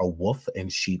 a wolf in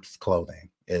sheep's clothing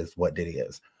is what Diddy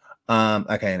is.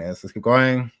 Okay, let's keep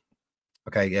going.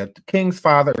 Okay, yeah, the King's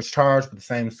father is charged with the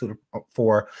same suit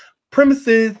for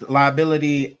premises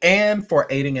liability and for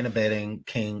aiding and abetting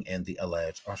King in the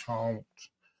alleged assault.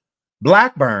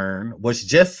 Blackburn was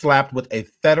just slapped with a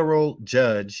federal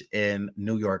judge in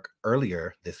New York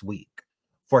earlier this week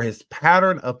for his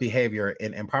pattern of behavior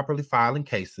in improperly filing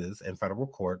cases in federal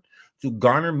court to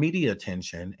garner media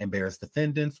attention, embarrass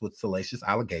defendants with salacious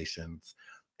allegations,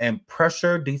 and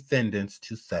pressure defendants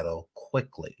to settle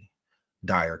quickly,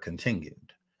 Dyer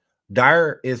continued.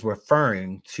 Dyer is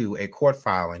referring to a court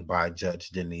filing by Judge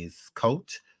Denise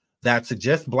Coate that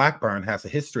suggests Blackburn has a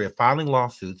history of filing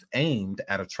lawsuits aimed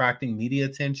at attracting media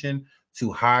attention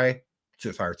to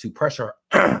pressure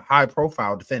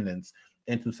high-profile defendants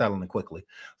into settling quickly.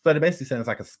 So they basically said it's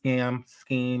like a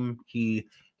scheme. He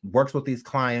works with these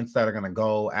clients that are going to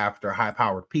go after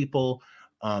high-powered people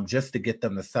just to get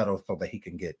them to settle so that he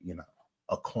can get, you know,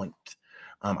 a coin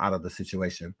out of the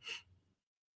situation.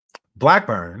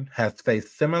 Blackburn has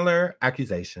faced similar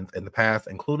accusations in the past,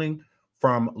 including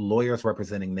from lawyers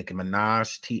representing Nicki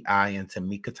Minaj, T.I., and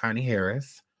Tamika Tiny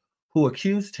Harris, who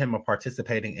accused him of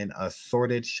participating in a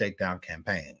sordid shakedown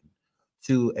campaign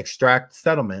to extract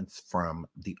settlements from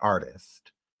the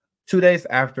artist. 2 days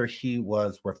after he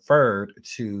was referred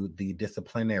to the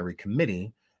disciplinary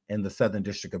committee in the Southern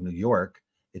District of New York,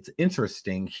 it's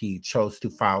interesting he chose to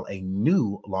file a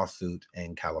new lawsuit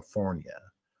in California.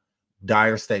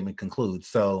 Dyer's statement concludes.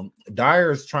 So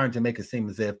Dyer is trying to make it seem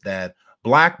as if that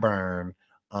Blackburn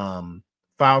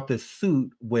filed this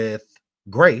suit with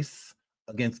grace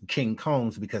against King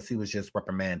Combs because he was just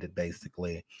reprimanded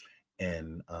basically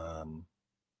in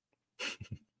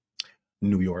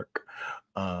New York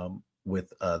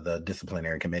with the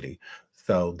disciplinary committee.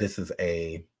 So this is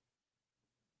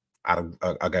out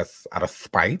of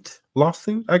spite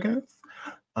lawsuit, I guess.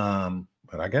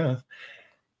 But I guess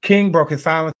King broke his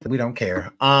silence. We don't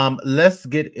care. Let's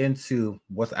get into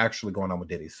what's actually going on with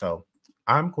Diddy. So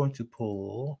I'm going to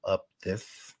pull up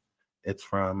this. It's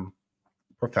from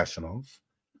professionals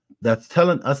that's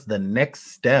telling us the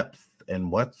next steps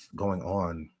and what's going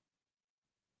on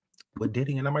with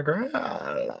Diddy. And oh my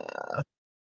God.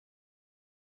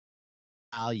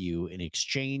 Value in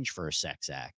exchange for a sex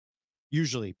act,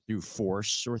 usually through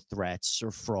force or threats or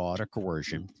fraud or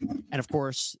coercion. And of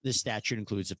course, this statute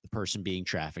includes if the person being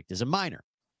trafficked is a minor.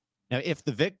 Now, if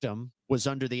the victim was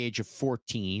under the age of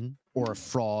 14 or a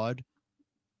fraud,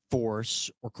 force,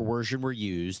 or coercion were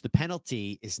used, the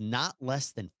penalty is not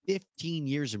less than 15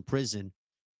 years in prison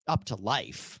up to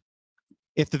life.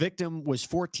 If the victim was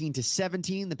 14 to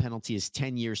 17, the penalty is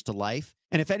 10 years to life.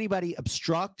 And if anybody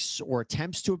obstructs or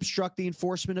attempts to obstruct the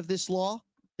enforcement of this law,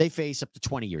 they face up to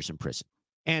 20 years in prison.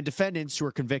 And defendants who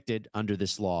are convicted under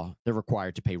this law, they're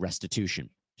required to pay restitution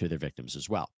to their victims as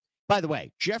well. By the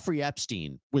way, Jeffrey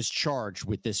Epstein was charged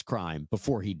with this crime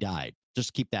before he died.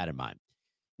 Just keep that in mind.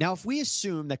 Now, if we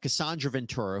assume that Cassandra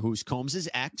Ventura, who's Combs'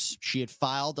 ex, she had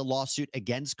filed a lawsuit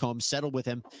against Combs, settled with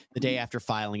him the day after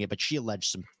filing it, but she alleged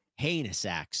some heinous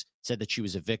acts, said that she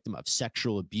was a victim of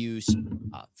sexual abuse,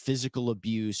 physical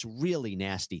abuse, really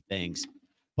nasty things.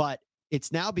 But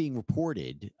it's now being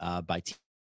reported by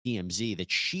TMZ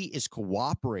that she is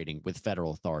cooperating with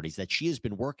federal authorities, that she has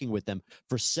been working with them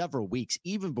for several weeks,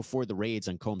 even before the raids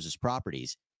on Combs'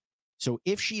 properties. So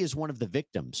if she is one of the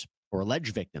victims or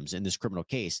alleged victims in this criminal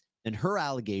case, then her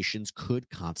allegations could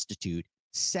constitute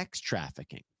sex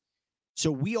trafficking.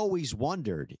 So we always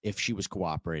wondered if she was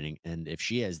cooperating, and if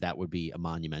she is, that would be a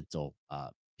monumental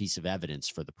piece of evidence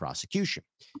for the prosecution.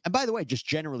 And by the way, just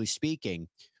generally speaking,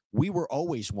 we were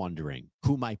always wondering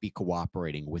who might be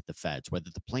cooperating with the feds, whether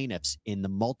the plaintiffs in the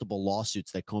multiple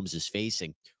lawsuits that Combs is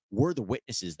facing were the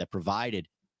witnesses that provided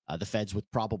the feds with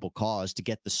probable cause to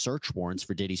get the search warrants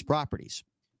for Diddy's properties.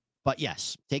 But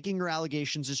yes, taking her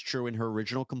allegations as true in her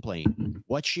original complaint,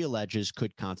 what she alleges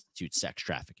could constitute sex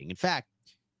trafficking. In fact,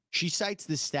 she cites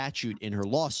this statute in her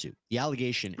lawsuit. The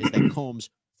allegation is that Combs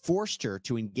forced her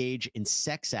to engage in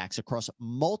sex acts across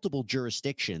multiple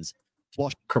jurisdictions.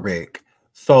 Correct.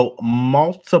 So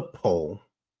multiple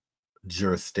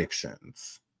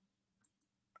jurisdictions.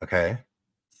 Okay.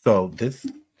 So this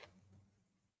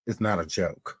is not a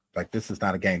joke. Like, this is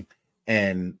not a game.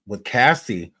 And with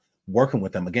Cassie working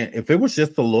with them, again, if it was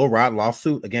just a Lil Rod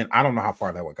lawsuit, again, I don't know how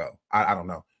far that would go. I don't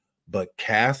know. But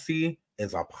Cassie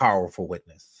is a powerful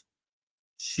witness.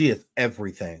 She is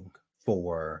everything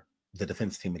for the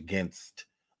defense team against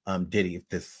Diddy if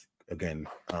this, again,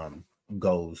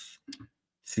 goes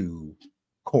to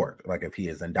court, like if he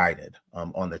is indicted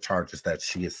on the charges that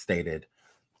she has stated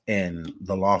in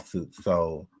the lawsuit.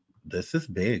 So this is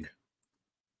big.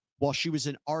 While she was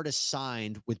an artist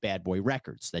signed with Bad Boy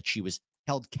Records, that she was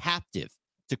held captive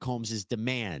to Combs's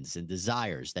demands and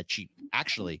desires, that she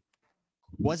actually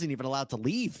wasn't even allowed to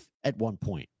leave at one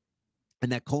point,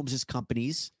 and that Combs's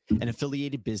companies and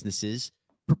affiliated businesses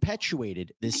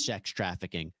perpetuated this sex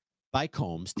trafficking by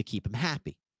Combs to keep him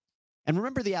happy. And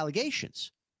remember the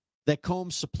allegations that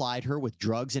Combs supplied her with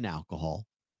drugs and alcohol,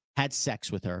 had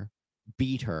sex with her,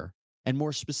 beat her, and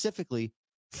more specifically,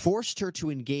 forced her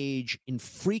to engage in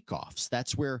freak-offs.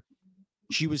 That's where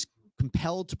she was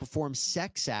compelled to perform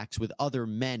sex acts with other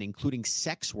men, including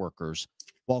sex workers,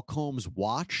 while Combs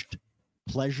watched,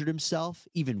 pleasured himself,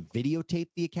 even videotaped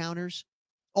the encounters,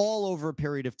 all over a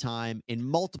period of time in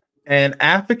multiple. And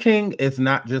African is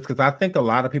not just, because I think a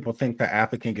lot of people think that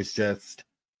African is just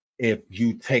if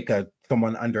you take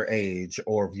someone underage,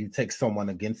 or if you take someone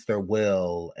against their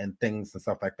will and things and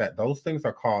stuff like that. Those things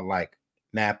are called like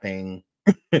napping,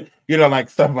 like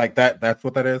stuff like that. That's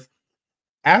what that is.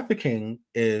 African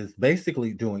is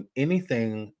basically doing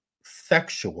anything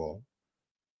sexual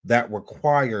that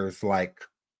requires like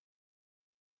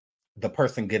the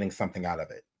person getting something out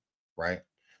of it, right?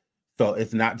 So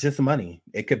it's not just money.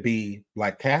 It could be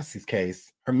like Cassie's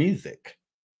case, her music.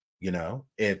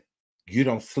 If you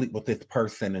don't sleep with this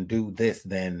person and do this,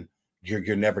 then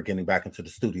you're never getting back into the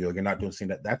studio. You're not doing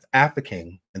that. That's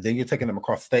African. And then you're taking them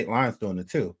across state lines doing it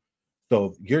too.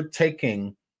 So you're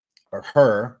taking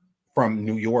her from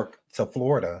New York to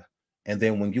Florida. And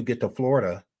then when you get to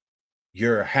Florida,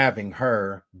 you're having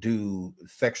her do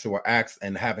sexual acts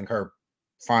and having her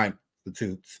find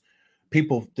prostitutes.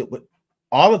 People,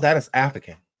 all of that is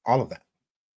African. All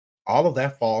of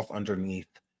that falls underneath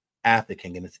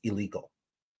African, and it's illegal.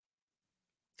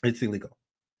 It's illegal.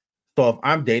 So if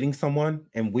I'm dating someone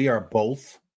and we are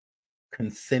both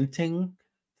consenting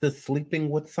to sleeping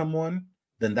with someone,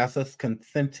 then that's us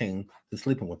consenting to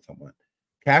sleeping with someone.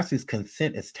 Cassie's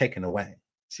consent is taken away.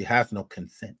 She has no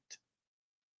consent.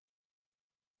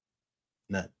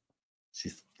 None.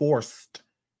 She's forced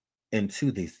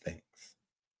into these things.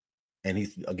 And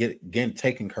he's again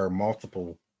taking her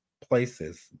multiple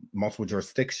places, multiple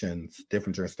jurisdictions,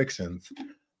 different jurisdictions,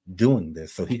 doing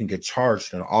this so he can get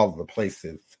charged in all of the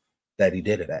places that he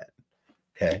did it at.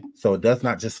 Okay. So it does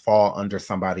not just fall under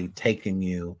somebody taking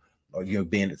you, or you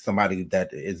being somebody that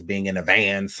is being in a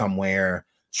van somewhere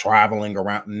traveling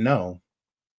around. No.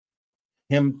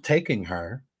 Him taking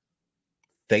her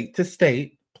state to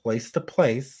state, place to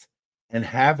place, and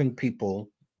having people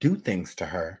do things to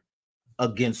her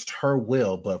against her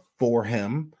will, but for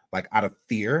him, like out of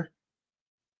fear,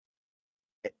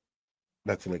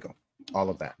 that's illegal. All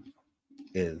of that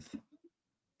is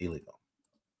illegal.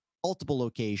 Multiple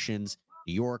locations,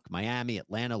 New York, Miami,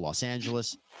 Atlanta, Los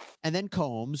Angeles. And then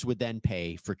Combs would then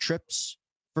pay for trips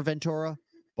for Ventura,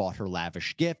 bought her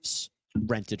lavish gifts,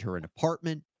 rented her an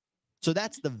apartment. So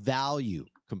that's the value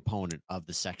component of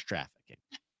the sex trafficking.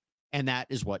 And that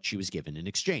is what she was given in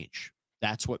exchange.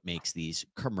 That's what makes these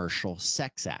commercial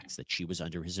sex acts, that she was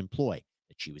under his employ,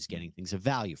 that she was getting things of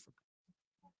value from him.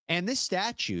 And this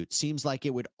statute seems like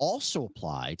it would also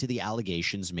apply to the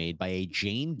allegations made by a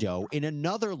Jane Doe in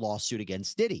another lawsuit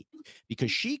against Diddy,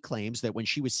 because she claims that when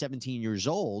she was 17 years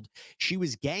old, she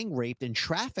was gang raped and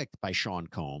trafficked by Sean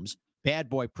Combs, Bad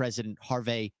Boy President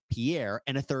Harvey Pierre,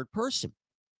 and a third person.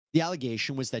 The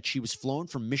allegation was that she was flown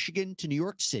from Michigan to New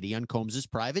York City on Combs's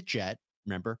private jet,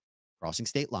 remember, crossing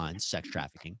state lines, sex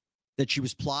trafficking, that she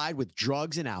was plied with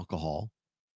drugs and alcohol,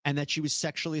 and that she was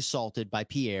sexually assaulted by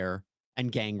Pierre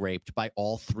and gang raped by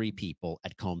all three people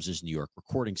at Combs's New York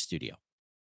recording studio.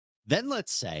 Then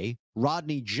let's say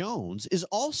Rodney Jones is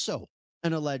also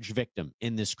an alleged victim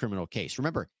in this criminal case.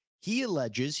 Remember, he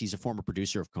alleges, he's a former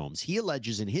producer of Combs, he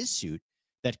alleges in his suit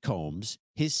that Combs,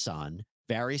 his son,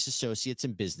 various associates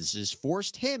and businesses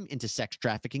forced him into sex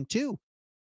trafficking too.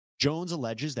 Jones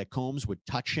alleges that Combs would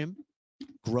touch him,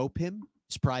 grope him,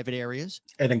 his private areas.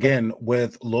 And again,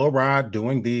 with Lil Rod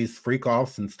doing these freak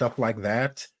offs and stuff like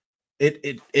that,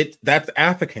 that's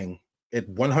African.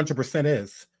 It 100%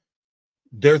 is.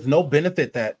 There's no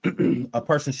benefit that a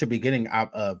person should be getting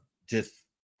out of just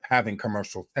having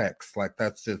commercial sex. Like,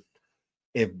 that's just,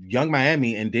 if Young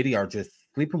Miami and Diddy are just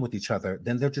sleeping with each other,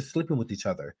 then they're just sleeping with each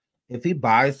other. If he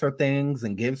buys her things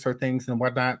and gives her things and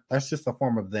whatnot, that's just a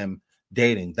form of them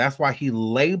dating. That's why he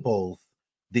labels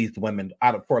these women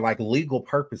for like legal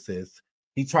purposes.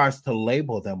 He tries to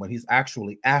label them when he's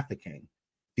actually African.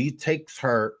 He takes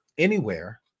her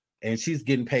anywhere and she's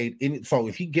getting paid. So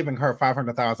if he's giving her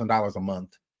 $500,000 a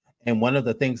month, and one of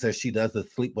the things that she does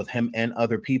is sleep with him and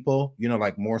other people, you know,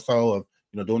 like more so of,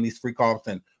 you know, doing these freak offs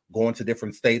and going to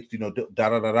different states, you know,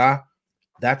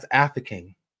 that's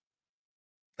African.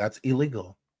 That's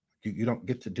illegal. You don't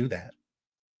get to do that.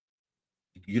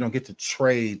 You don't get to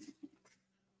trade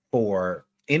for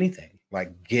anything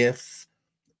like gifts,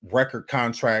 record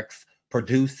contracts,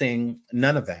 producing,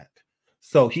 none of that.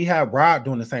 So he had Rod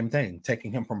doing the same thing,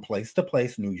 taking him from place to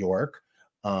place, New York,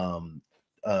 the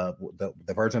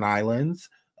Virgin Islands,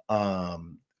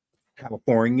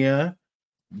 California,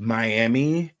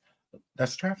 Miami.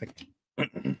 That's trafficking.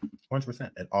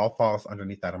 100%. It all falls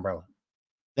underneath that umbrella.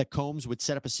 That Combs would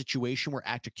set up a situation where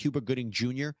actor Cuba Gooding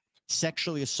Jr.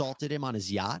 sexually assaulted him on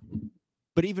his yacht.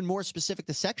 But even more specific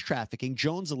to sex trafficking,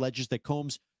 Jones alleges that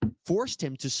Combs forced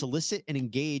him to solicit and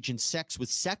engage in sex with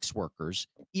sex workers,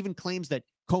 even claims that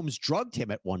Combs drugged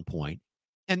him at one point.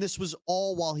 And this was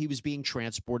all while he was being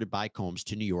transported by Combs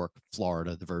to New York,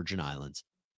 Florida, the Virgin Islands.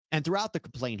 And throughout the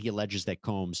complaint, he alleges that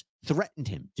Combs threatened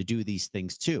him to do these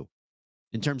things too.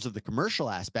 In terms of the commercial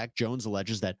aspect, Jones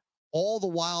alleges that all the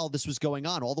while this was going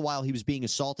on, all the while he was being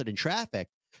assaulted in traffic,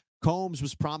 Combs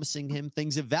was promising him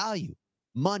things of value,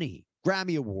 money,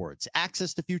 Grammy Awards,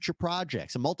 access to future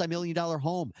projects, a multi-million-dollar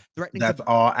home, threatening. That's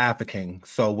all African.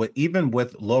 So even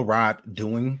with Lil Rod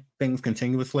doing things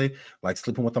continuously, like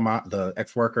sleeping with the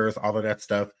ex-workers, all of that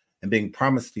stuff, and being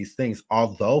promised these things,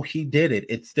 although he did it,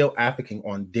 it's still African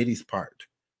on Diddy's part.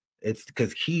 It's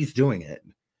because he's doing it.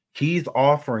 He's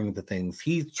offering the things.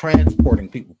 He's transporting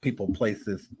people place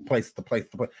to place.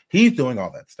 He's doing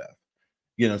all that stuff.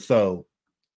 You know, so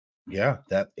yeah,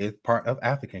 that is part of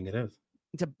African. It is.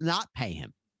 To not pay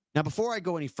him. Now, before I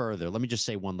go any further, let me just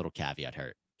say one little caveat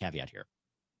here.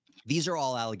 These are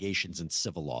all allegations in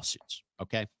civil lawsuits,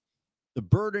 okay? The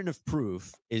burden of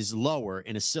proof is lower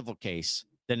in a civil case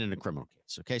than in a criminal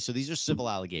case, okay? So these are civil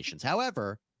allegations.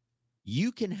 However,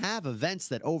 you can have events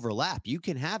that overlap. You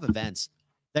can have events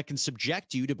that can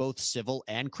subject you to both civil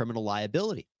and criminal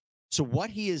liability. So what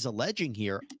he is alleging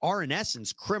here are, in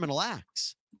essence, criminal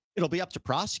acts. It'll be up to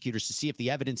prosecutors to see if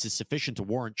the evidence is sufficient to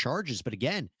warrant charges. But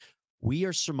again, we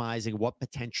are surmising what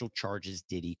potential charges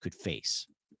Diddy could face.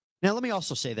 Now, let me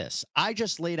also say this. I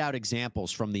just laid out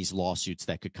examples from these lawsuits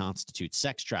that could constitute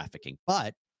sex trafficking,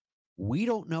 but we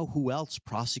don't know who else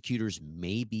prosecutors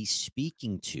may be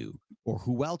speaking to or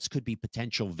who else could be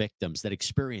potential victims that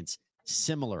experience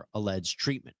similar alleged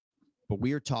treatment. But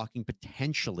we are talking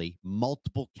potentially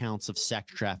multiple counts of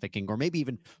sex trafficking, or maybe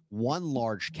even one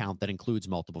large count that includes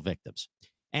multiple victims.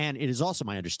 And it is also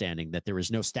my understanding that there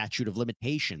is no statute of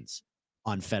limitations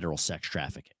on federal sex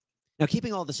trafficking. Now,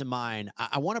 keeping all this in mind,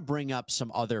 I want to bring up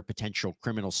some other potential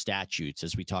criminal statutes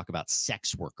as we talk about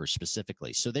sex workers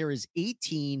specifically. So there is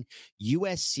 18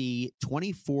 USC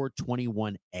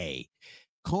 2421A.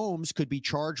 Combs could be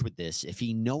charged with this if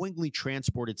he knowingly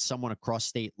transported someone across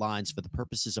state lines for the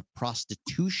purposes of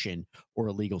prostitution or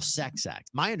illegal sex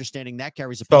acts. My understanding that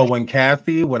carries a. So when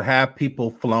Cassie would have people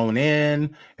flown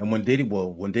in, and when Diddy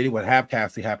would have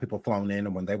Cassie have people flown in,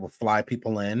 and when they would fly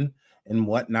people in and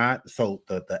whatnot, so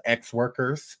the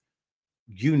ex-workers,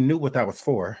 you knew what that was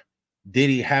for.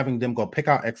 Diddy having them go pick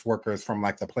out ex-workers from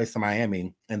like the place in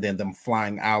Miami, and then them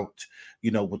flying out, you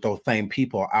know, with those same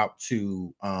people out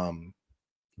to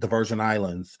the Virgin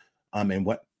Islands, and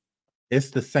what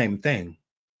it's the same thing.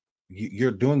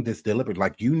 You're doing this deliberately.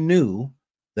 Like, you knew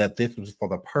that this was for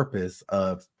the purpose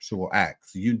of sexual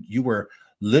acts. You were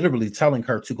literally telling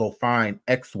her to go find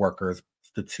ex-workers,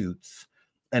 prostitutes,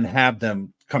 and have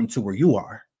them come to where you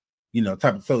are, you know,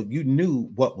 so you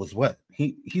knew what was what.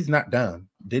 He's not dumb.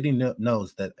 Diddy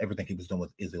knows that everything he was doing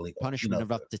is illegal. Punishment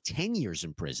of up to 10 years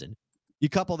in prison. You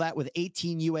couple that with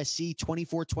 18 USC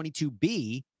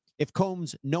 2422B. If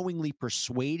Combs knowingly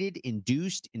persuaded,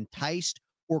 induced, enticed,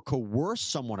 or coerced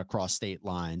someone across state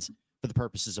lines for the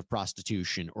purposes of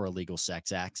prostitution or illegal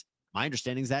sex acts, my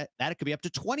understanding is that it could be up to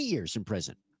 20 years in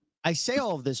prison. I say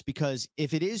all of this because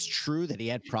if it is true that he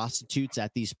had prostitutes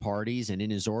at these parties and in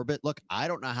his orbit, look, I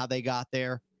don't know how they got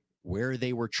there, where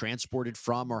they were transported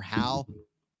from, or how,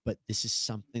 but this is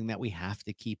something that we have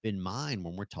to keep in mind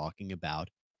when we're talking about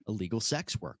illegal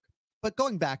sex work. But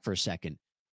going back for a second,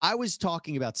 I was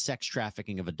talking about sex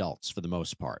trafficking of adults for the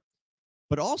most part,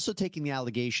 but also taking the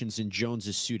allegations in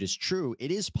Jones's suit as true,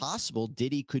 it is possible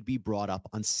Diddy could be brought up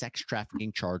on sex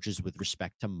trafficking charges with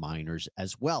respect to minors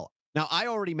as well. Now, I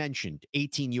already mentioned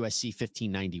 18 USC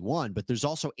 1591, but there's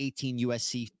also 18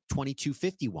 USC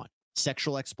 2251,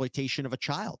 sexual exploitation of a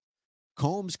child.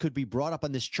 Combs could be brought up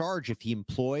on this charge if he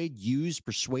employed, used,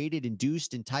 persuaded,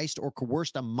 induced, enticed, or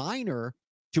coerced a minor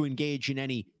to engage in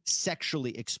any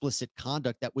sexually explicit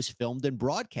conduct that was filmed and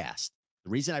broadcast. The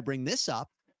reason I bring this up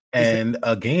and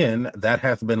again, that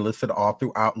has been listed all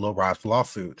throughout Lil Rod's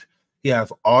lawsuit. He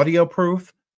has audio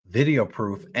proof, video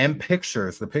proof, and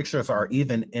pictures. The pictures are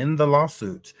even in the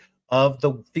lawsuit of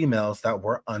the females that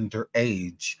were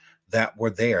underage that were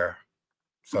there.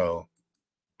 So,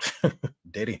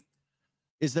 Diddy.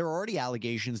 Is there already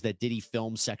allegations that Diddy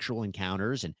filmed sexual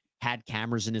encounters and had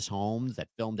cameras in his home that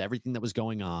filmed everything that was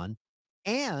going on?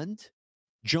 And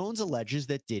Jones alleges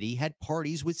that Diddy had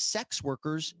parties with sex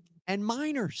workers and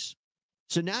minors.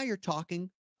 So now you're talking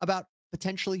about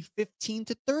potentially 15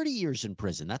 to 30 years in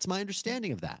prison. That's my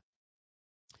understanding of that.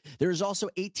 There is also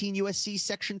 18 USC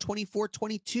section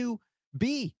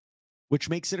 2422B, which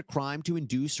makes it a crime to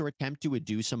induce or attempt to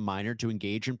induce a minor to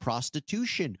engage in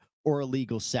prostitution or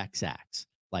illegal sex acts,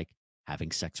 like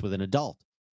having sex with an adult.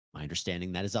 My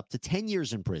understanding that is up to 10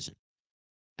 years in prison.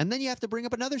 And then you have to bring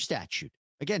up another statute.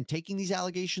 Again, taking these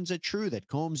allegations as true that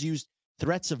Combs used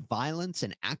threats of violence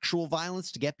and actual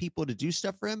violence to get people to do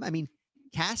stuff for him. I mean,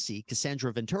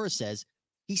 Cassandra Ventura says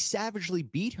he savagely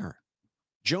beat her.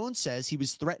 Jones says he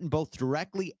was threatened both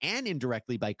directly and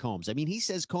indirectly by Combs. I mean, he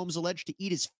says Combs alleged to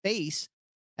eat his face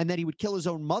and that he would kill his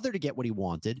own mother to get what he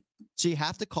wanted. So you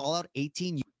have to call out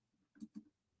 18.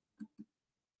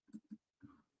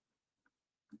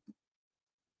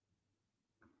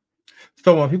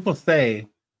 So when people say,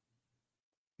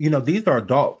 you know, these are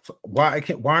adults, why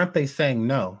aren't they saying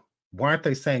no? Why aren't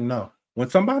they saying no? When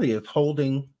somebody is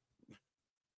holding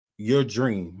your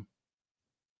dream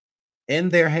in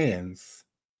their hands,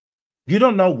 you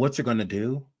don't know what you're going to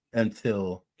do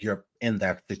until you're in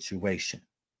that situation.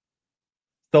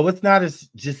 So it's not as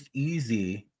just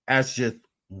easy as just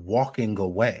walking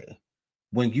away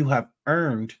when you have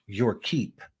earned your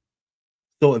keep.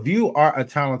 So if you are a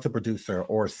talented producer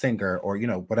or a singer or, you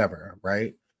know, whatever,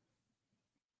 right?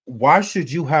 Why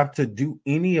should you have to do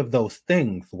any of those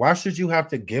things? Why should you have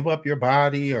to give up your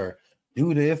body or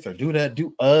do this or do that,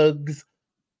 do Uggs?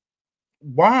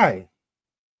 Why?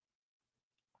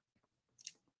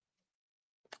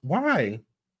 Why?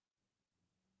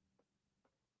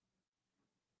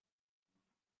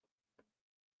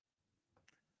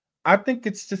 I think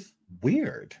it's just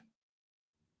weird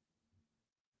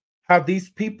how these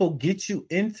people get you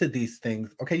into these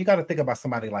things. Okay, you got to think about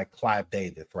somebody like Clive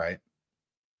Davis, right?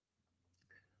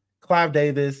 Clive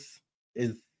Davis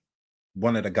is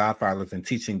one of the godfathers in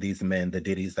teaching these men, the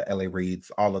Diddys, the L.A.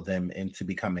 Reids, all of them into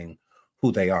becoming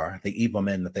who they are, the evil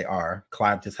men that they are.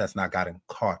 Clive just has not gotten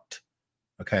caught.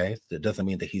 Okay, it doesn't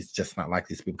mean that he's just not like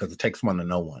these people, because it takes one to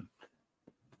know one.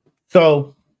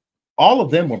 So all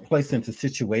of them were placed into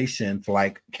situations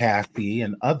like Kathy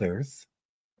and others,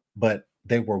 but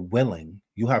they were willing.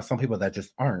 You have some people that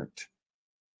just aren't.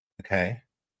 Okay,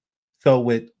 so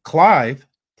with Clive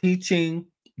teaching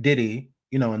Diddy,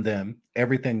 you know, and them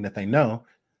everything that they know,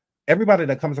 everybody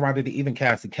that comes around Diddy, even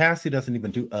Cassie doesn't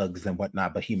even do Uggs and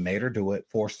whatnot, but he made her do it,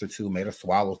 forced her to, made her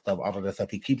swallow stuff, all of that stuff.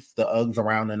 He keeps the Uggs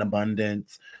around in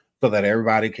abundance so that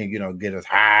everybody can, you know, get as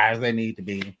high as they need to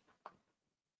be.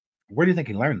 Where do you think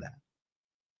he learned that?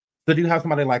 So do you have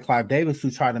somebody like Clive Davis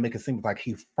who tried to make it seem like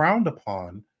he frowned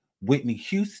upon Whitney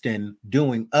Houston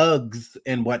doing Uggs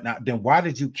and whatnot? Then why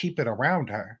did you keep it around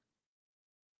her?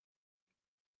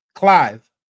 Clive,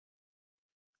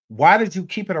 why did you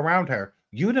keep it around her?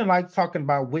 You didn't like talking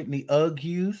about Whitney Ugg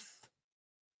use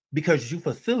because you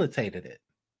facilitated it.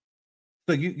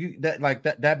 So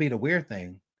that be the weird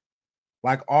thing.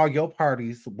 Like, all your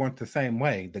parties weren't the same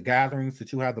way. The gatherings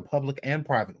that you have, the public and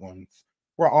private ones,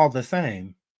 were all the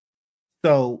same.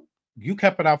 So you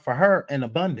kept it out for her in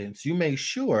abundance. You made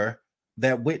sure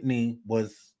that Whitney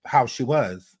was how she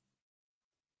was.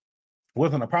 It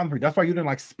wasn't a problem for you. That's why you didn't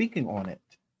like speaking on it.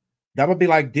 That would be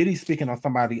like Diddy speaking on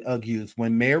somebody Ugg used.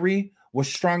 When Mary was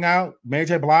strung out, Mary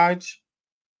J. Blige,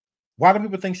 why do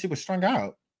people think she was strung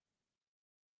out?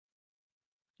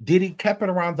 Diddy kept it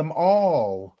around them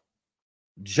all.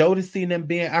 Jodeci and them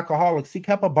being alcoholics, he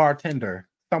kept a bartender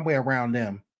somewhere around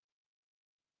them.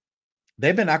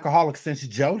 They've been alcoholics since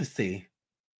Jodeci.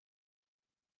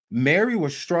 Mary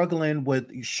was struggling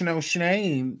with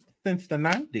Shane since the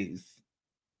 90s.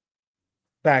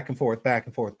 Back and forth, back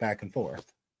and forth, back and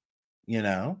forth. You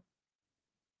know?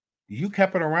 You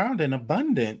kept it around in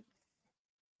abundance.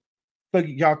 So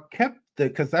y'all kept it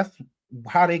because that's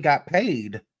how they got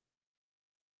paid.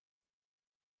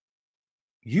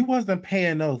 You wasn't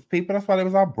paying those people. That's why they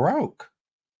was all broke.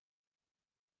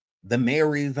 The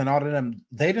Marys and all of them,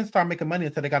 they didn't start making money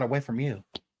until they got away from you.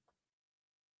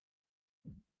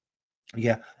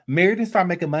 Yeah, Mary didn't start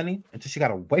making money until she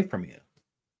got away from you.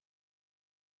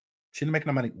 She didn't make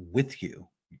no money with you.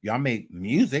 Y'all made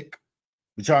music,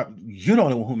 but you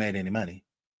don't know who made any money.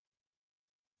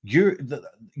 You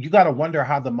got to wonder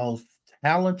how the most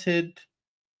talented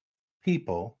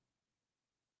people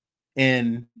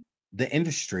in the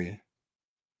industry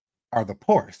are the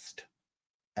poorest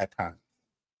at times.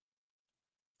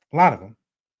 A lot of them.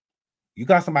 You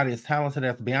got somebody as talented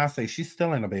as Beyonce, she's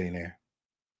still ain't a billionaire.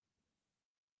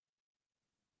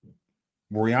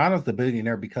 Rihanna's the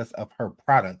billionaire because of her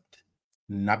product,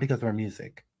 not because of her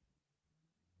music.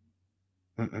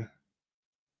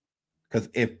 Because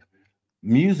if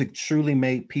music truly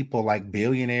made people like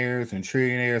billionaires and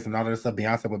trillionaires and all that stuff,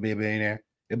 Beyonce would be a billionaire.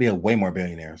 There'd be way more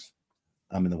billionaires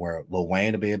in the world. Lil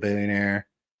Wayne would be a billionaire.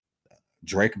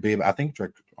 Drake would be, I think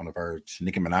Drake on the verge.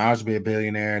 Nicki Minaj would be a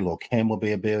billionaire. Lil Kim would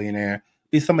be a billionaire.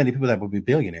 Be so many people that would be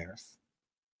billionaires.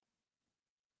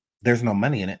 There's no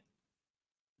money in it.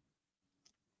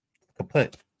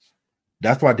 Kaput.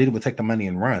 That's why Diddy would take the money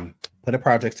and run, put a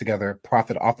project together,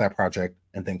 profit off that project,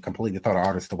 and then completely throw the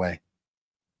artist away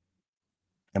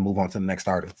and move on to the next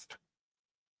artist.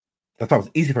 That's why it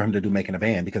was easy for him to do making a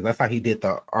band, because that's how he did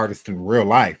the artist in real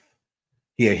life.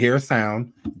 He'd hear a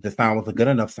sound, the sound was a good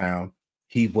enough sound,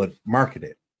 he would market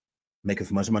it, make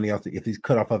as much money else if he's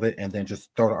cut off of it, and then just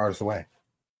throw the artist away.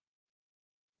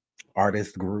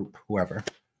 Artist, group, whoever.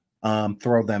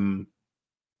 Throw them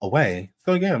away.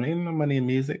 So yeah, ain't no money in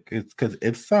music. It's because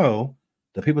if so,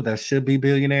 the people that should be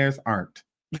billionaires aren't.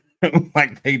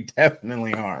 Like they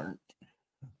definitely aren't.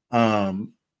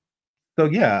 So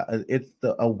yeah, it's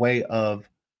a way of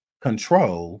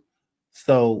control.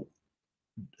 So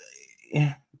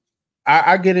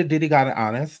I get it. Diddy got it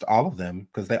honest, all of them,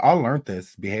 because they all learned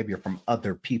this behavior from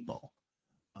other people.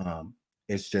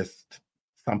 It's just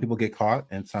some people get caught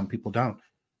and some people don't.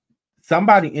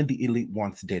 Somebody in the elite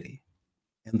wants Diddy,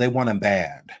 and they want him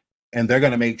bad, and they're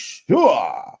going to make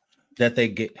sure that they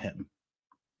get him.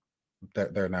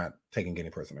 They're not taking any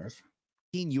prisoners.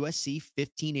 USC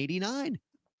 1589.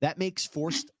 That makes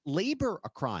forced labor a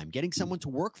crime. Getting someone to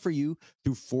work for you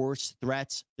through force,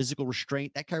 threats, physical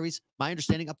restraint, that carries, my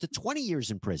understanding, up to 20 years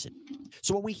in prison.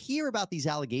 So when we hear about these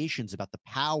allegations about the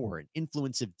power and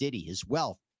influence of Diddy, his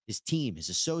wealth, his team, his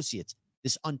associates,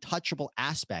 this untouchable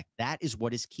aspect, that is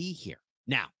what is key here.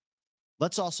 Now,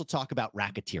 let's also talk about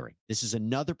racketeering. This is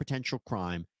another potential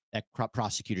crime that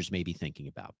prosecutors may be thinking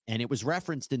about. And it was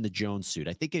referenced in the Jones suit.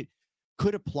 I think it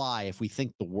could apply if we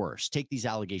think the worst. Take these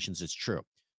allegations as true.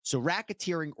 So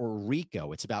racketeering, or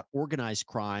RICO, it's about organized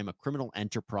crime, a criminal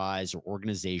enterprise or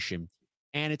organization,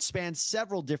 and it spans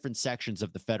several different sections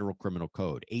of the Federal Criminal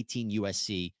Code. 18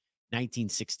 USC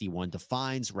 1961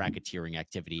 defines racketeering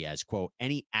activity as, quote,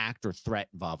 any act or threat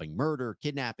involving murder,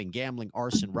 kidnapping, gambling,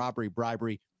 arson, robbery,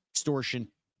 bribery, extortion,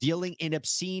 dealing in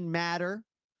obscene matter,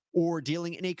 or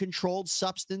dealing in a controlled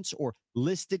substance or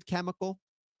listed chemical,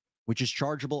 which is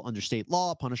chargeable under state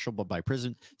law, punishable by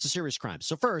prison. It's a serious crime.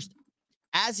 So first,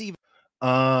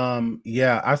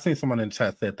 yeah, I've seen someone in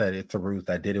chat said that it's a ruse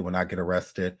that Diddy will not get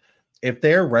arrested. If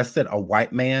they arrested a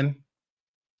white man,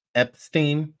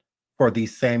 Epstein, for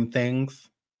these same things,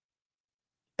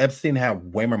 Epstein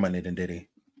had way more money than Diddy.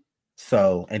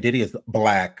 So, and Diddy is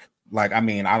black. Like, I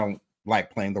mean, I don't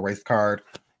like playing the race card,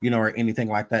 or anything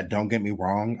like that. Don't get me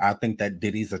wrong. I think that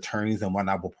Diddy's attorneys and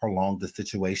whatnot will prolong the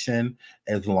situation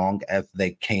as long as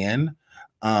they can.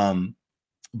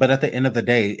 But at the end of the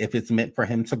day, if it's meant for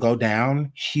him to go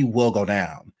down, he will go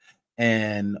down.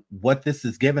 And what this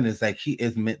is given is that he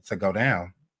is meant to go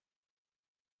down.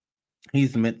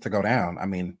 He's meant to go down. I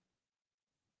mean,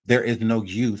 there is no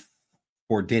use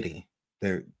for Diddy.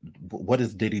 What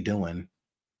is Diddy doing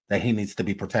that he needs to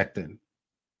be protected?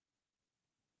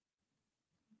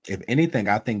 If anything,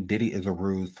 I think Diddy is a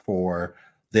ruse for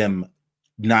them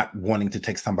not wanting to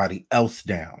take somebody else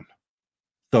down.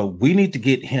 So we need to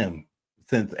get him.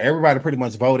 Since everybody pretty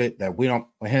much voted that we don't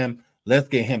want him, let's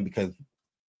get him, because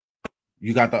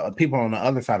you got the people on the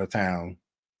other side of town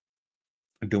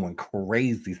doing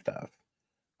crazy stuff.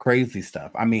 Crazy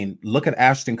stuff. I mean, look at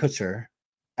Ashton Kutcher.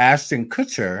 Ashton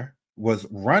Kutcher was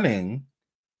running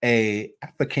a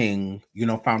African,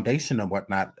 foundation and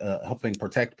whatnot, helping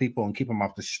protect people and keep them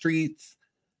off the streets,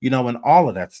 and all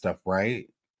of that stuff, right?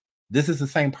 This is the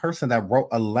same person that wrote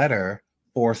a letter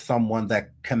for someone that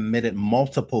committed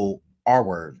multiple R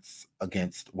words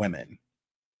against women.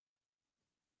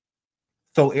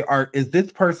 So is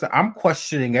this person, I'm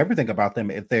questioning everything about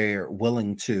them if they're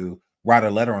willing to write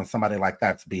a letter on somebody like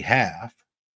that's behalf.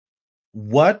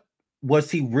 What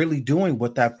was he really doing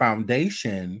with that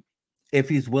foundation if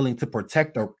he's willing to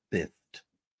protect this?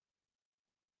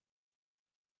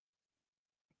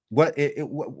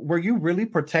 Were you really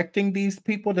protecting these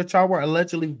people that y'all were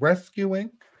allegedly rescuing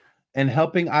and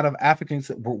helping out of Africans?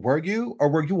 Were you, or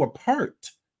were you a part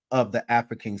of the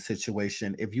African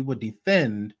situation if you would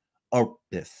defend a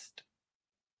rapist?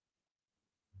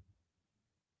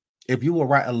 If you will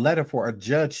write a letter for a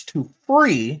judge to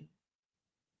free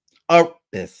a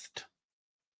rapist?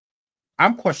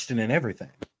 I'm questioning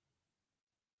everything.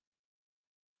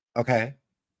 Okay.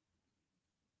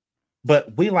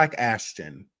 But we like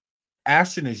Ashton.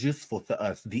 Ashton is useful to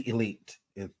us. The elite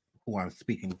is who I'm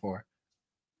speaking for.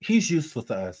 He's useful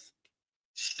to us.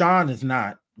 Sean is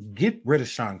not. Get rid of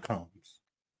Sean Combs.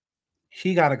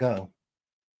 He got to go.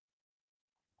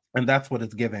 And that's what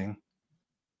it's giving.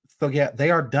 So yeah, they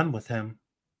are done with him.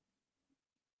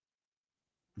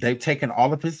 They've taken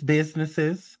all of his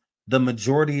businesses, the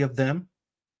majority of them.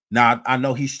 Now, I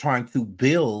know he's trying to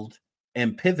build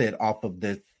and pivot off of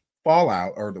this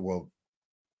fallout, or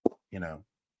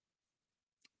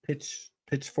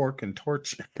pitchfork and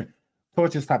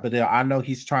torches type of deal. I know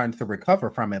he's trying to recover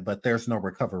from it, but there's no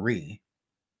recovery.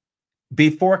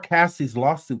 Before Cassie's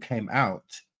lawsuit came out,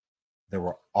 there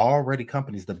were already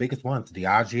companies, the biggest ones,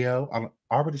 Diageo,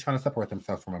 already trying to separate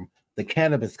themselves from him. The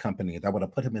cannabis company that would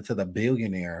have put him into the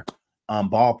billionaire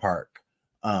ballpark,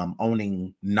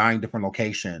 owning 9 different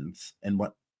locations, and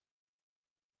what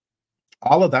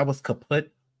all of that was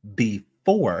kaput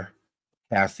before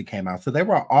Cassie came out. So they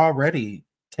were already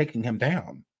taking him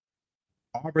down,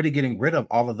 already getting rid of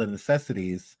all of the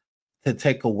necessities to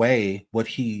take away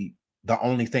the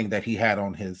only thing that he had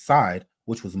on his side,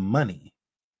 which was money.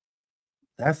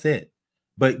 That's it.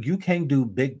 But you can't do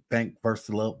big bank versus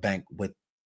little bank with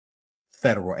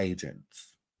federal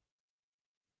agents.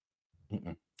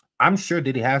 I'm sure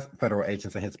Diddy has federal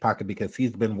agents in his pocket because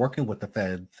he's been working with the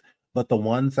feds, but the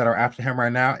ones that are after him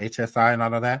right now, HSI and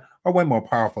all of that, are way more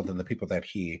powerful than the people that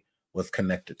he was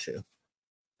connected to.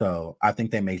 So I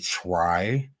think they may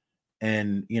try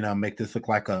and, make this look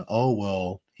like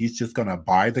he's just going to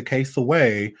buy the case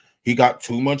away. He got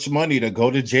too much money to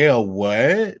go to jail.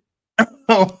 What?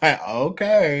 Like,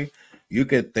 okay. You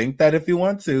could think that if you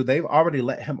want to. They've already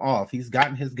let him off. He's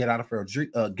gotten his get out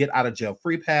of jail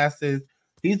free passes.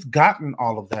 He's gotten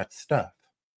all of that stuff.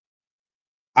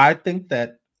 I think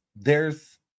that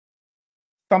there's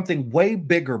something way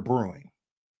bigger brewing.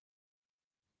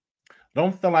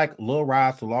 Don't feel like Lil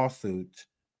Rod's lawsuit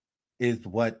is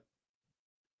what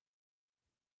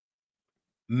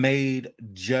made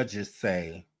judges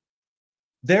say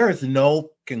there is no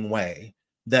fucking way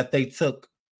that they took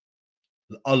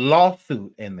a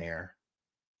lawsuit in there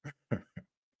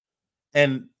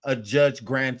and a judge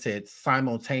granted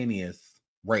simultaneous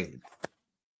raid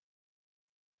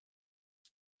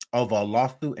of a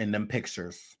lawsuit and them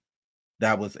pictures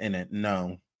that was in it.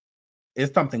 No,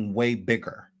 it's something way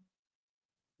bigger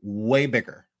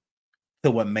to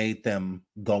what made them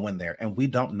go in there. And we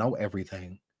don't know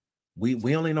everything.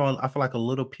 We only know, I feel like, a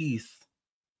little piece.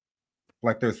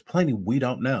 Like there's plenty we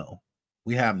don't know.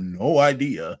 We have no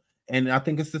idea. And I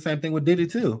think it's the same thing with Diddy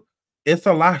too. It's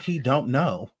a lot he don't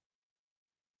know.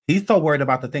 He's so worried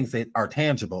about the things that are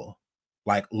tangible,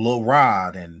 like Lil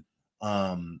Rod and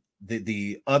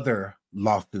the other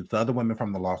lawsuits, the other women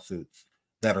from the lawsuits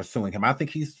that are suing him. I think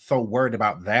he's so worried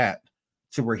about that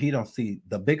to where he don't see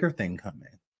the bigger thing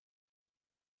coming,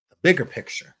 the bigger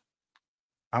picture.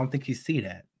 I don't think he see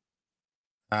that.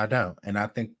 I don't, and I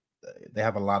think they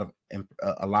have a lot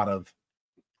of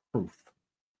proof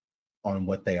on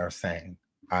what they are saying.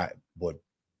 I would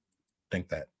think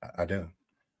that. I do.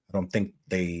 I don't think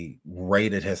they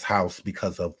raided his house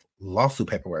because of lawsuit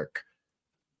paperwork.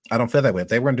 I don't feel that way. If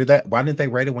they were going to do that, why didn't they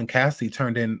raid it when Cassie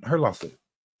turned in her lawsuit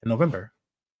in November?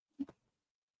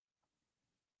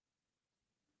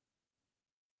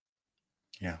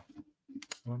 Yeah.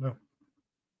 I don't know.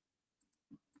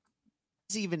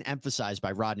 It's even emphasized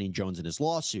by Rodney Jones in his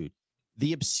lawsuit.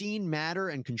 The obscene matter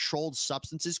and controlled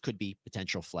substances could be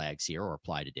potential flags here or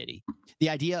apply to Diddy. The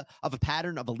idea of a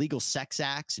pattern of illegal sex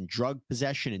acts and drug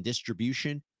possession and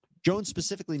distribution Jones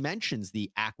specifically mentions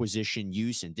the acquisition,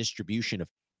 use, and distribution of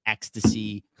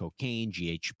ecstasy, cocaine,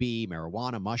 GHB,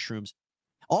 marijuana, mushrooms.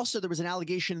 Also, there was an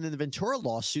allegation in the Ventura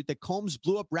lawsuit that Combs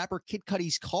blew up rapper Kid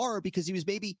Cudi's car because he was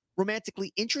maybe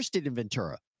romantically interested in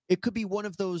Ventura. It could be one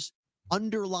of those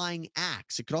underlying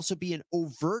acts. It could also be an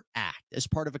overt act as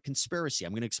part of a conspiracy.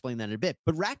 I'm going to explain that in a bit.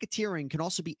 But racketeering can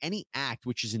also be any act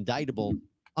which is indictable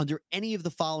under any of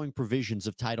the following provisions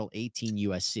of Title 18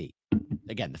 USC.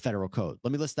 Again, the federal code.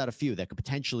 Let me list out a few that could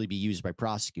potentially be used by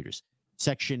prosecutors.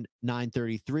 Section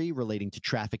 933 relating to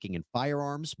trafficking in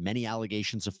firearms, many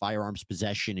allegations of firearms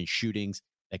possession and shootings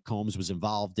that Combs was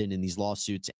involved in these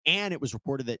lawsuits. And it was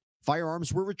reported that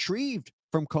firearms were retrieved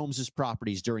from Combs's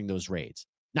properties during those raids.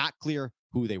 Not clear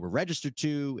who they were registered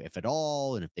to, if at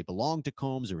all, and if they belonged to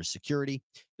Combs or his security.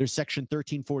 There's Section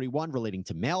 1341 relating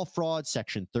to mail fraud,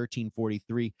 Section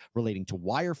 1343 relating to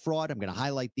wire fraud. I'm going to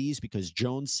highlight these because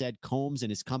Jones said Combs and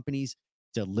his companies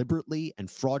deliberately and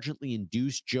fraudulently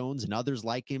induced Jones and others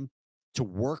like him to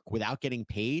work without getting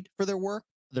paid for their work.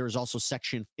 There is also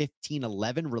Section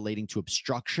 1511 relating to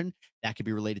obstruction. That could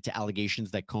be related to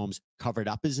allegations that Combs covered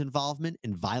up his involvement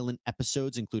in violent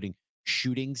episodes, including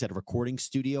shootings at a recording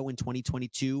studio in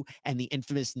 2022 and the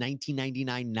infamous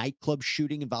 1999 nightclub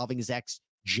shooting involving his ex,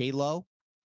 J-Lo.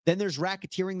 Then there's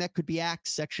racketeering that could be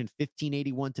acts, Section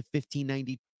 1581 to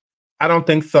 1590. I don't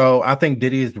think so. I think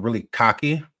Diddy is really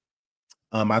cocky.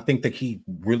 I think that he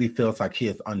really feels like he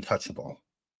is untouchable.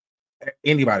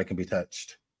 Anybody can be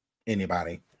touched.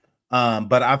 Anybody.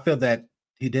 But I feel that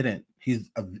he didn't. He's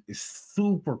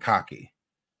super cocky.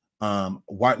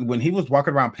 When he was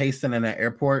walking around pacing in the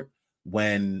airport,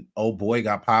 when old boy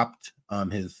got popped,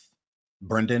 his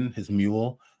Brendan, his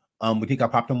mule, when he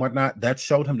got popped and whatnot, that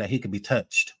showed him that he could be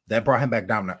touched. That brought him back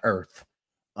down to earth,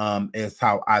 is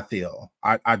how I feel.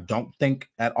 I don't think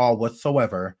at all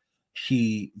whatsoever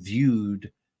he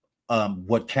viewed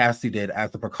what Cassie did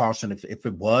as a precaution. If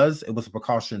it was a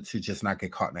precaution to just not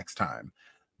get caught next time.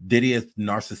 Diddy is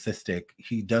narcissistic.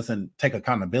 He doesn't take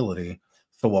accountability.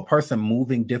 So a person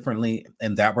moving differently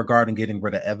in that regard and getting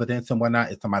rid of evidence and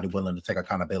whatnot is somebody willing to take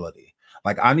accountability.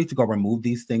 Like, I need to go remove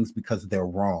these things because they're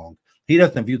wrong. He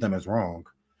doesn't view them as wrong.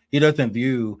 He doesn't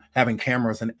view having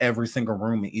cameras in every single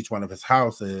room in each one of his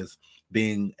houses,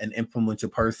 being an influential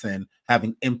person,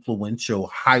 having influential,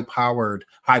 high-powered,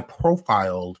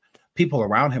 high-profiled people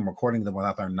around him recording them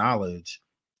without their knowledge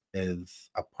is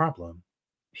a problem.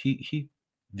 He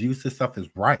views his stuff as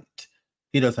right.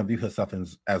 He doesn't view himself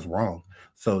as wrong.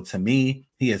 So to me,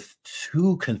 he is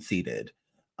too conceited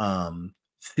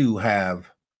to have.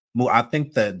 Well, I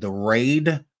think that the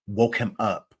raid woke him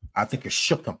up. I think it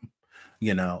shook him,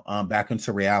 back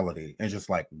into reality, and just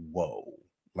like, whoa,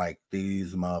 like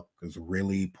these motherfuckers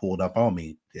really pulled up on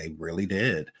me. They really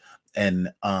did, and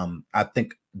I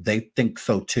think they think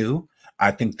so too.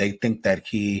 I think they think that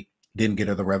he didn't get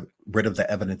rid of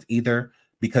the evidence either,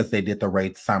 because they did the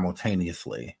raid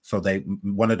simultaneously. So they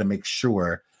wanted to make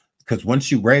sure, because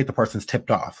once you raid, the person's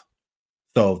tipped off.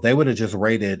 So if they would have just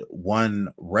raided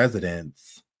one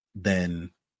residence, then,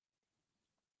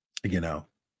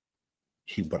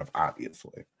 he would have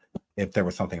obviously, if there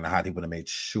was something to hide, he would have made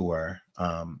sure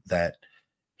that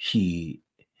he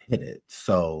hid it.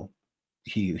 So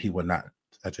he would not.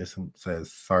 That just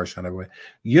says, sorry, Sean, everywhere.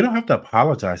 You don't have to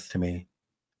apologize to me.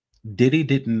 Diddy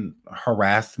didn't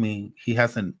harass me. He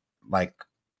hasn't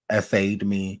essayed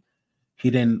me.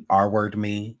 He didn't R-word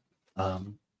me.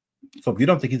 So if you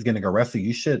don't think he's getting arrested,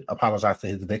 you should apologize to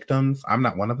his victims. I'm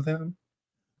not one of them.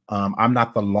 I'm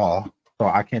not the law, so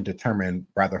I can't determine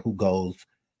rather who goes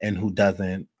and who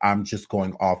doesn't. I'm just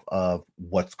going off of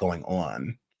what's going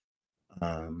on.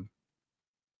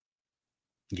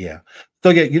 Yeah. So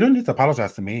yeah, you don't need to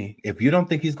apologize to me. If you don't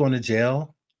think he's going to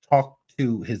jail, talk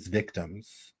to his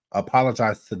victims.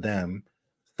 Apologize to them.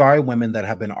 Sorry, women that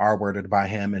have been R-worded by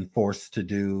him and forced to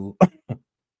do,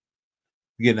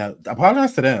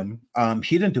 apologize to them.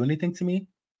 He didn't do anything to me.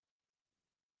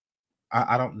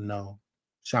 I don't know.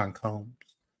 Sean Combs.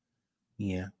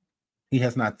 Yeah. He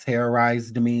has not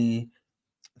terrorized me,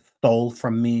 stole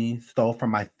from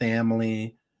my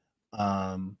family.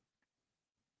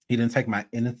 He didn't take my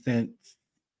innocence.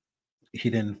 He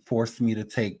didn't force me to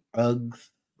take Uggs.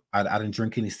 I didn't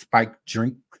drink any spiked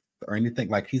drinks or anything.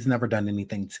 Like, he's never done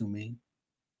anything to me.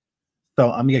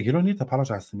 So, yeah, you don't need to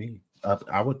apologize to me.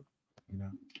 I would,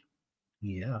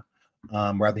 yeah.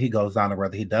 Whether he goes down or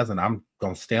whether he doesn't, I'm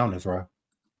going to stay on this road.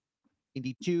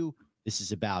 92, this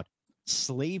is about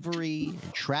slavery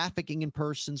and trafficking in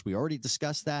persons. We already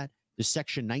discussed that. There's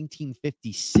Section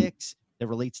 1956 that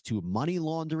relates to money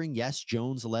laundering. Yes,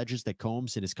 Jones alleges that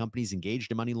Combs and his companies engaged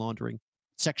in money laundering.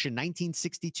 Section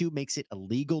 1962 makes it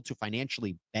illegal to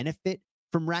financially benefit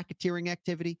from racketeering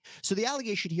activity. So the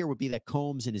allegation here would be that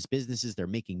Combs and his businesses, they're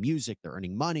making music, they're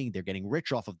earning money, they're getting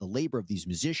rich off of the labor of these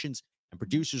musicians and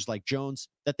producers like Jones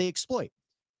that they exploit.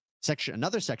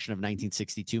 Another section of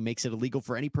 1962 makes it illegal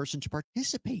for any person to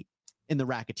participate in the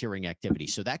racketeering activity.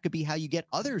 So that could be how you get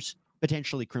others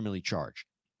potentially criminally charged.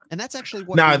 And that's actually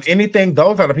what now, if anything,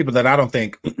 those are the people that I don't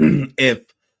think if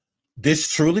this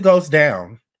truly goes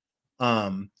down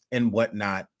and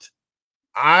whatnot,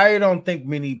 I don't think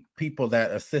many people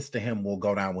that assist to him will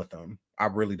go down with them. I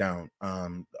really don't.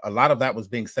 A lot of that was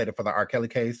being stated for the R. Kelly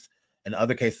case and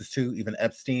other cases too, even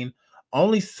Epstein.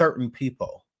 Only certain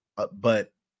people.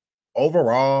 But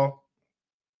overall,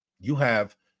 you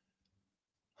have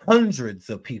hundreds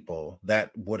of people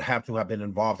that would have to have been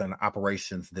involved in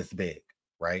operations this big,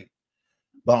 right?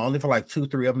 But only for like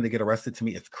 2-3 of them to get arrested, to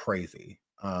me, it's crazy.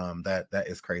 That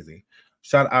is crazy.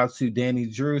 Shout out to Danny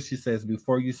Drew. She says,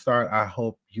 before you start, I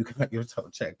hope you got your toe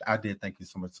checked. I did. Thank you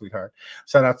so much, sweetheart.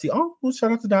 Shout out to you. Oh,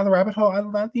 shout out to Down the Rabbit Hole. I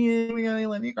love you. I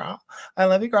love you, girl. I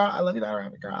love you, girl. I love you, Down the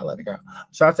Rabbit Girl. I love you, girl.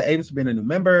 Shout out to Avis for being a new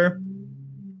member.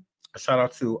 Shout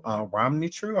out to Romney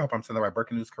True. I hope I'm saying the right.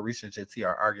 Breaking news. Carisha and JT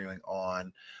are arguing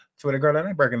on Twitter. Girl, that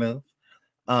ain't breaking news.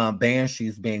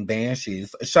 Banshees being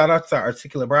banshees. Shout out to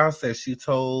Articulate Brown. Says she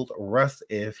told Russ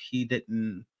if he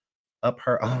didn't up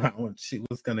her allowance, she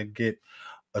was gonna get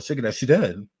a sugar that she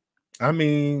did. I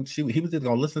mean, he was just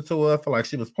gonna listen to her for like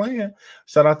she was playing.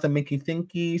 Shout out to Mickey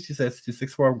Thinky. She says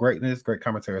 264 of greatness, great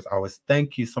commentary as always.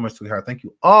 Thank you so much, sweetheart. Thank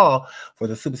you all for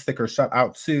the super sticker. Shout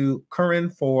out to Curran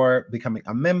for becoming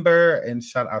a member, and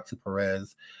shout out to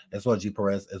Perez as well, G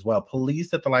Perez as well.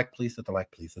 Please hit the like, please hit the like,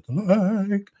 please hit the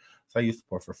like. So you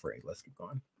support for free. Let's keep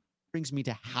going. Brings me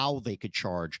to how they could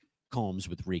charge Combs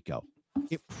with RICO.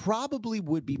 It probably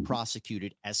would be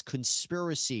prosecuted as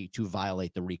conspiracy to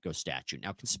violate the RICO statute.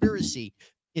 Now, conspiracy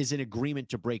is an agreement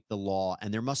to break the law,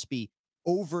 and there must be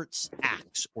overt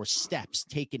acts or steps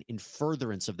taken in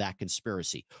furtherance of that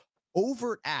conspiracy.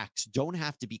 Overt acts don't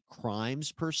have to be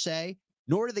crimes per se,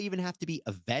 nor do they even have to be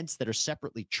events that are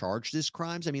separately charged as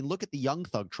crimes. I mean, look at the Young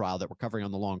Thug trial that we're covering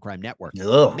on the Long Crime Network.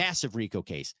 Ugh. Massive RICO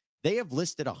case. They have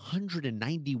listed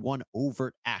 191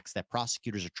 overt acts that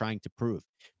prosecutors are trying to prove.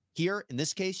 Here, in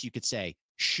this case, you could say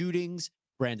shootings,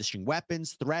 brandishing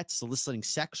weapons, threats, soliciting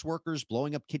sex workers,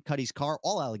 blowing up Kid Cudi's car,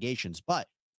 all allegations. But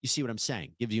you see what I'm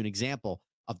saying? Give you an example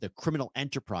of the criminal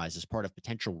enterprise as part of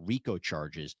potential RICO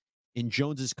charges. In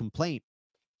Jones's complaint,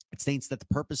 it states that the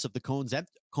purpose of the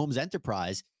Combs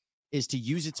enterprise is to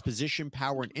use its position,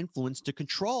 power, and influence to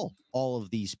control all of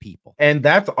these people. And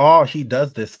that's all he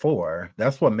does this for.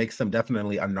 That's what makes him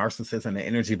definitely a narcissist and an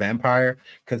energy vampire,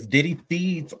 because Diddy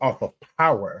feeds off of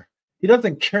power. He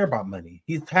doesn't care about money.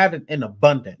 He's had it in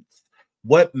abundance.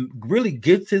 What really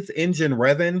gets his engine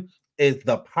revving is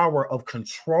the power of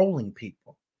controlling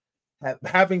people.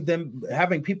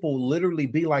 Having people literally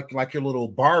be like your little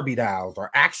Barbie dolls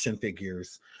or action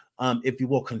figures, if you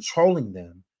will, controlling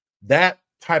them. That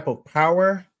type of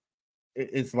power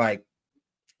is like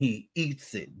he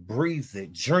eats it, breathes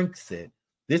it, drinks it.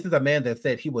 This is a man that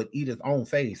said he would eat his own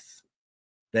face,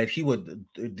 that he would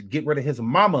get rid of his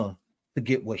mama to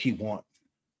get what he wants,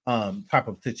 type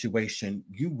of situation.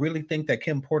 You really think that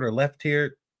Kim Porter left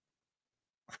here?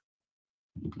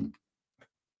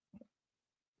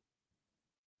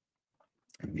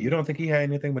 You don't think he had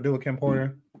anything to do with Kim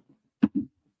Porter?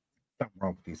 Something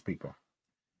wrong with these people.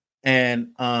 And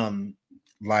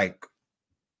like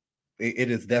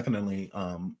it is definitely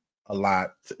a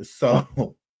lot.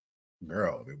 So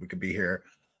girl, we could be here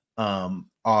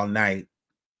all night.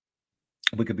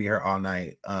 We could be here all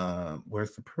night.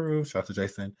 Where's the proof? Shout out to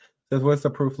Jason. Says, where's the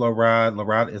proof, Lorad?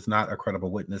 Lorad is not a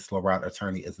credible witness. Lorad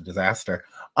attorney is a disaster.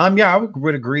 Yeah, I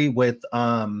would agree with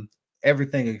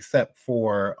everything except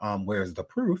for where's the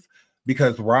proof,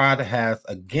 because Rod has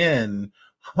again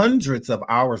hundreds of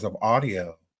hours of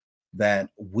audio that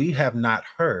we have not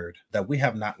heard, that we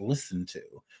have not listened to.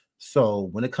 So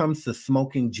when it comes to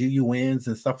smoking GUNs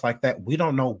and stuff like that, we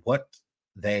don't know what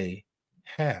they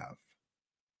have.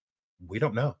 We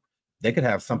don't know. They could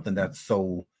have something that's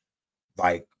so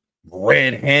like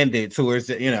red-handed towards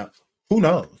it, who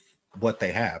knows what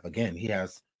they have. Again, he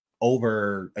has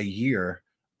over a year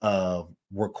of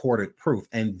recorded proof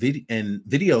and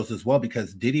videos as well,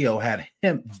 because Diddy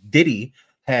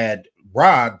had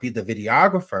Rod be the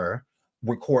videographer,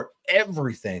 record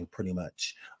everything pretty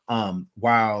much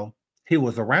while he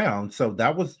was around. So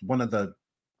that was one of the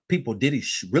people Diddy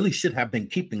really should have been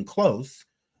keeping close.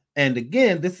 And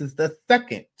again, this is the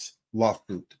second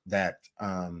lawsuit that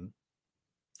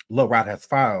Lil Rod has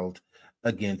filed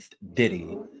against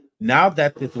Diddy. now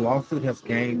that this lawsuit has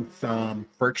gained some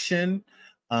friction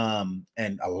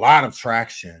and a lot of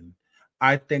traction,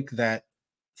 I think that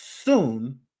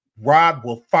soon Rod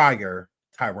will fire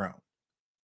Tyrone.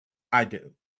 I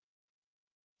do.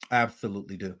 I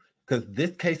absolutely do. Because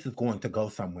this case is going to go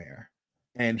somewhere.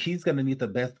 And he's going to need the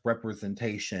best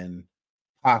representation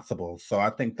possible. So I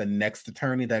think the next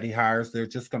attorney that he hires, they're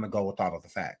just going to go with all of the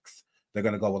facts. They're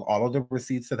going to go with all of the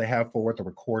receipts that they have for the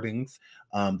recordings,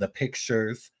 the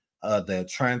pictures,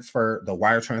 the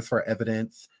wire transfer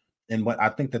evidence. And what I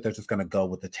think that they're just going to go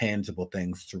with the tangible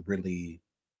things to really,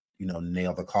 put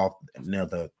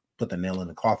the nail in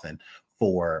the coffin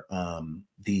for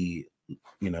the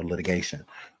litigation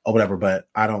or whatever. But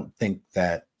I don't think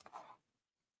that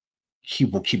he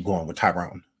will keep going with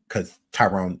Tyrone, because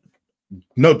Tyrone,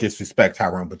 no disrespect,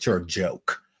 Tyrone, but you're a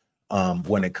joke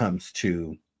when it comes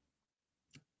to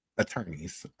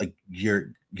attorneys. Like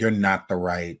you're not the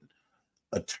right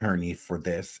attorney for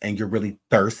this, and you're really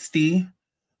thirsty.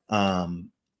 I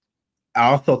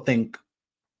also think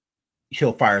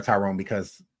he'll fire Tyrone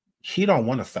because he don't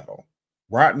want to settle.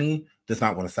 Rodney does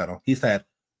not want to settle. He's had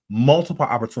multiple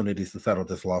opportunities to settle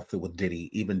this lawsuit with Diddy,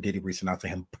 even Diddy reaching out to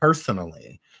him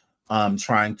personally,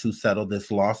 trying to settle this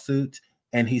lawsuit,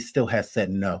 and he still has said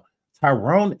no.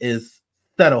 Tyrone is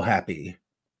settle happy.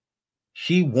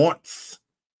 He wants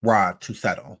Rod to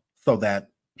settle so that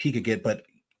he could get, but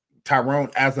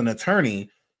Tyrone, as an attorney,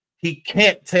 he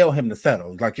can't tell him to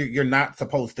settle. Like you're not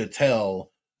supposed to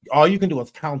tell. All you can do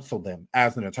is counsel them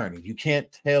as an attorney. You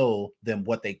can't tell them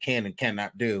what they can and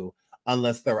cannot do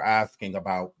unless they're asking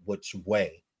about which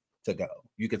way to go.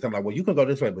 You can tell them, like, well, you can go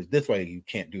this way, but this way you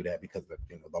can't do that because of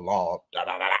the law.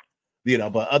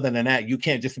 But other than that, you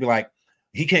can't just be like,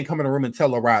 he can't come in the room and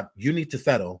tell Rod, you need to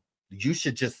settle. You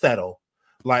should just settle.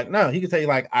 Like, no, he could tell you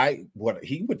like what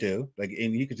he would do, like,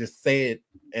 and you could just say it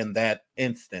in that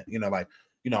instant.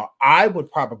 I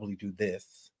would probably do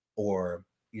this, or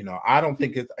I don't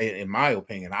think it's, in my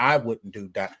opinion, I wouldn't do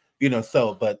that.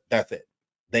 But that's it.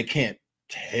 They can't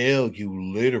tell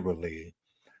you literally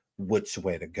which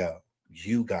way to go.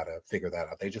 You gotta figure that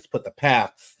out. They just put the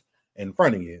paths in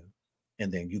front of you,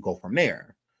 and then you go from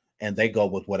there. And they go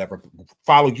with whatever,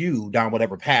 follow you down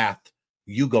whatever path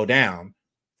you go down.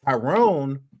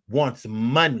 Tyrone wants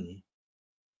money.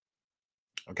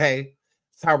 Okay?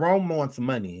 Tyrone wants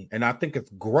money. And I think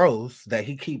it's gross that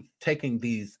he keeps taking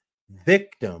these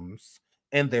victims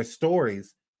and their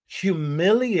stories,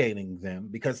 humiliating them,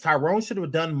 because Tyrone should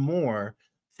have done more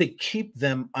to keep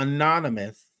them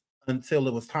anonymous until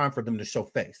it was time for them to show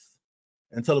face,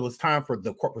 until it was time for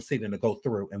the court proceeding to go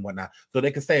through and whatnot, so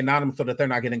they can stay anonymous so that they're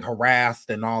not getting harassed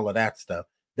and all of that stuff.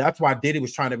 That's why Diddy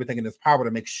was trying everything in his power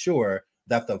to make sure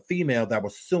that the female that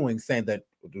was suing, saying that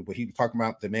what he was talking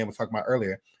about, the man was talking about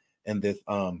earlier in this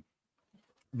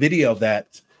video,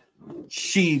 that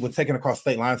she was taken across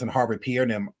state lines and Harvard Pierre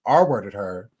and them R-worded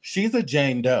her. She's a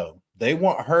Jane Doe. They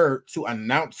want her to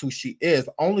announce who she is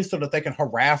only so that they can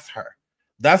harass her.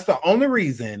 That's the only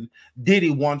reason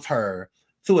Diddy wants her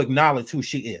to acknowledge who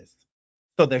she is,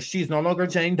 so that she's no longer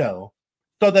Jane Doe,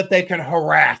 so that they can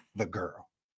harass the girl.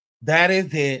 That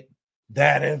is it.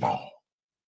 That is all.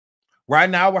 Right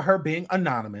now, with her being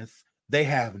anonymous, they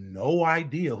have no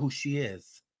idea who she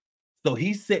is. So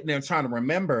he's sitting there trying to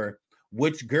remember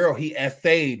which girl he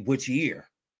essayed which year,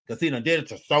 because he done did it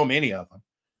to so many of them.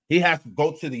 He has to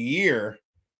go to the year,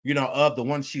 of the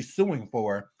one she's suing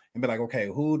for and be like, okay,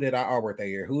 who did I R-word that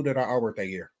year? Who did I R-word that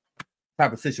year?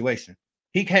 Type of situation.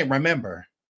 He can't remember.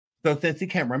 So since he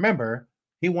can't remember,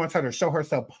 he wants her to show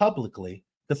herself publicly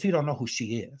because he don't know who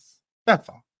she is. That's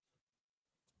all.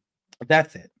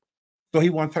 That's it. So he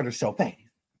wants her to show face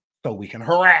so we can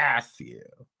harass you.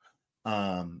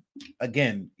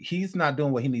 Again, he's not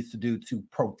doing what he needs to do to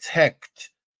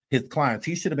protect his clients.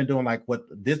 He should have been doing like what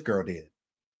this girl did.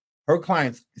 Her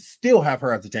clients still have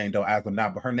her as a Jane Doe as of now,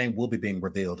 but her name will be being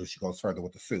revealed if she goes further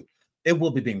with the suit. It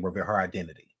will be being revealed, her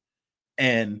identity.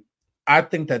 And I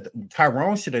think that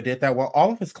Tyrone should have did that with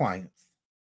all of his clients.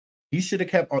 He should have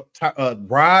kept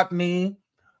Rodney,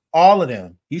 all of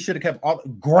them. He should have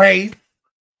kept Grace.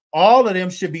 All of them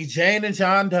should be Jane and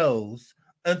John Doe's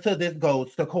until this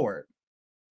goes to court.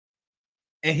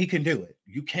 And he can do it.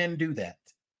 You can do that.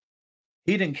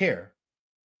 He didn't care.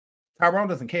 Tyrone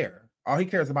doesn't care. All he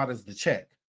cares about is the check.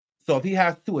 So if he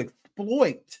has to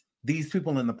exploit these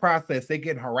people in the process, they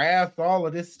get harassed, all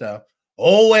of this stuff.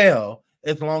 Oh, well,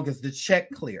 as long as the check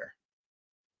clear.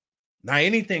 Now,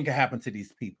 anything can happen to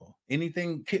these people.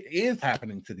 Anything is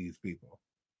happening to these people.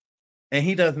 And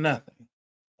he does nothing.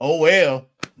 Oh, well,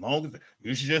 as long as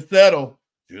you should just settle.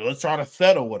 Let's try to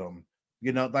settle with them.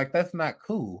 Like, that's not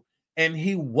cool. And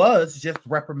he was just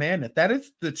reprimanded. That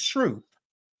is the truth.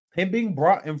 Him being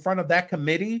brought in front of that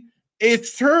committee,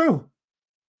 it's true.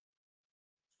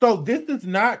 So this is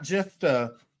not just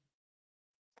an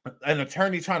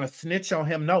attorney trying to snitch on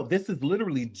him. No, this is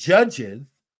literally judges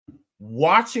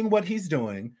watching what he's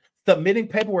doing, submitting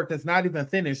paperwork that's not even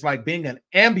finished, like being an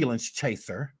ambulance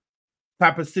chaser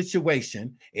type of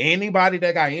situation. Anybody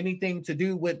that got anything to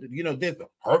do with, this,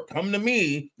 come to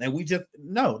me. And we just,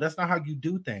 no, that's not how you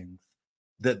do things.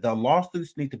 The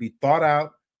lawsuits need to be thought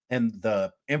out, and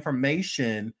the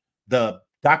information, the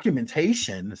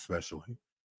documentation especially,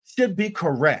 should be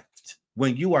correct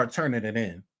when you are turning it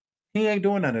in. He ain't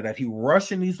doing none of that. He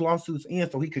rushing these lawsuits in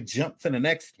so he could jump to the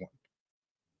next one.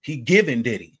 He giving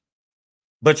Diddy,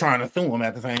 but trying to sue him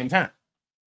at the same time.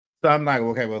 So I'm like,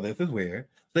 okay, well, this is weird.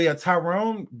 So yeah,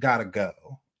 Tyrone gotta go.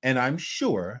 And I'm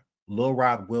sure Lil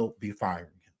Rod will be firing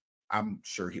him. I'm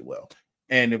sure he will.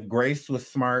 And if Grace was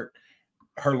smart,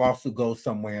 her lawsuit goes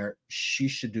somewhere, she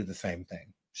should do the same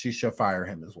thing. She should fire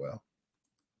him as well.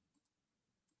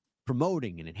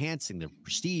 Promoting and enhancing the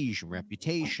prestige and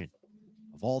reputation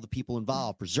of all the people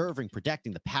involved, preserving,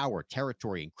 protecting the power,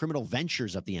 territory, and criminal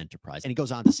ventures of the enterprise. And he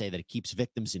goes on to say that it keeps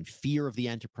victims in fear of the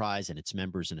enterprise and its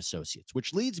members and associates,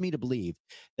 which leads me to believe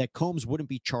that Combs wouldn't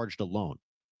be charged alone.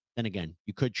 Then again,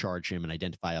 you could charge him and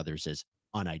identify others as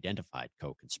unidentified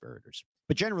co-conspirators.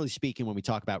 But generally speaking, when we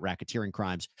talk about racketeering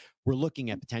crimes, we're looking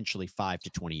at potentially 5 to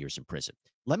 20 years in prison.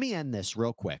 Let me end this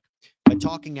real quick by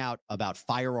talking out about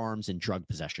firearms and drug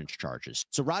possession charges.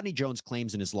 So Rodney Jones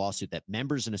claims in his lawsuit that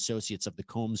members and associates of the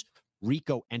Combs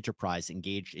RICO enterprise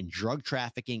engaged in drug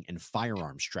trafficking and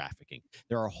firearms trafficking.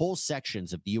 There are whole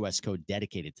sections of the U.S. Code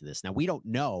dedicated to this. Now, we don't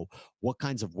know what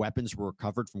kinds of weapons were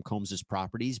recovered from Combs's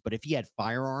properties, but if he had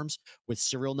firearms with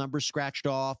serial numbers scratched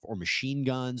off, or machine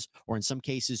guns, or in some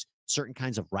cases, certain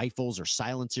kinds of rifles or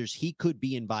silencers, he could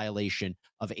be in violation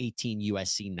of 18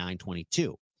 U.S.C.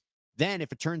 922. Then,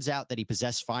 if it turns out that he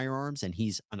possessed firearms and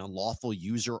he's an unlawful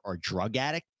user or drug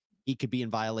addict, he could be in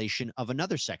violation of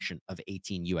another section of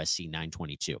 18 U.S.C.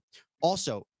 922.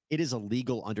 Also, it is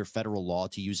illegal under federal law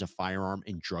to use a firearm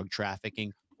in drug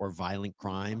trafficking or violent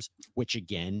crimes, which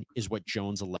again is what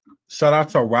Jones alleged. Shout out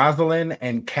to Rosalind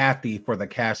and Kathy for the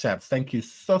Cash Apps. Thank you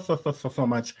so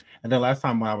much. And then last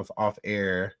time when I was off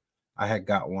air, I had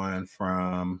got one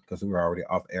from, because we were already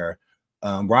off air,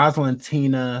 Rosalind,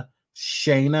 Tina,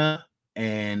 Shayna,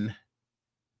 and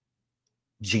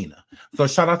Gina. So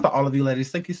shout out to all of you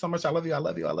ladies. Thank you so much. I love you. I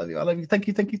love you. I love you. I love you. Thank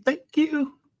you. Thank you. Thank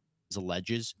you.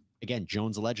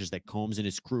 Jones alleges that Combs and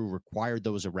his crew required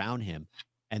those around him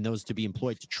and those to be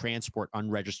employed to transport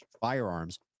unregistered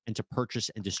firearms and to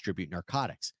purchase and distribute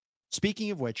narcotics.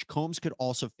 Speaking of which, Combs could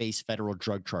also face federal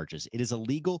drug charges. It is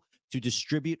illegal to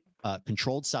distribute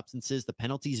controlled substances. The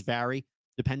penalties vary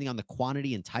depending on the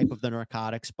quantity and type of the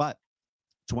narcotics, but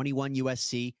 21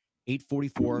 U.S.C.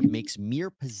 844 makes mere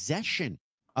possession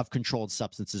of controlled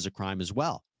substances a crime as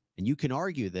well. And you can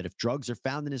argue that if drugs are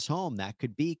found in his home, that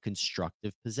could be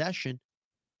constructive possession.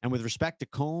 And with respect to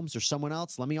Combs or someone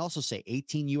else, let me also say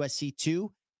 18 U.S.C.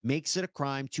 2 makes it a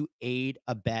crime to aid,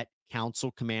 abet,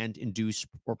 counsel, command, induce,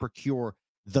 or procure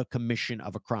the commission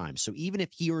of a crime. So even if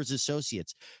he or his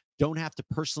associates don't have to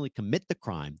personally commit the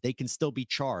crime, they can still be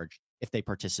charged if they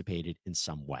participated in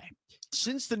some way.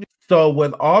 So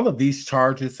with all of these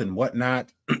charges and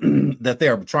whatnot that they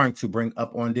are trying to bring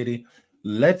up on Diddy,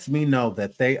 lets me know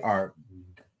that they are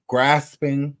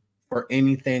grasping for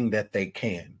anything that they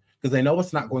can, because they know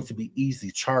it's not going to be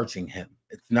easy charging him.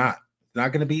 It's not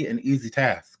going to be an easy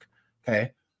task.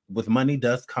 Okay. With money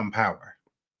does come power.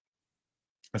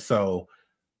 So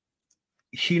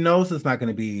he knows it's not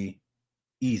going to be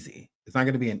easy. It's not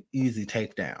going to be an easy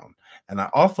takedown. And I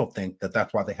also think that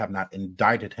that's why they have not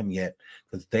indicted him yet,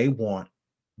 because they want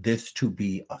this to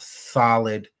be a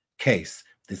solid case.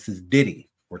 This is Diddy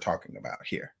we're talking about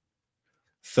here.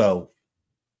 So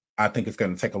I think it's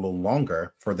going to take a little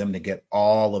longer for them to get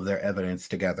all of their evidence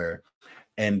together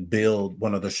and build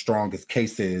one of the strongest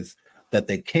cases that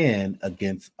they can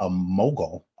against a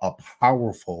mogul, a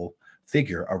powerful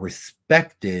figure, a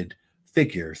respected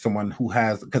figure, someone who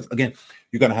has, because again,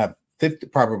 you're going to have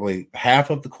probably half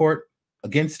of the court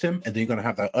against him, and then you're going to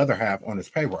have the other half on his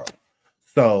payroll.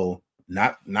 So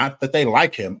not that they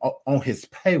like him, on his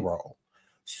payroll.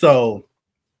 So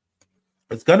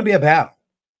it's going to be a battle.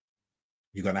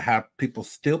 You're going to have people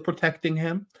still protecting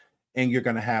him, and you're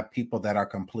going to have people that are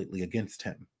completely against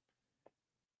him.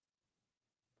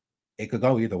 It could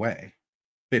go either way.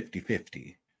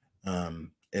 50-50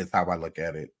 is how I look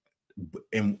at it.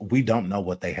 And we don't know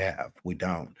what they have. We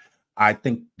don't. I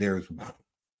think there's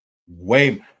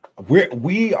way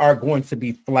we are going to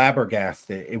be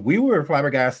flabbergasted. If we were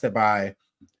flabbergasted by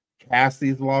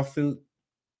Cassie's lawsuit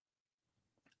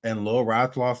and Lil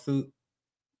Rod's lawsuit,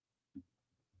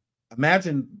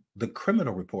 imagine the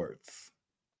criminal reports.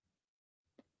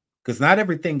 Because not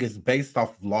everything is based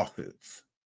off of lawsuits.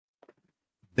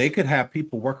 They could have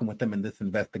people working with them in this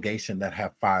investigation that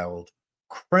have filed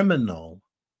criminal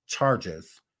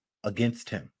charges against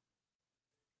him.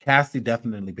 Cassie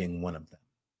definitely being one of them.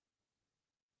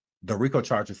 The RICO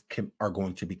charges are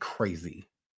going to be crazy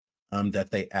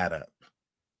that they add up.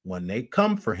 When they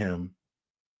come for him,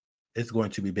 it's going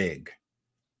to be big.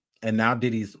 And now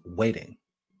Diddy's waiting.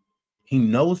 He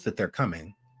knows that they're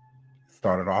coming.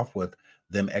 Started off with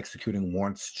them executing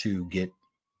warrants to get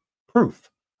proof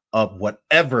of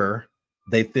whatever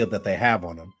they feel that they have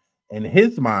on him. In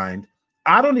his mind,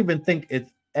 I don't even think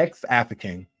it's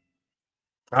ex-African.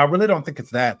 I really don't think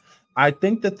it's that. I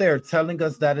think that they're telling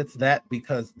us that it's that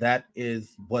because that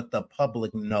is what the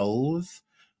public knows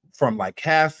from like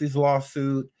Cassie's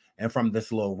lawsuit and from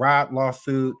this Lil Rod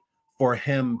lawsuit for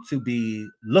him to be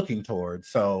looking towards.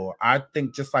 So I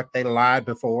think just like they lied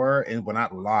before, and well,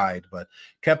 not lied, but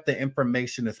kept the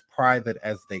information as private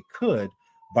as they could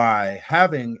by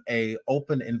having a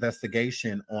open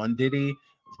investigation on Diddy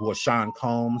with Sean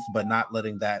Combs, but not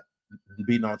letting that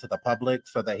be known to the public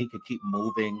so that he could keep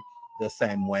moving the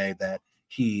same way that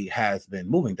he has been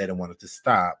moving. They didn't want it to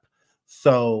stop.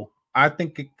 So I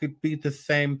think it could be the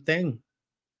same thing.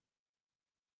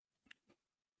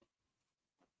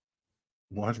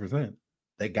 100%.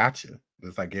 They got you.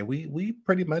 It's like, yeah, we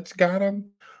pretty much got him.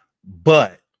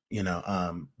 But, you know,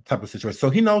 type of situation. So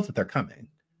he knows that they're coming.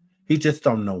 He just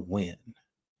don't know when.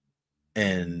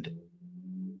 And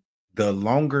the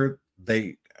longer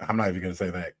I'm not even going to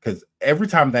say that, because every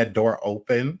time that door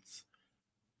opens,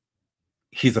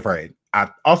 he's afraid. I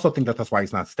also think that that's why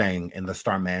he's not staying in the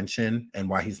Star Mansion and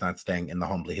why he's not staying in the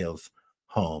Homely Hills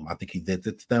home. I think he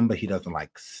visits them, but he doesn't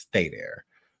like stay there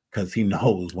because he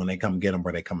knows when they come get him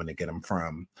where they coming to get him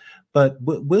from. But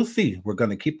we'll see. We're going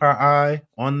to keep our eye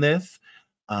on this.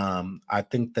 I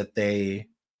think that they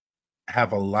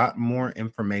have a lot more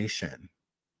information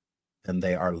than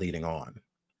they are leading on.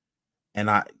 And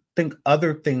I think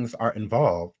other things are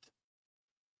involved.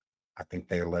 I think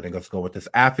they're letting us go with this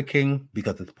African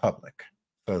because it's public.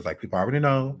 So it's like people already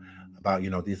know about, you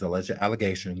know, these alleged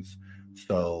allegations.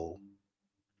 So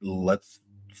let's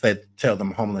tell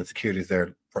them Homeland Security is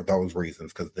there for those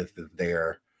reasons because this is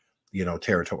their, you know,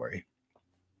 territory.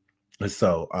 And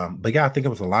so, but yeah, I think it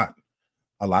was a lot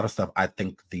of stuff. I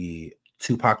think the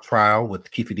Tupac trial with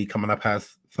Keefe D coming up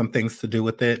has some things to do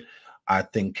with it. I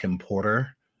think Kim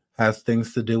Porter has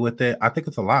things to do with it. I think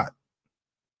it's a lot.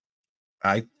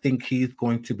 I think he's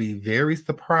going to be very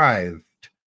surprised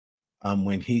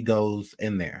when he goes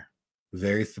in there.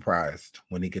 Very surprised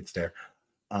when he gets there.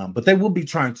 But they will be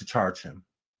trying to charge him.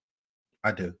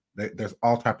 I do. There's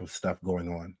all type of stuff going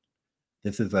on.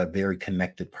 This is a very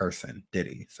connected person,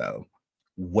 Diddy. So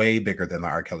way bigger than the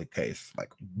R. Kelly case.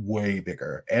 Like way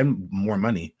bigger. And more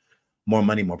money,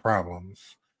 more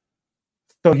problems.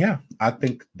 So yeah, I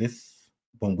think this,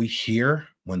 when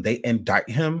they indict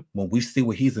him, when we see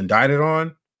what he's indicted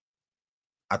on,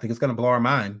 I think it's going to blow our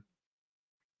mind.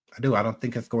 I do. I don't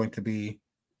think it's going to be.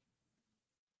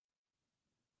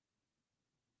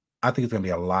 I think it's going to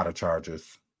be a lot of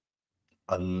charges.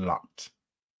 A lot.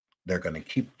 They're going to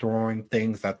keep throwing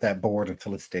things at that board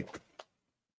until it sticks.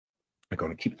 They're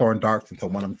going to keep throwing darts until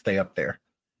one of them stay up there.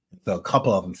 So a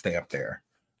couple of them stay up there.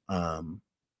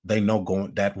 They know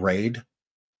that raid,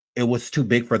 it was too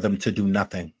big for them to do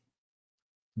nothing.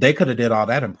 They could have did all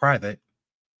that in private.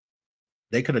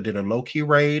 They could have did a low-key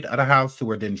raid at a house to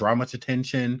where it didn't draw much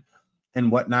attention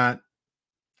and whatnot.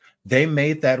 They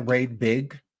made that raid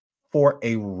big for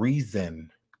a reason.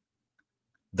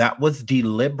 That was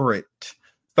deliberate.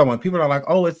 So when people are like,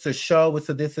 oh, it's a show, it's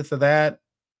a this, it's a that,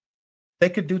 they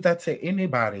could do that to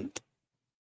anybody.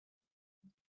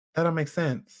 That don't make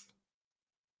sense.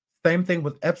 Same thing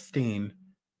with Epstein.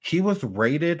 He was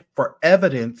raided for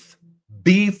evidence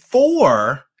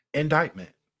before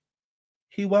indictment.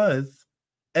 He was.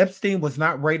 Epstein was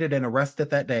not raided and arrested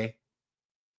that day.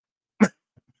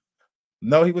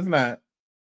 No, he was not.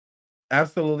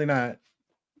 Absolutely not.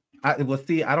 I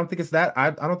don't think it's that.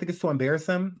 I don't think it's to embarrass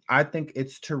him. I think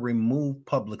it's to remove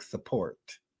public support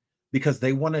because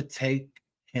they want to take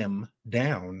him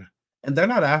down. And they're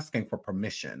not asking for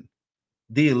permission.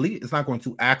 The elite is not going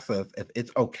to ask us if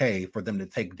it's okay for them to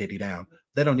take Diddy down.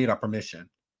 They don't need our permission,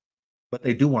 but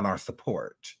they do want our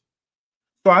support.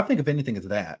 So I think if anything, it's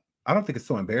that. I don't think it's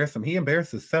so embarrassing. He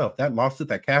embarrassed himself. That lawsuit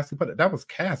that Cassie put, that was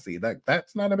Cassie.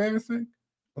 That's not embarrassing.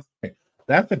 Okay.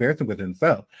 That's embarrassing within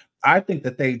itself. I think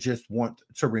that they just want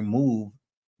to remove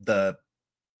the,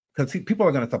 because people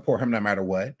are going to support him no matter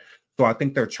what. So I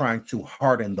think they're trying to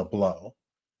harden the blow.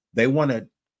 They want to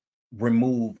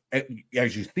remove,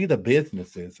 as you see, the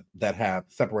businesses that have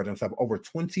separated themselves. Over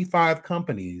 25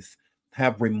 companies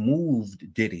have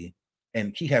removed Diddy,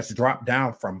 and he has dropped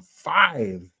down from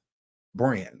 5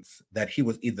 brands that he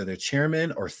was either the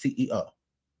chairman or CEO.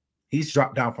 He's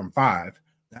dropped down from 5.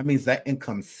 That means that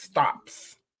income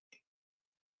stops.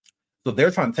 So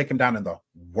they're trying to take him down in the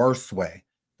worst way.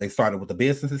 They started with the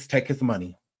businesses, take his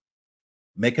money,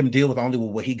 make him deal with only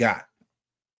what he got.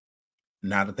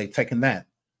 Now that they've taken that,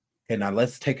 okay, now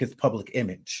let's take his public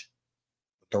image,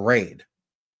 the raid.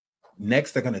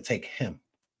 Next, they're going to take him.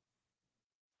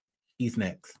 He's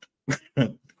next.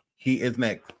 He is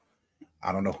next.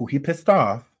 I don't know who he pissed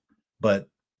off, but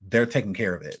they're taking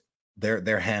care of it.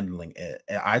 They're handling it.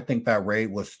 And I think that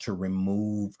raid was to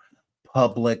remove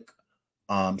public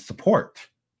support.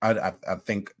 I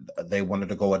think they wanted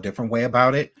to go a different way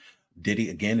about it. Diddy,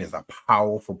 again, is a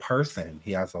powerful person.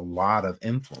 He has a lot of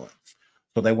influence.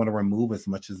 So they want to remove as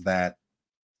much as that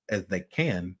as they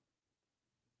can.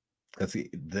 Because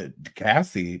the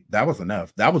Cassie, that was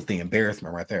enough. That was the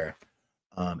embarrassment right there.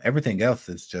 Everything else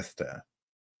is just a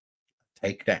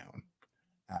takedown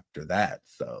after that.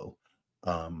 So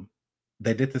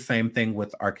they did the same thing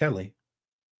with R. Kelly.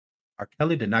 R.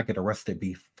 Kelly did not get arrested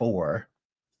before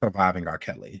surviving R.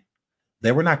 Kelly.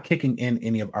 They were not kicking in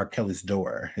any of R. Kelly's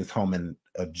door, his home in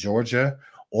Georgia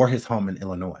or his home in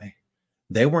Illinois.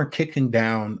 They weren't kicking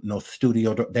down no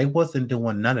studio door. They wasn't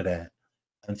doing none of that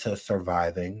until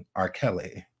surviving R.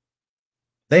 Kelly.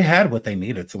 They had what they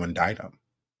needed to indict him.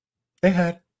 They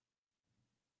had.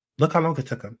 Look how long it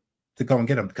took them to go and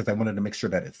get him, because they wanted to make sure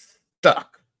that it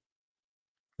stuck.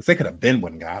 Because they could have been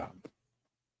one got him.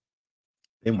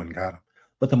 Then one got him.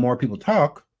 But the more people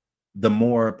talk, the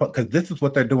more, because this is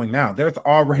what they're doing now. There's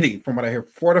already, from what I hear,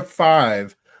 4 to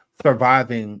 5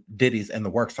 surviving Diddy's in the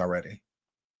works already.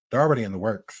 They're already in the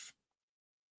works.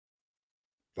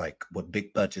 Like with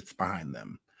big budgets behind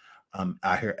them.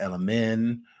 I hear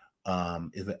LMN.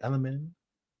 Is it LMN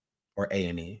or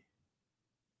A&E?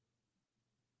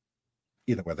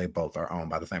 Either way, they both are owned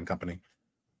by the same company.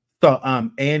 So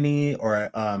A&E or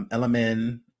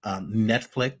LMN,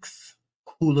 Netflix,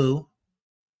 Hulu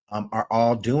are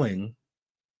all doing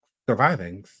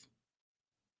survivings.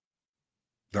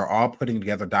 They're all putting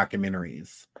together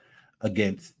documentaries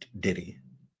against Diddy,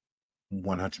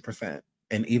 100%.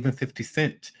 And even 50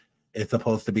 Cent is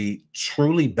supposed to be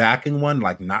truly backing one,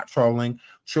 like not trolling,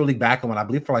 truly backing one, I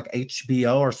believe for like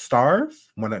HBO or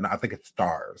Stars. I think it's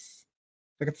Stars.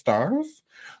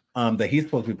 That he's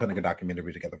supposed to be putting a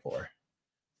documentary together for.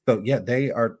 So yeah,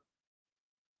 they are,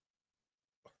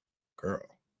 girl,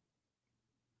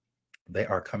 they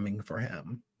are coming for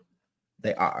him.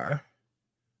 They are.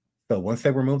 So once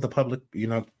they remove the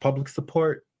public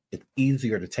support, it's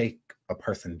easier to take a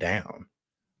person down.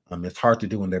 It's hard to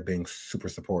do when they're being super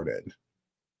supported.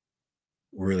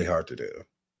 Really hard to do.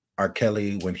 R.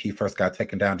 Kelly, when he first got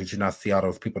taken down, did you not see all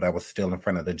those people that was still in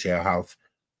front of the jailhouse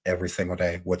every single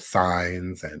day with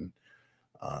signs and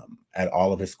at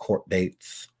all of his court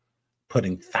dates,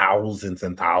 putting thousands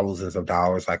and thousands of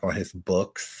dollars like on his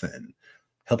books and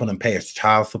helping him pay his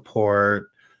child support,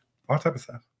 all type of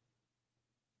stuff.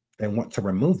 They want to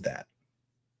remove that.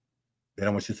 They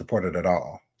don't want you supported at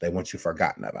all. They want you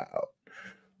forgotten about.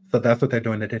 So that's what they're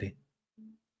doing to Diddy.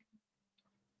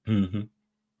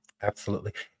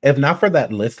 Absolutely. If not for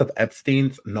that list of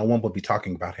Epsteins, no one would be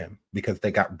talking about him because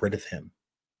they got rid of him.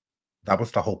 That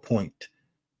was the whole point.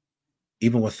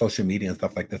 Even with social media and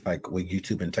stuff like this, like with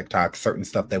YouTube and TikTok, certain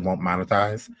stuff they won't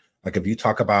monetize. Like if you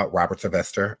talk about Robert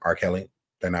Sylvester, R. Kelly,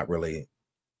 they're not really,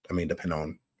 depend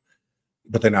on,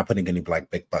 but they're not putting any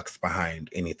big bucks behind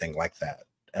anything like that.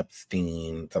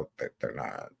 Epstein, so they're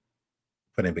not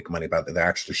putting big money about it. They're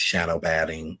actually shadow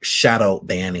banning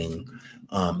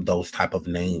those type of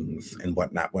names and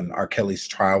whatnot. When R. Kelly's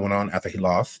trial went on after he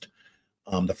lost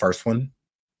the first one,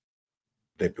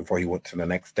 before he went to the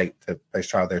next state to face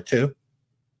trial there too,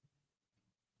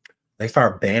 they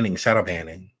started shadow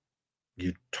banning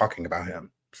you talking about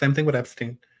him. Same thing with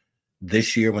Epstein.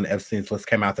 This year when Epstein's list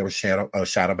came out, there was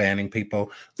shadow banning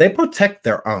people. They protect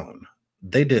their own.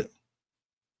 They do.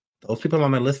 Those people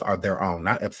on the list are their own,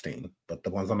 not Epstein, but the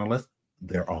ones on the list,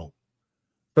 their own.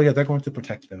 So yeah, they're going to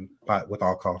protect them with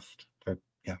all cost.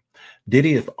 Yeah,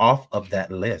 Diddy is off of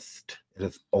that list. It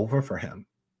is over for him.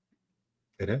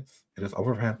 It is. It is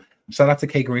over for him. Shout out to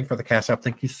K Green for the cash app.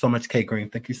 Thank you so much, K Green.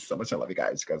 Thank you so much. I love you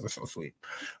guys. You guys are so sweet.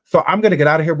 So I'm going to get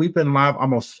out of here. We've been live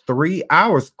almost 3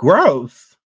 hours.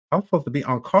 Gross. I'm supposed to be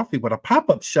on coffee with a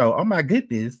pop-up show. Oh my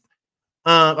goodness.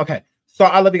 Okay. So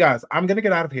I love you guys. I'm gonna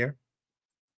get out of here.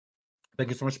 Thank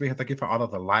you so much for being here. Thank you for all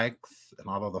of the likes and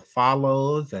all of the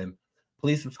follows. And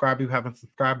please subscribe if you haven't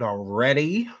subscribed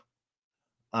already.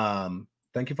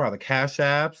 Thank you for all the cash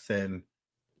apps and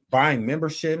buying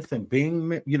memberships and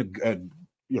being,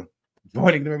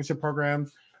 joining the membership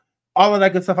programs. All of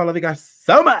that good stuff. I love you guys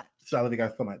so much. I love you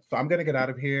guys so much. So I'm gonna get out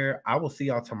of here. I will see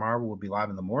y'all tomorrow. We'll be live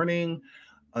in the morning.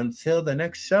 Until the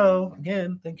next show,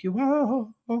 again, thank you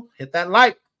all. Hit that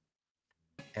like.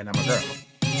 And I'm a girl.